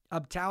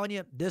 I'm telling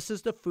you, this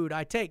is the food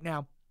I take.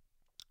 Now,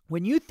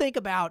 when you think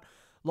about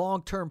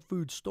long-term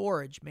food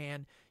storage,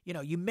 man,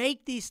 you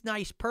make these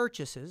nice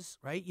purchases,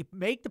 right? You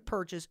make the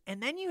purchase,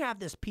 and then you have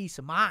this peace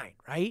of mind,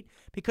 right?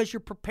 Because you're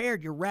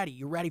prepared, you're ready.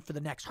 You're ready for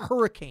the next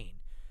hurricane,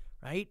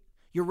 right?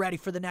 You're ready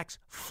for the next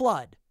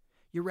flood.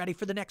 You're ready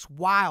for the next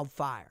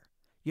wildfire.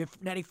 You're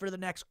ready for the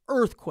next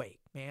earthquake,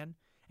 man.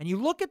 And you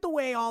look at the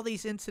way all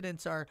these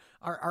incidents are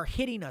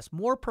hitting us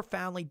more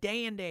profoundly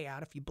day in, day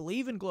out. If you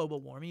believe in global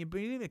warming, you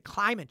believe in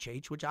climate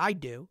change, which I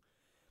do,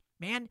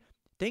 man,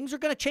 things are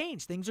going to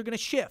change. Things are going to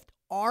shift.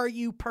 Are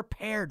you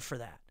prepared for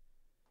that?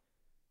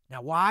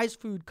 Now, Wise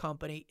Food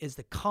Company is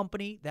the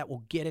company that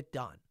will get it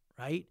done,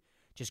 right?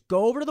 Just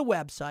go over to the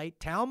website,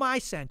 tell them I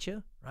sent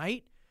you,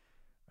 right?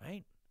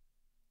 Right?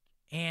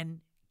 And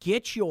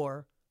get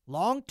your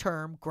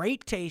long-term,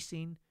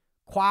 great-tasting,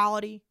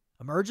 quality,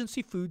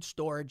 emergency food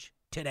storage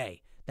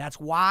today. That's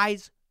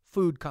Wise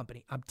Food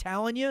Company. I'm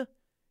telling you,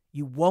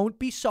 you won't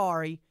be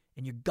sorry,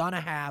 and you're going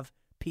to have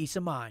peace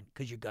of mind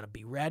because you're going to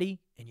be ready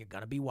and you're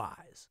going to be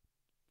wise.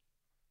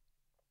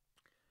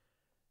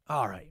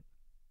 All right.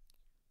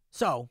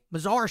 So,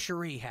 Mazar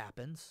Shari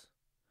happens,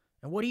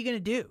 and what are you going to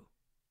do?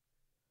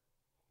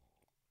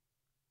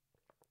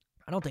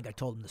 I don't think I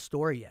told them the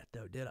story yet,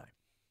 though, did I?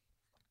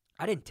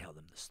 I didn't tell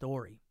them the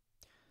story.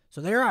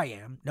 So there I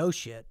am, no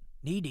shit,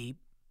 knee-deep,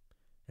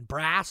 in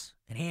brass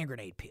and hand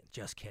grenade pit.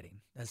 Just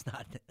kidding. That's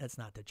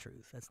not the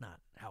truth. That's not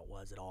how it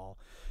was at all.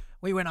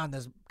 We went on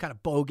this kind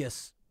of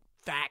bogus,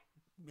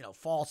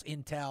 false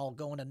intel,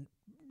 going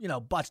to,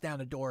 bust down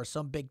the door,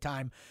 some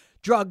big-time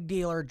drug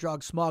dealer,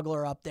 drug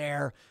smuggler up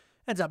there.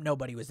 Ends up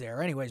nobody was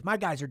there. Anyways, my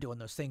guys are doing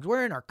those things.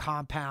 We're in our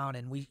compound,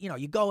 and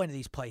you go into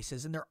these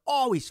places, and they're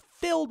always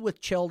filled with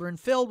children,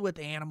 filled with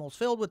animals,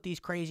 filled with these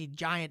crazy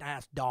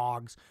giant-ass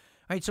dogs.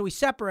 Right, so we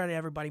separated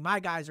everybody. My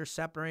guys are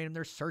separating them.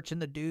 They're searching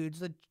the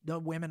dudes. The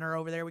women are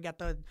over there. We got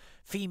the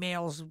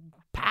females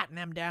patting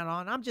them down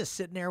on. I'm just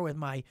sitting there with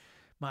my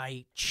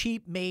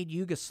cheap-made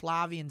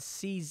Yugoslavian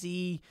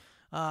CZ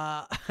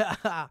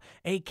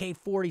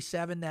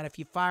AK-47 that if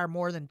you fire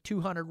more than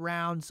 200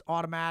 rounds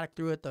automatic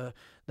through it, the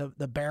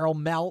barrel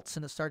melts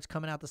and it starts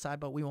coming out the side,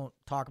 but we won't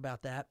talk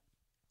about that.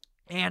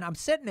 And I'm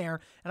sitting there,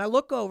 and I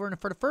look over,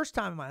 and for the first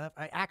time in my life,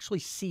 I actually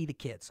see the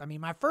kids. I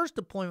mean, my first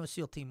deployment with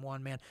SEAL Team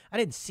 1, man, I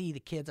didn't see the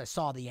kids. I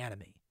saw the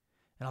enemy.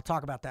 And I'll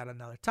talk about that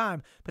another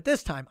time. But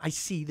this time, I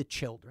see the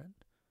children.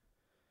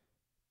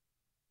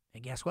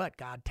 And guess what?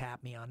 God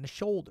tapped me on the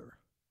shoulder.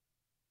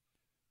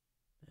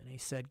 And he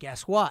said,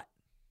 guess what?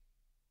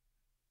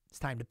 It's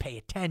time to pay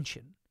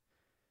attention.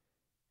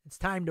 It's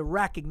time to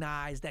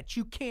recognize that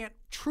you can't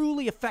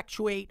truly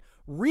effectuate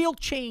real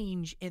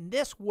change in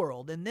this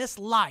world, in this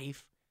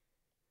life,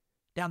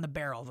 down the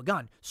barrel of a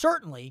gun.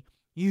 Certainly,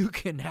 you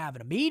can have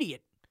an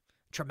immediate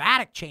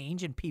traumatic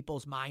change in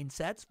people's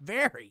mindsets,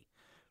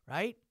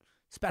 right?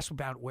 Especially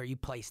about where you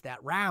place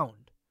that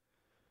round.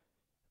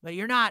 But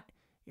you're not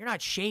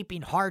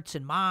shaping hearts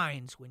and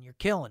minds when you're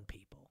killing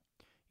people.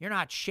 You're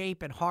not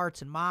shaping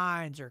hearts and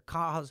minds or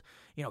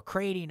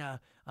creating a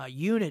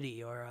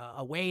unity or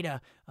a way to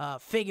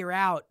figure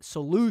out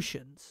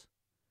solutions.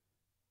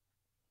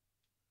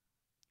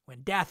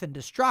 When death and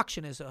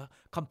destruction is a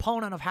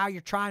component of how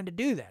you're trying to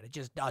do that. It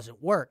just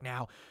doesn't work.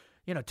 Now,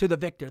 to the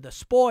victor, the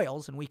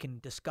spoils, and we can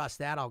discuss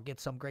that. I'll get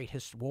some great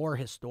war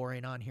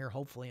historian on here,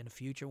 hopefully in the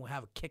future. We'll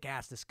have a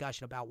kick-ass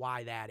discussion about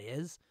why that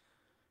is,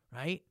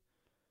 right?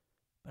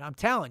 But I'm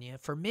telling you,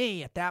 for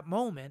me, at that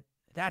moment,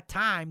 at that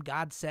time,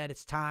 God said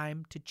it's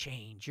time to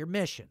change your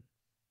mission.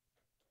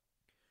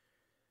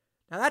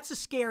 Now, that's a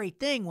scary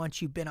thing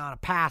once you've been on a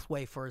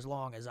pathway for as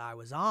long as I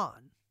was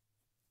on.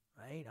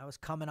 Right? I was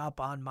coming up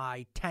on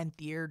my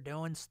 10th year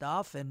doing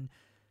stuff, and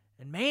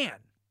man,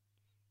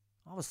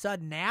 all of a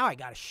sudden now I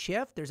got a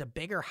shift. There's a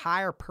bigger,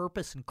 higher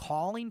purpose and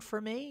calling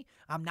for me.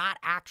 I'm not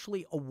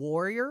actually a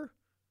warrior.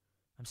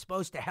 I'm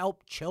supposed to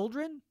help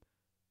children.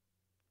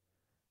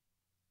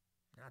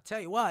 And I'll tell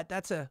you what,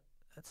 that's a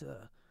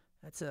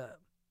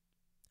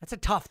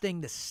tough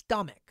thing to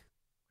stomach.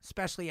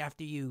 Especially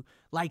after you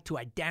like to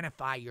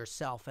identify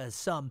yourself as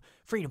some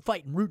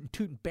freedom-fighting, rootin',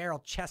 tootin',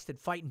 barrel-chested,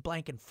 fighting,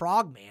 blanking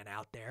frogman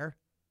out there.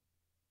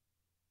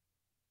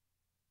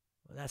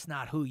 Well, that's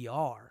not who you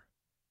are.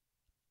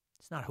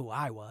 It's not who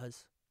I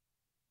was.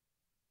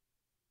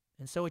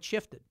 And so it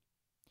shifted.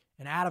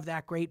 And out of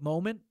that great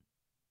moment,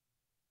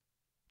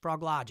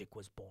 Froglogic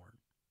was born.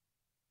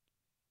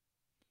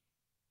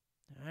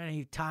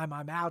 Anytime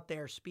I'm out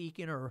there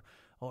speaking or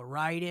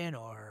writing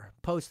or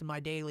posting my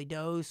daily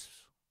dose,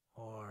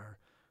 or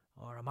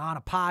I'm on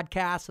a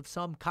podcast of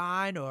some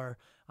kind, or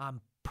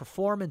I'm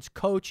performance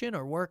coaching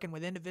or working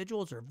with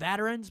individuals or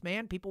veterans,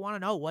 man, people want to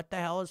know what the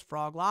hell is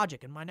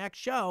Froglogic. In my next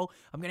show,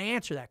 I'm going to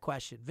answer that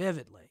question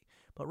vividly.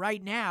 But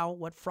right now,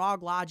 what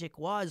Froglogic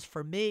was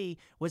for me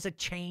was a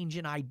change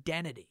in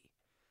identity.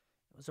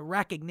 It was a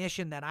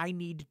recognition that I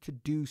needed to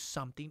do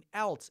something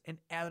else in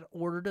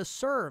order to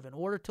serve, in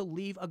order to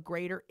leave a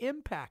greater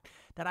impact,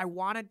 that I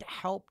wanted to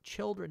help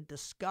children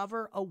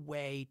discover a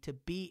way to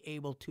be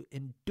able to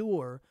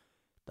endure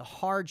the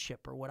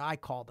hardship, or what I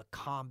call the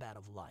combat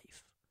of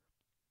life.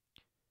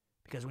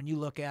 Because when you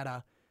look at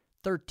a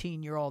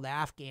 13-year-old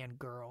Afghan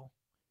girl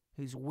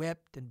who's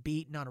whipped and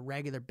beaten on a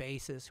regular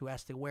basis, who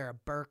has to wear a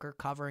burqa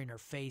covering her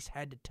face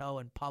head to toe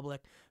in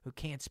public, who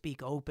can't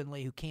speak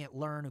openly, who can't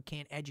learn, who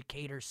can't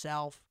educate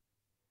herself.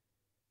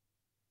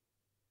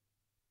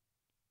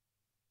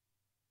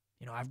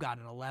 I've got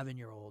an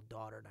 11-year-old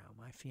daughter now,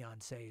 my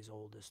fiance's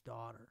oldest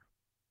daughter.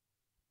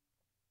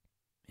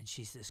 And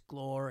she's this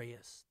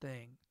glorious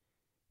thing.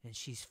 And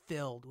she's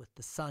filled with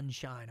the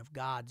sunshine of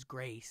God's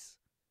grace.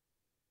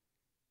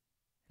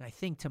 And I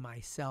think to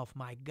myself,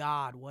 my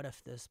God, what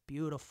if this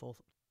beautiful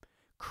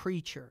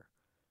creature,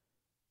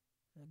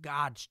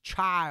 God's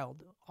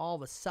child, all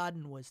of a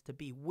sudden was to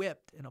be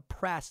whipped and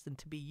oppressed and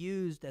to be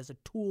used as a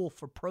tool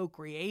for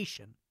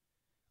procreation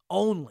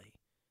only,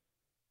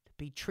 to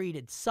be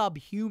treated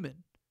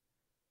subhuman.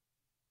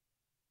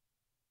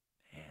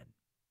 Man,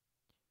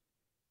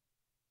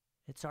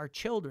 it's our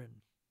children.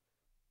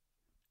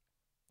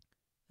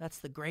 That's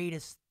the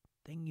greatest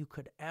thing you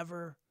could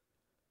ever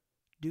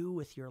do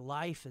with your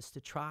life, is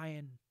to try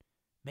and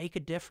make a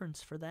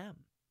difference for them.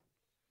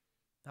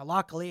 Now,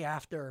 luckily,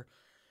 after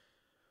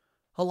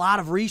a lot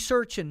of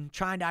research and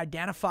trying to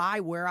identify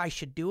where I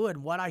should do it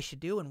and what I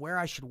should do and where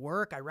I should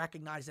work, I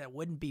recognized that it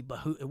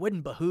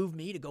wouldn't behoove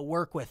me to go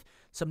work with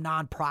some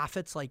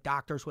nonprofits like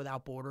Doctors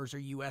Without Borders or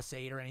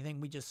USAID or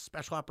anything. We just,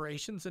 special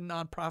operations and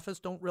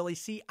nonprofits don't really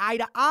see eye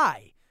to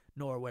eye,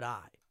 nor would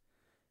I.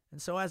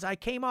 And so as I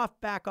came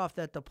back off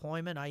that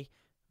deployment, I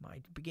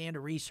began to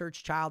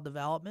research child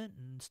development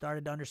and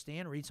started to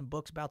understand, read some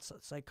books about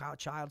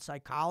child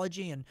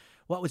psychology and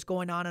what was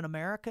going on in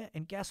America.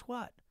 And guess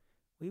what?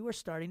 We were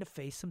starting to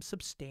face some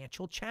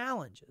substantial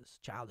challenges.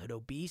 Childhood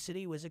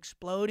obesity was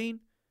exploding,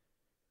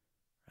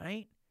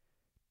 right?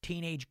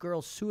 Teenage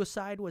girl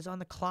suicide was on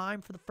the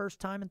climb for the first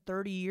time in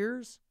 30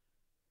 years.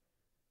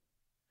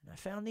 And I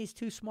found these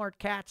two smart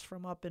cats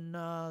from up in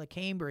the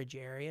Cambridge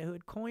area who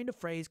had coined a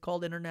phrase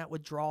called internet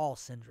withdrawal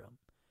syndrome,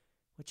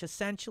 which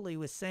essentially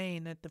was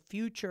saying that the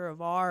future of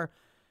our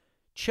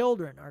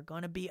children are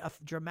going to be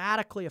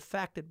dramatically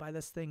affected by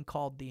this thing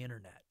called the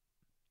internet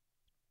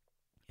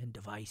and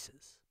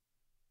devices.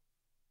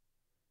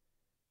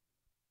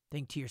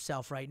 Think to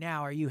yourself right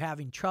now, are you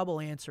having trouble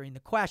answering the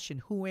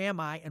question, who am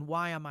I and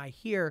why am I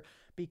here?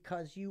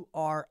 Because you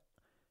are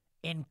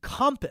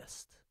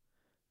encompassed,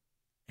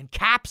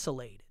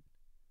 encapsulated,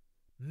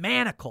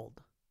 manacled,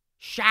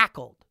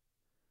 shackled,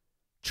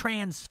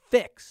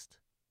 transfixed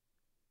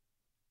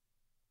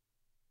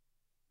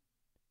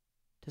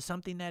to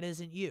something that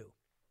isn't you.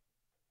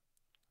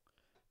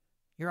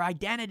 Your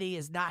identity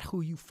is not who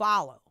you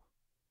follow.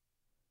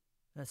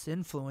 That's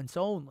influence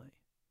only.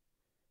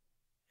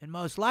 And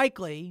most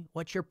likely,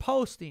 what you're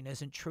posting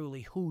isn't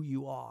truly who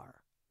you are,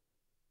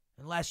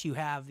 unless you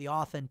have the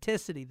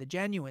authenticity, the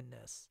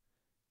genuineness,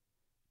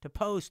 to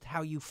post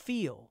how you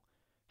feel,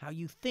 how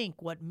you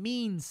think, what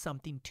means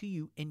something to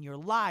you in your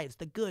lives,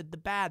 the good, the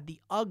bad,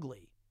 the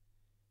ugly,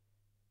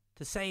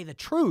 to say the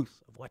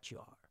truth of what you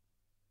are.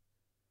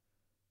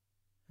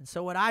 And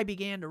so what I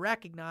began to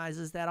recognize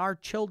is that our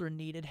children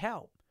needed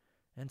help.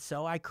 And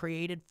so I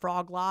created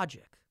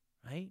Froglogic,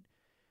 right?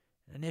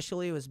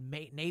 Initially, it was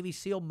Navy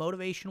SEAL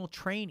motivational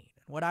training.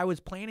 And what I was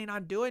planning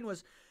on doing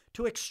was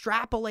to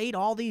extrapolate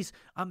all these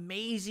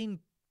amazing,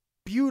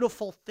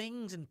 beautiful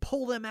things and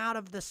pull them out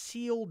of the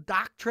SEAL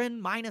doctrine,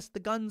 minus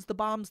the guns, the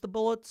bombs, the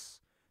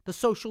bullets, the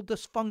social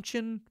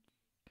dysfunction,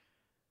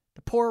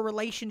 the poor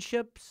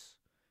relationships,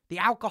 the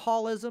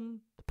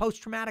alcoholism, the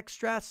post-traumatic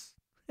stress.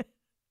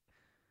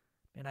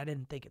 And I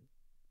didn't think it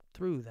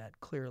through that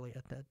clearly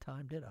at that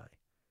time, did I?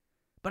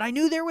 But I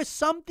knew there was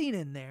something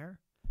in there,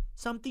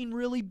 something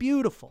really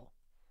beautiful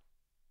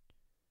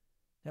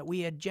that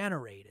we had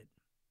generated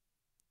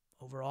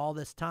over all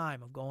this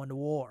time of going to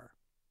war.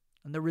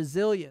 And the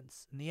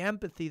resilience and the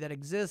empathy that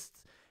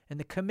exists and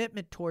the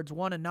commitment towards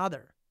one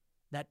another,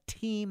 that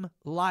team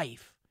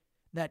life,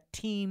 that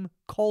team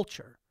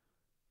culture.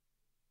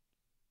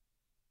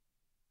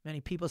 Many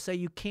people say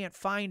you can't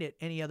find it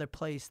any other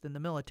place than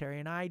the military,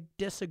 and I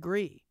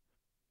disagree.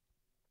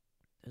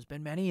 There's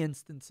been many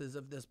instances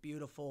of this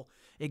beautiful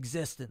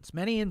existence,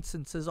 many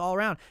instances all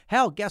around.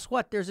 Hell, guess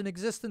what? There's an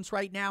existence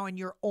right now in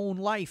your own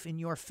life, in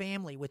your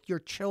family, with your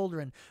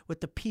children, with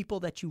the people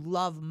that you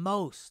love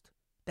most.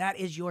 That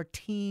is your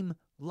team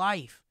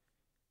life.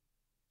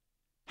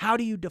 How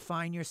do you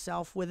define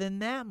yourself within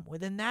them,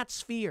 within that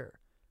sphere?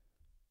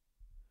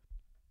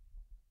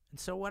 And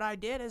so what I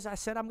did is I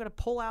said, I'm going to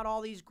pull out all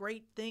these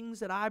great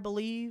things that I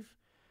believe,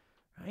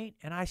 right?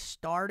 And I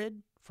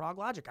started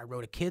Froglogic. I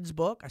wrote a kid's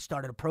book. I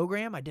started a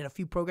program. I did a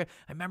few programs.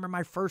 I remember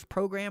my first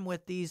program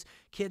with these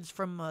kids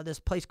from this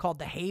place called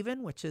The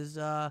Haven, which is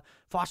a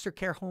foster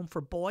care home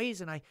for boys.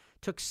 And I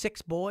took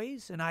 6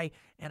 boys and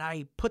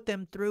I put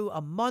them through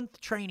a month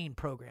training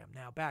program.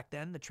 Now, back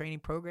then, the training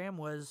program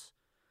was,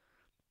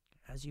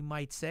 as you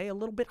might say, a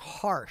little bit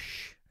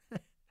harsh.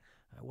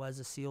 I was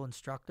a SEAL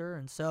instructor,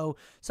 and so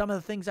some of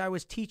the things I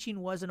was teaching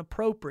wasn't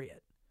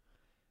appropriate.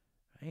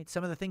 Right?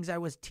 Some of the things I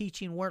was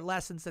teaching weren't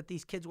lessons that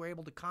these kids were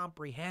able to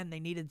comprehend. They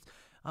needed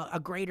a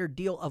greater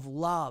deal of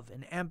love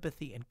and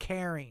empathy and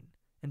caring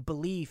and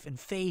belief and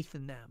faith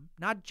in them.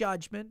 Not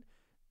judgment,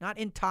 not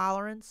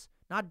intolerance,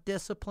 not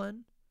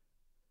discipline.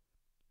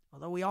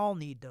 Although we all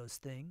need those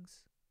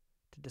things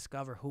to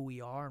discover who we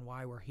are and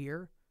why we're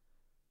here.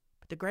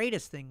 But the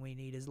greatest thing we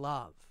need is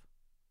love.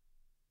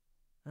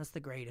 That's the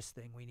greatest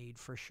thing we need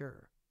for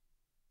sure.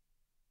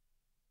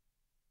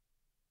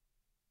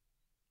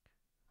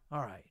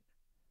 All right.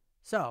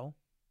 So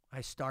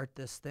I start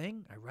this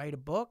thing. I write a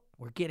book.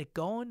 We get it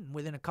going. And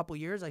within a couple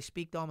years, I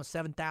speak to almost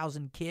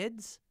 7,000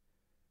 kids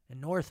in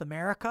North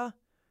America.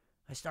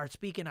 I start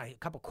speaking. A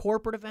couple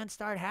corporate events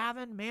start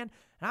having, man.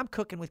 And I'm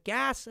cooking with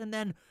gas. And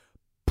then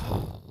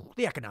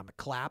the economic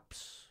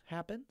collapse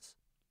happens.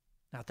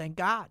 Now, thank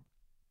God.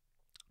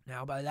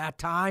 Now, by that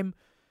time,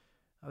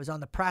 I was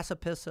on the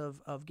precipice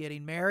of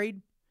getting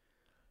married,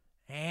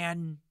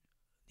 and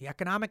the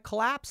economic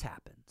collapse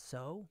happened.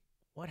 So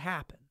what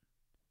happened?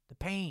 The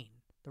pain,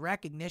 the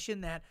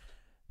recognition that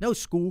no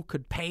school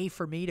could pay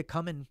for me to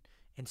come and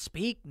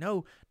speak.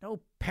 No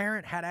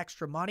parent had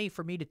extra money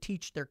for me to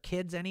teach their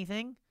kids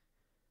anything.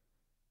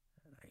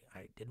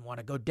 I didn't want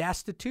to go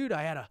destitute.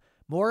 I had a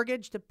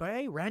mortgage to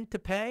pay, rent to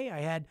pay. I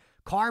had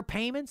car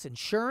payments,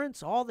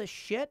 insurance, all this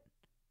shit.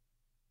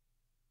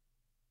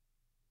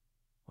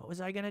 What was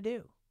I going to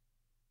do?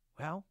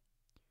 Well,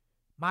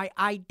 my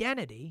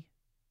identity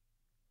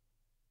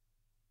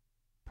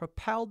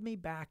propelled me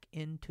back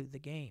into the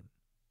game.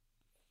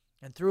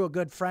 And through a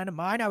good friend of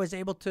mine, I was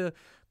able to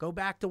go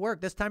back to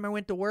work. This time I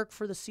went to work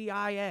for the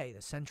CIA,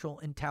 the Central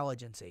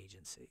Intelligence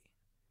Agency,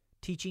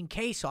 teaching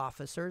case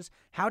officers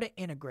how to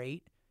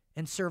integrate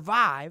and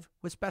survive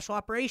with special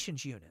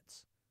operations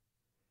units.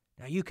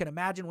 Now, you can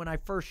imagine when I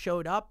first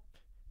showed up,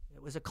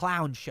 it was a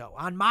clown show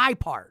on my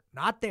part,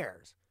 not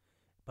theirs.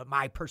 But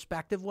my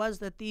perspective was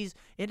that these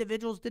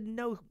individuals didn't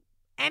know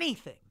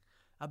anything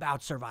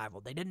about survival.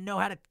 They didn't know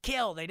how to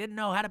kill. They didn't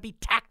know how to be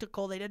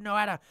tactical. They didn't know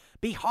how to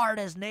be hard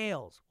as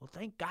nails. Well,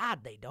 thank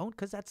God they don't,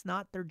 because that's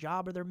not their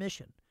job or their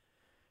mission.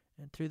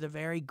 And through the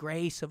very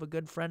grace of a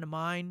good friend of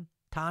mine,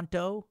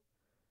 Tonto,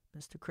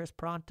 Mr. Chris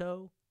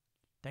Pronto,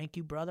 thank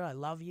you, brother. I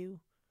love you.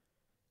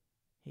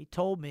 He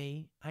told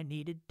me I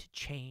needed to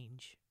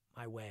change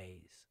my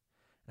ways.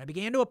 And I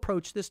began to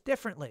approach this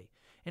differently.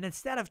 And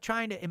instead of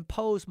trying to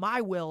impose my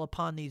will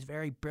upon these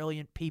very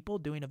brilliant people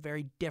doing a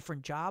very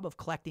different job of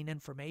collecting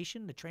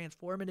information to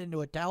transform it into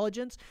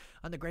intelligence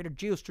on the greater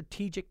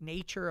geostrategic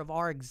nature of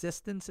our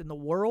existence in the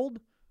world,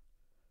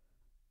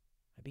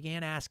 I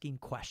began asking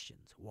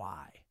questions.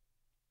 Why?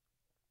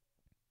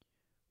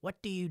 What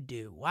do you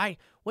do? Why?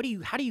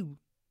 How do you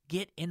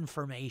get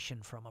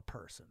information from a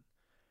person?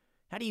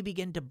 How do you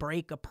begin to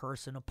break a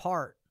person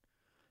apart?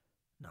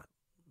 Not,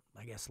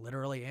 I guess,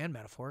 literally and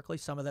metaphorically.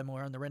 Some of them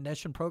were on the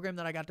rendition program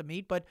that I got to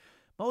meet, but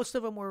most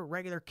of them were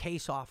regular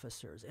case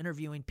officers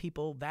interviewing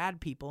people,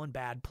 bad people in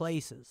bad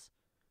places.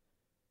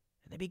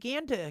 And they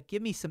began to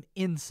give me some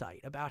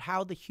insight about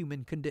how the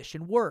human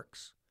condition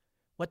works,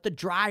 what the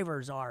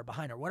drivers are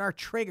behind it, what our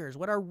triggers,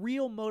 what our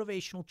real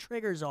motivational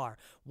triggers are,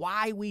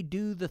 why we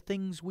do the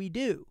things we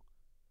do,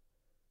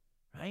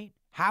 right?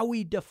 How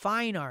we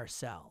define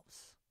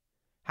ourselves,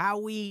 how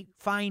we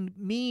find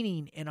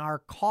meaning in our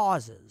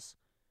causes,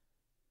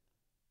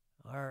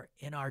 or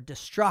in our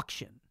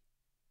destruction,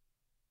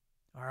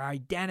 our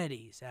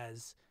identities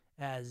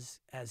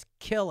as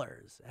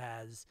killers,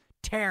 as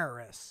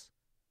terrorists,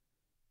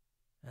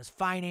 as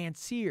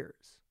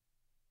financiers.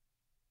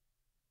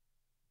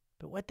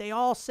 But what they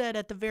all said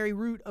at the very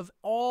root of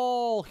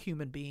all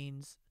human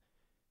beings,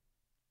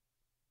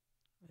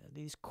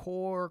 these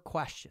core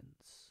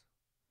questions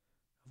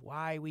of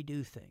why we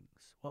do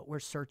things, what we're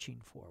searching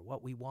for,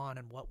 what we want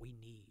and what we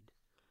need.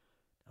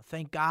 Now,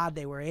 thank God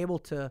they were able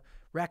to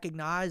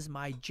recognize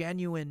my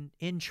genuine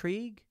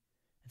intrigue.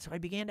 And so I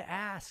began to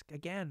ask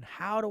again,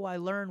 how do I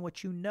learn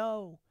what you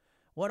know?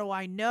 What do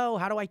I know?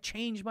 How do I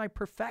change my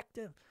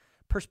perspective?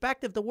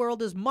 The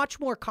world is much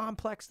more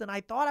complex than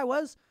I thought I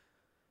was,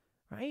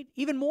 right?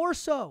 Even more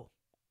so.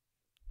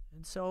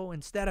 And so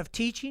instead of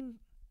teaching,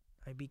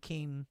 I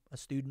became a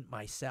student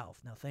myself.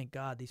 Now, thank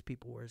God these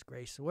people were as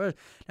gracious.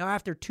 Now,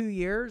 after 2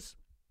 years,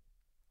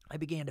 I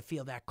began to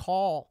feel that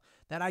call,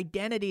 that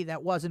identity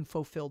that wasn't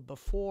fulfilled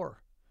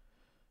before.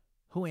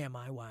 Who am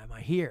I? Why am I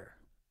here?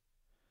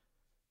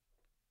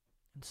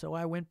 And so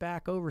I went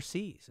back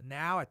overseas. And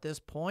now at this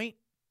point,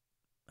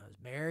 I was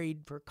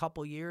married for a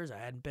couple years. I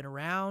hadn't been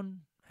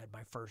around. I had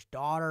my first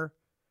daughter.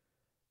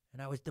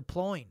 And I was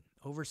deploying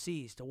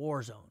overseas to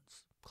war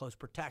zones, close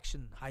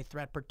protection, high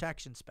threat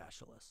protection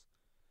specialist.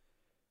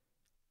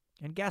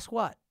 And guess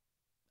what?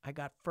 I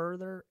got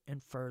further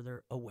and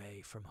further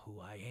away from who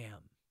I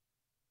am.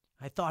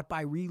 I thought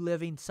by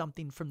reliving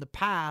something from the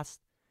past,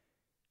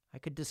 I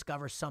could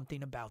discover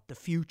something about the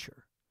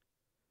future.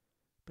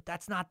 But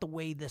that's not the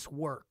way this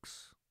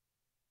works.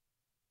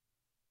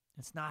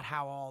 It's not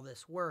how all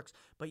this works,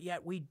 but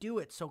yet we do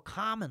it so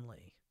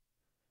commonly,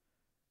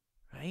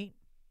 right?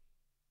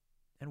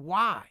 And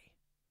why?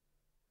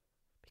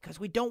 Because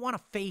we don't want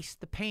to face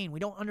the pain. We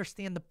don't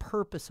understand the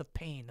purpose of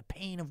pain, the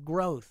pain of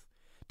growth,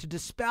 to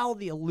dispel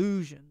the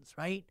illusions,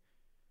 right?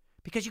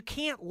 Because you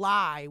can't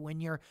lie when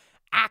you're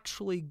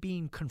actually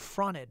being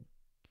confronted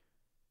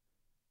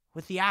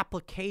with the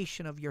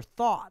application of your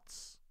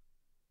thoughts.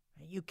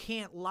 You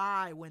can't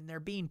lie when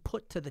they're being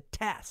put to the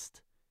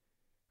test,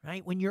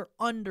 right? When you're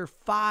under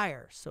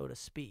fire, so to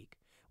speak.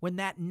 when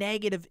that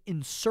negative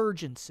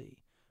insurgency,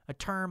 a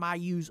term I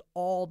use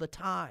all the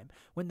time,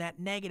 when that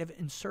negative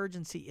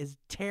insurgency is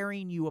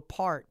tearing you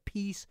apart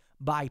piece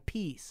by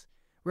piece,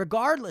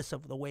 regardless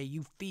of the way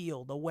you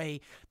feel,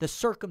 the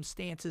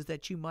circumstances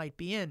that you might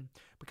be in,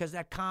 because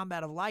that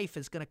combat of life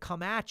is going to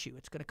come at you.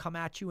 It's going to come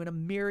at you in a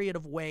myriad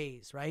of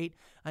ways, right?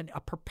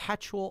 A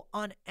perpetual,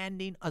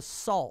 unending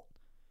assault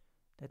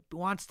that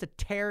wants to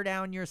tear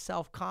down your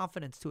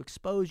self-confidence, to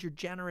expose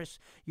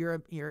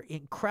your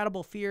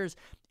incredible fears,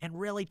 and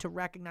really to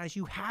recognize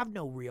you have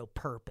no real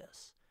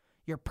purpose.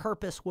 Your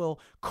purpose will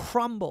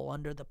crumble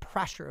under the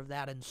pressure of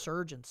that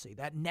insurgency,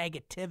 that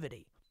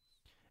negativity.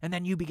 And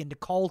then you begin to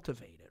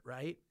cultivate it,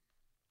 right?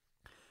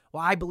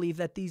 Well, I believe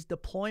that these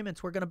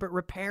deployments were going to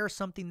repair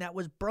something that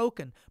was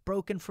broken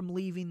from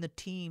leaving the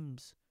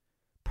teams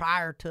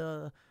prior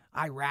to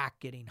Iraq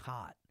getting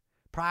hot,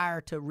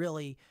 prior to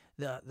really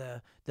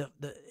the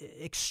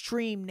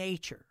extreme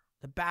nature,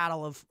 the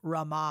Battle of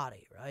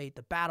Ramadi, right?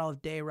 The Battle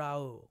of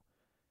Deraou.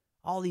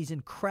 All these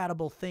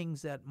incredible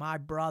things that my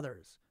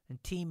brothers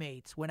and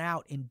teammates went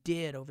out and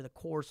did over the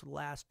course of the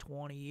last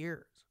 20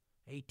 years,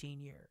 18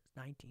 years,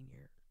 19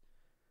 years.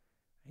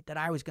 Right? That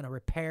I was going to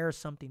repair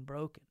something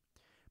broken.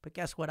 But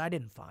guess what? I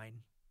didn't find.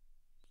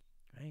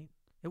 Right?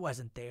 It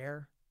wasn't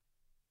there.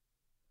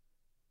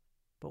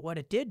 But what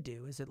it did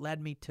do is it led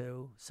me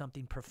to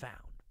something profound.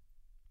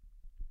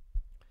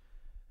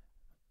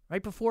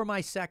 Right before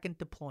my second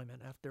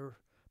deployment,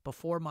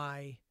 before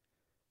my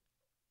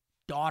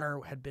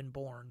daughter had been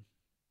born,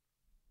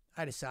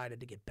 I decided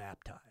to get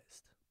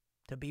baptized,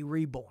 to be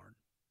reborn,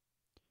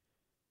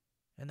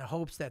 in the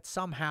hopes that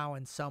somehow,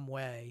 in some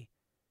way,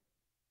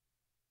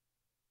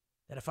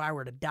 that if I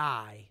were to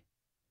die,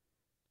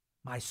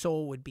 my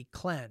soul would be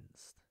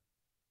cleansed.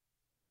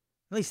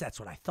 At least that's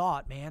what I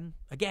thought, man.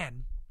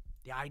 Again,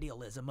 the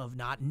idealism of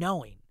not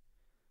knowing.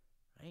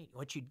 Right?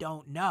 What you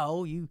don't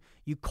know, you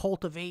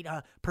cultivate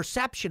a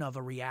perception of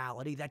a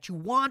reality that you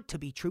want to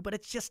be true, but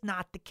it's just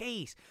not the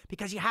case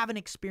because you haven't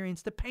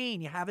experienced the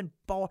pain. You haven't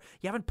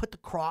put the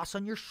cross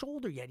on your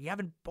shoulder yet. You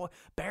haven't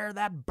bear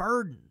that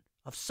burden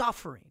of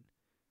suffering,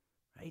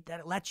 right?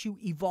 That it lets you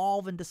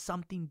evolve into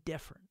something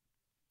different.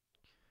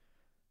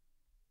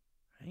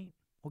 Right?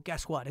 Well,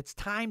 guess what? It's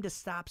time to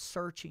stop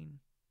searching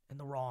in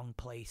the wrong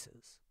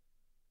places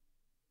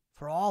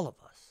for all of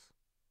us.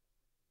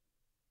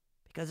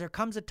 Because there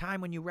comes a time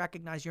when you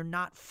recognize you're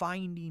not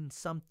finding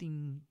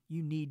something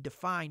you need to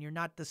find. You're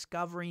not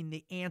discovering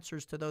the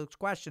answers to those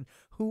questions.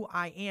 Who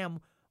I am,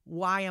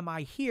 why am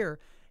I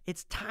here?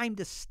 It's time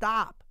to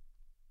stop,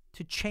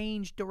 to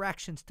change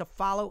directions, to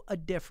follow a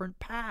different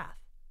path.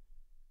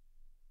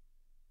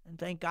 And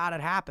thank God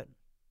it happened.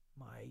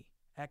 My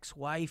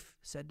ex-wife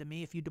said to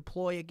me, if you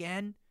deploy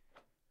again,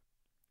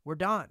 we're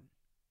done.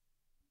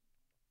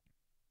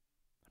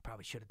 I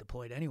probably should have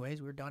deployed anyways.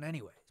 We were done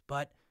anyways.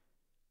 But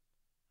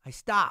I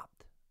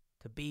stopped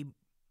to be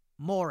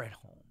more at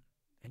home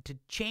and to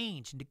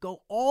change and to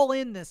go all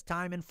in this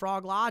time in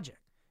Froglogic,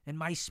 in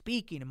my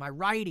speaking, in my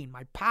writing,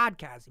 my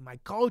podcasting, my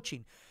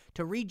coaching,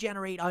 to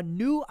regenerate a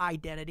new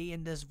identity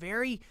in this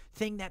very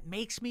thing that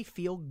makes me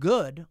feel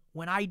good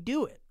when I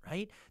do it,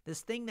 right?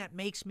 This thing that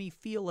makes me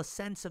feel a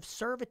sense of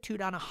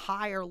servitude on a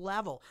higher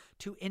level,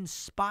 to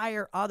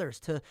inspire others,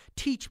 to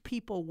teach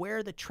people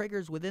where the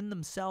triggers within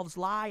themselves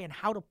lie and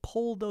how to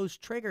pull those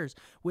triggers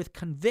with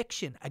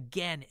conviction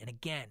again and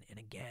again and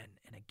again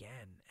and again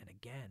and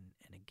again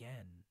and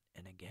again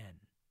and again.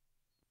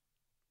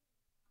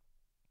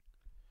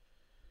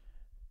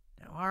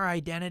 Now, our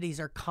identities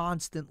are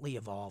constantly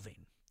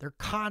evolving. They're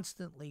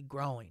constantly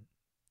growing.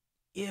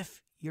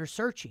 If you're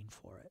searching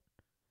for it,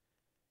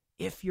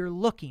 if you're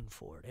looking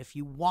for it, if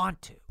you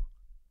want to.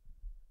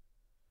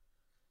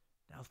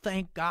 Now,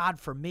 thank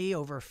God for me,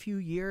 over a few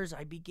years,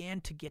 I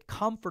began to get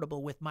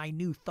comfortable with my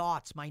new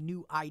thoughts, my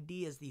new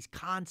ideas, these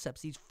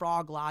concepts, these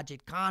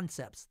Froglogic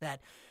concepts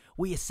that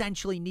we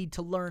essentially need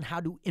to learn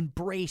how to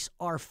embrace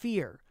our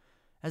fear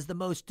as the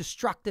most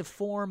destructive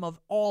form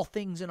of all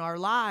things in our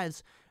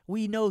lives.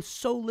 We know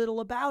so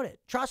little about it.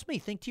 Trust me,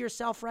 think to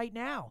yourself right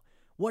now.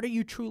 What are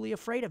you truly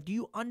afraid of? Do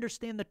you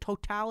understand the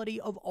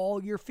totality of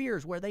all your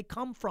fears, where they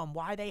come from,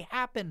 why they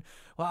happen,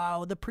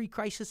 the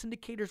pre-crisis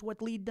indicators,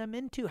 what lead them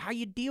into, how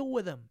you deal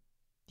with them?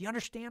 Do you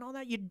understand all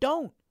that? You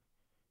don't,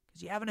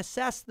 because you haven't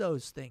assessed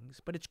those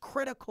things, but it's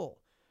critical.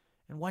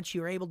 And once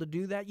you're able to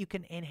do that, you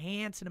can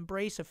enhance and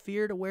embrace a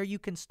fear to where you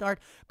can start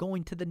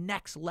going to the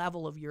next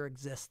level of your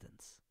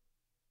existence.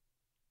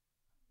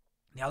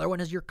 The other one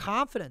is your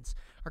confidence.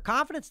 Our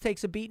confidence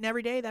takes a beating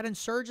every day. That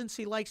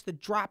insurgency likes to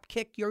drop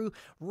kick you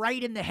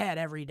right in the head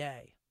every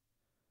day.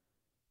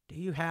 Do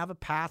you have a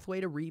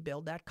pathway to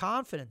rebuild that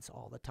confidence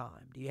all the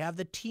time? Do you have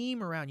the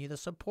team around you, the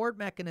support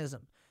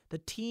mechanism, the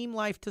team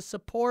life to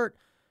support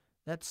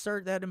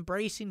that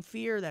embracing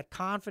fear, that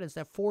confidence,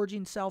 that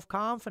forging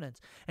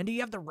self-confidence? And do you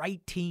have the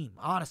right team?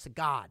 Honest to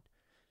God.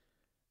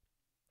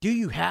 Do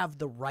you have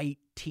the right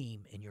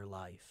team in your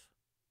life?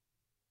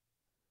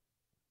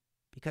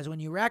 Because when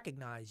you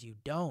recognize you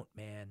don't,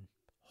 man,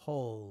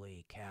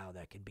 holy cow,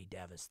 that can be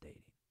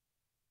devastating.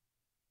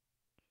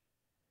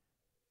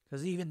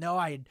 Because even though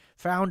I had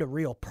found a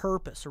real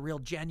purpose, a real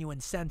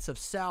genuine sense of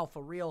self,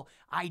 a real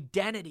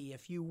identity,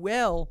 if you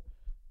will,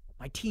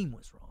 my team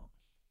was wrong.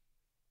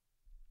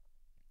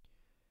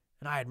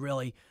 And I had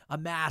really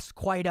amassed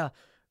quite a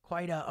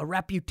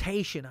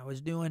reputation. I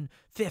was doing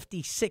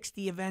 50,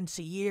 60 events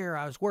a year.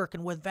 I was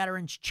working with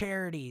veterans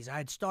charities. I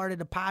had started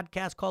a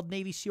podcast called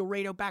Navy SEAL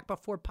Radio back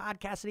before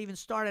podcasts had even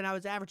started. I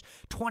was average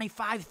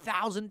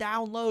 25,000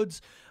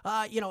 downloads,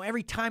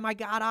 every time I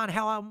got on.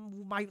 Hell,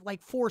 my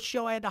fourth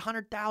show, I had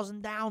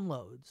 100,000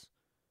 downloads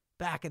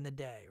back in the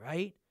day,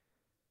 right?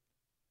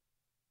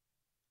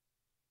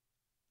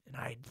 And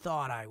I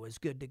thought I was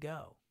good to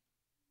go.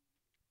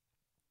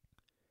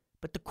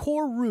 But the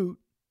core root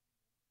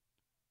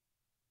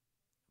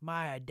of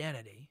my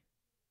identity,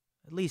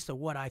 at least of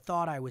what I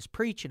thought I was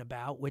preaching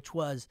about, which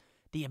was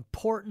the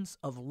importance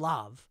of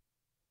love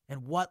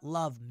and what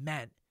love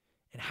meant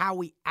and how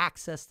we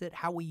accessed it,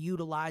 how we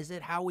utilized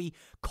it, how we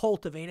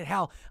cultivated it.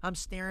 Hell, I'm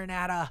staring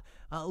at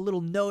a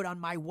little note on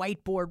my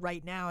whiteboard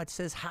right now. It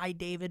says, "Hi,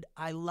 David,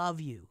 I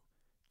love you.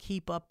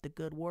 Keep up the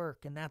good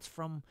work." And that's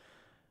from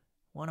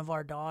one of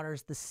our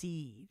daughters, The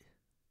Seed.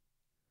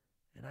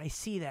 And I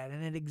see that,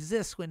 and it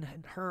exists in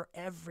her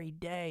every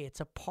day. It's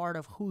a part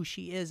of who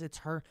she is. It's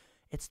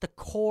the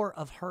core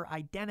of her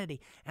identity.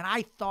 And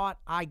I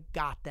thought I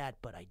got that,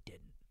 but I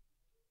didn't.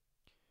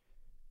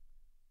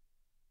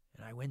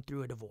 And I went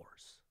through a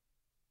divorce.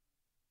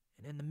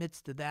 And in the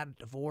midst of that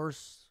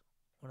divorce,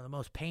 one of the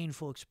most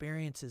painful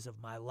experiences of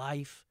my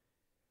life,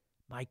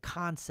 my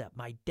concept,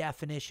 my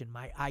definition,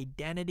 my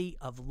identity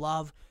of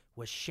love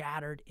was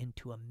shattered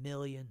into a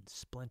million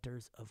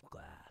splinters of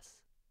glass.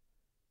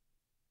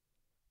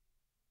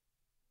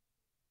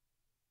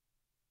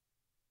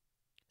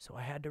 So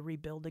I had to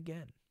rebuild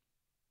again.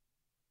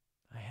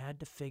 I had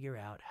to figure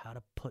out how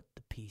to put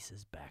the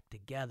pieces back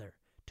together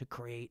to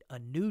create a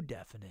new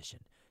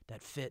definition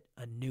that fit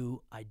a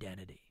new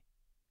identity,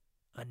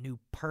 a new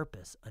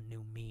purpose, a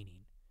new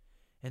meaning.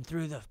 And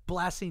through the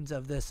blessings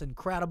of this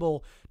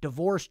incredible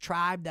divorce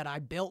tribe that I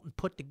built and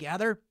put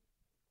together,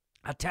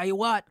 I'll tell you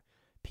what,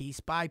 piece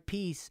by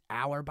piece,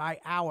 hour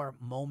by hour,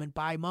 moment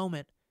by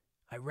moment,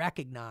 I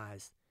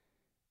recognized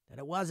that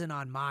it wasn't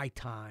on my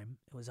time,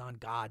 it was on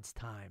God's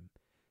time,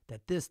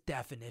 that this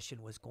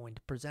definition was going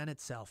to present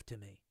itself to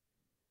me.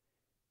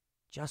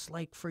 Just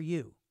like for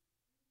you.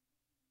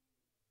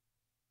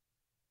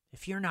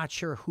 If you're not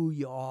sure who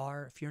you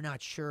are, if you're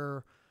not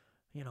sure,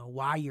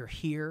 why you're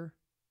here,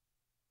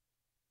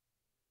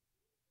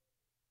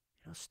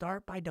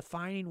 start by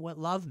defining what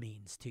love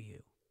means to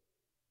you.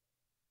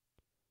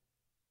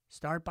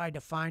 Start by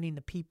defining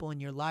the people in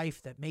your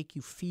life that make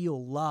you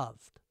feel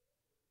loved.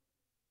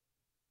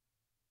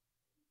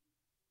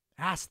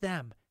 Ask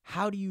them,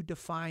 how do you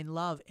define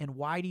love and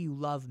why do you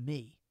love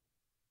me?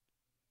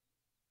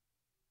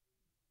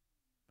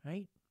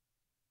 Right?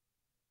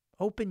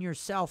 Open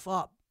yourself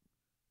up.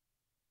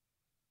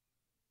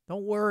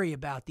 Don't worry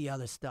about the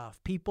other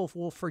stuff. People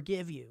will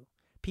forgive you.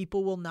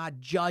 People will not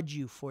judge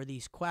you for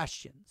these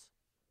questions.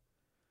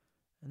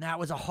 And that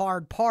was a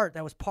hard part.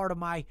 That was part of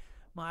my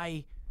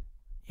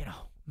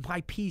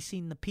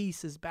piecing the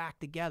pieces back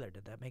together.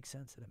 Did that make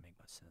sense? Did that make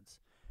much sense?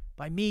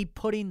 By me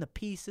putting the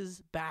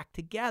pieces back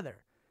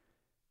together,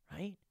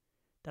 right?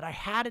 That I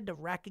had to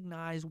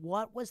recognize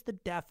what was the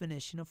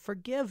definition of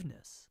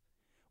forgiveness.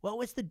 What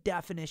was the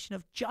definition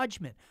of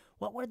judgment?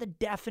 What were the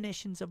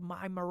definitions of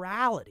my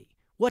morality?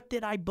 What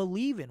did I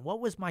believe in? What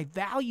was my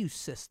value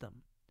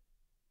system?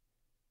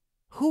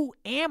 Who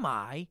am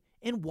I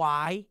and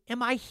why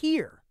am I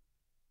here?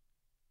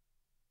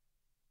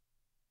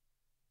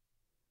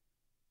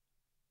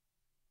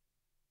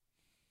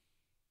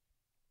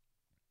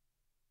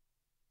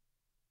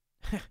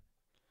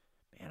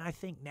 Man, I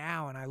think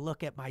now, and I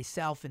look at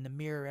myself in the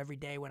mirror every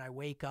day when I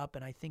wake up,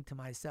 and I think to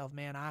myself,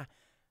 man,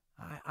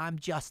 I'm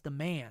just a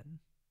man.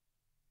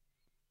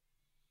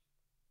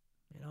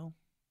 I'm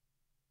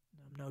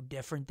no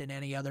different than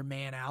any other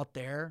man out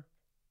there.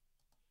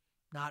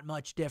 Not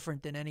much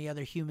different than any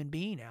other human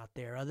being out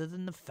there, other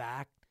than the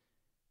fact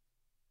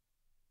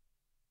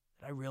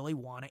that I really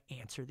want to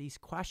answer these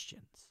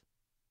questions.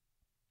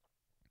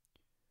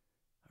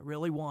 I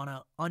really want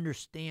to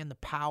understand the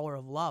power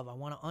of love. I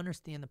want to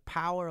understand the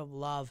power of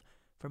love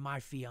for my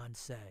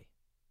fiancée.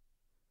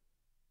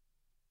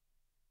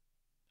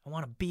 I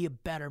want to be a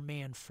better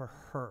man for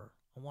her.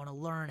 I want to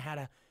learn how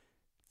to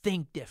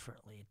think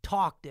differently and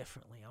talk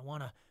differently. I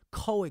want to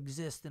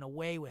coexist in a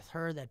way with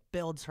her that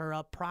builds her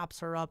up,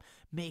 props her up,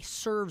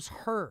 serves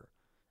her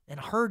in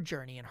her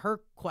journey and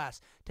her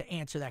quest to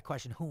answer that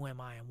question, who am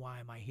I and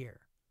why am I here?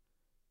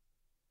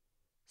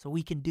 So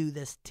we can do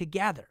this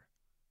together.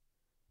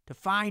 To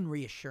find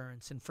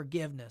reassurance and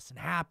forgiveness and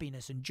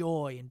happiness and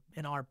joy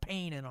in our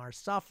pain and our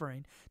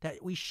suffering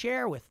that we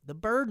share with the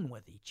burden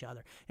with each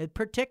other, in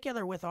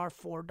particular with our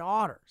 4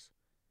 daughters.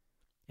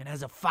 And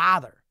as a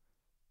father,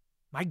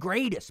 my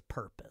greatest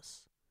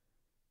purpose,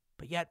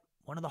 but yet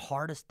one of the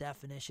hardest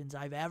definitions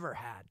I've ever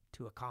had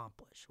to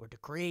accomplish or to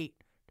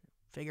create, to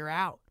figure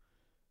out.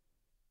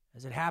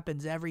 as it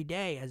happens every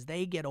day as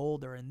they get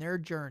older in their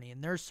journey,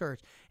 in their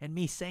search, and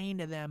me saying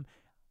to them,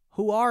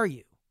 who are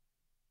you?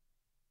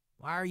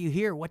 Why are you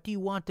here? What do you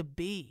want to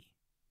be?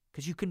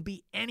 Because you can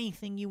be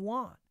anything you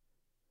want.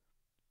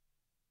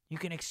 You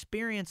can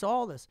experience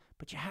all this,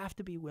 but you have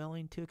to be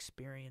willing to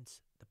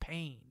experience the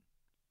pain.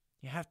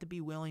 You have to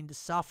be willing to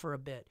suffer a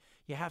bit.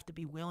 You have to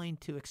be willing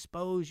to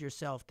expose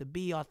yourself, to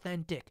be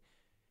authentic,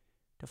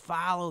 to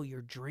follow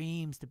your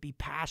dreams, to be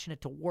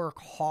passionate, to work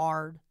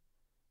hard,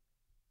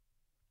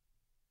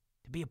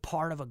 to be a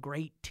part of a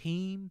great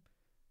team,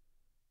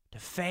 to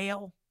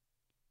fail,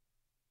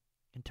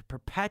 and to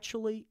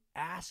perpetually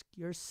ask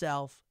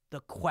yourself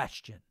the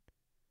question,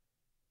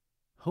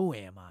 who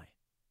am I?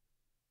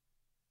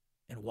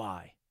 And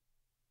why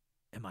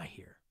am I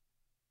here?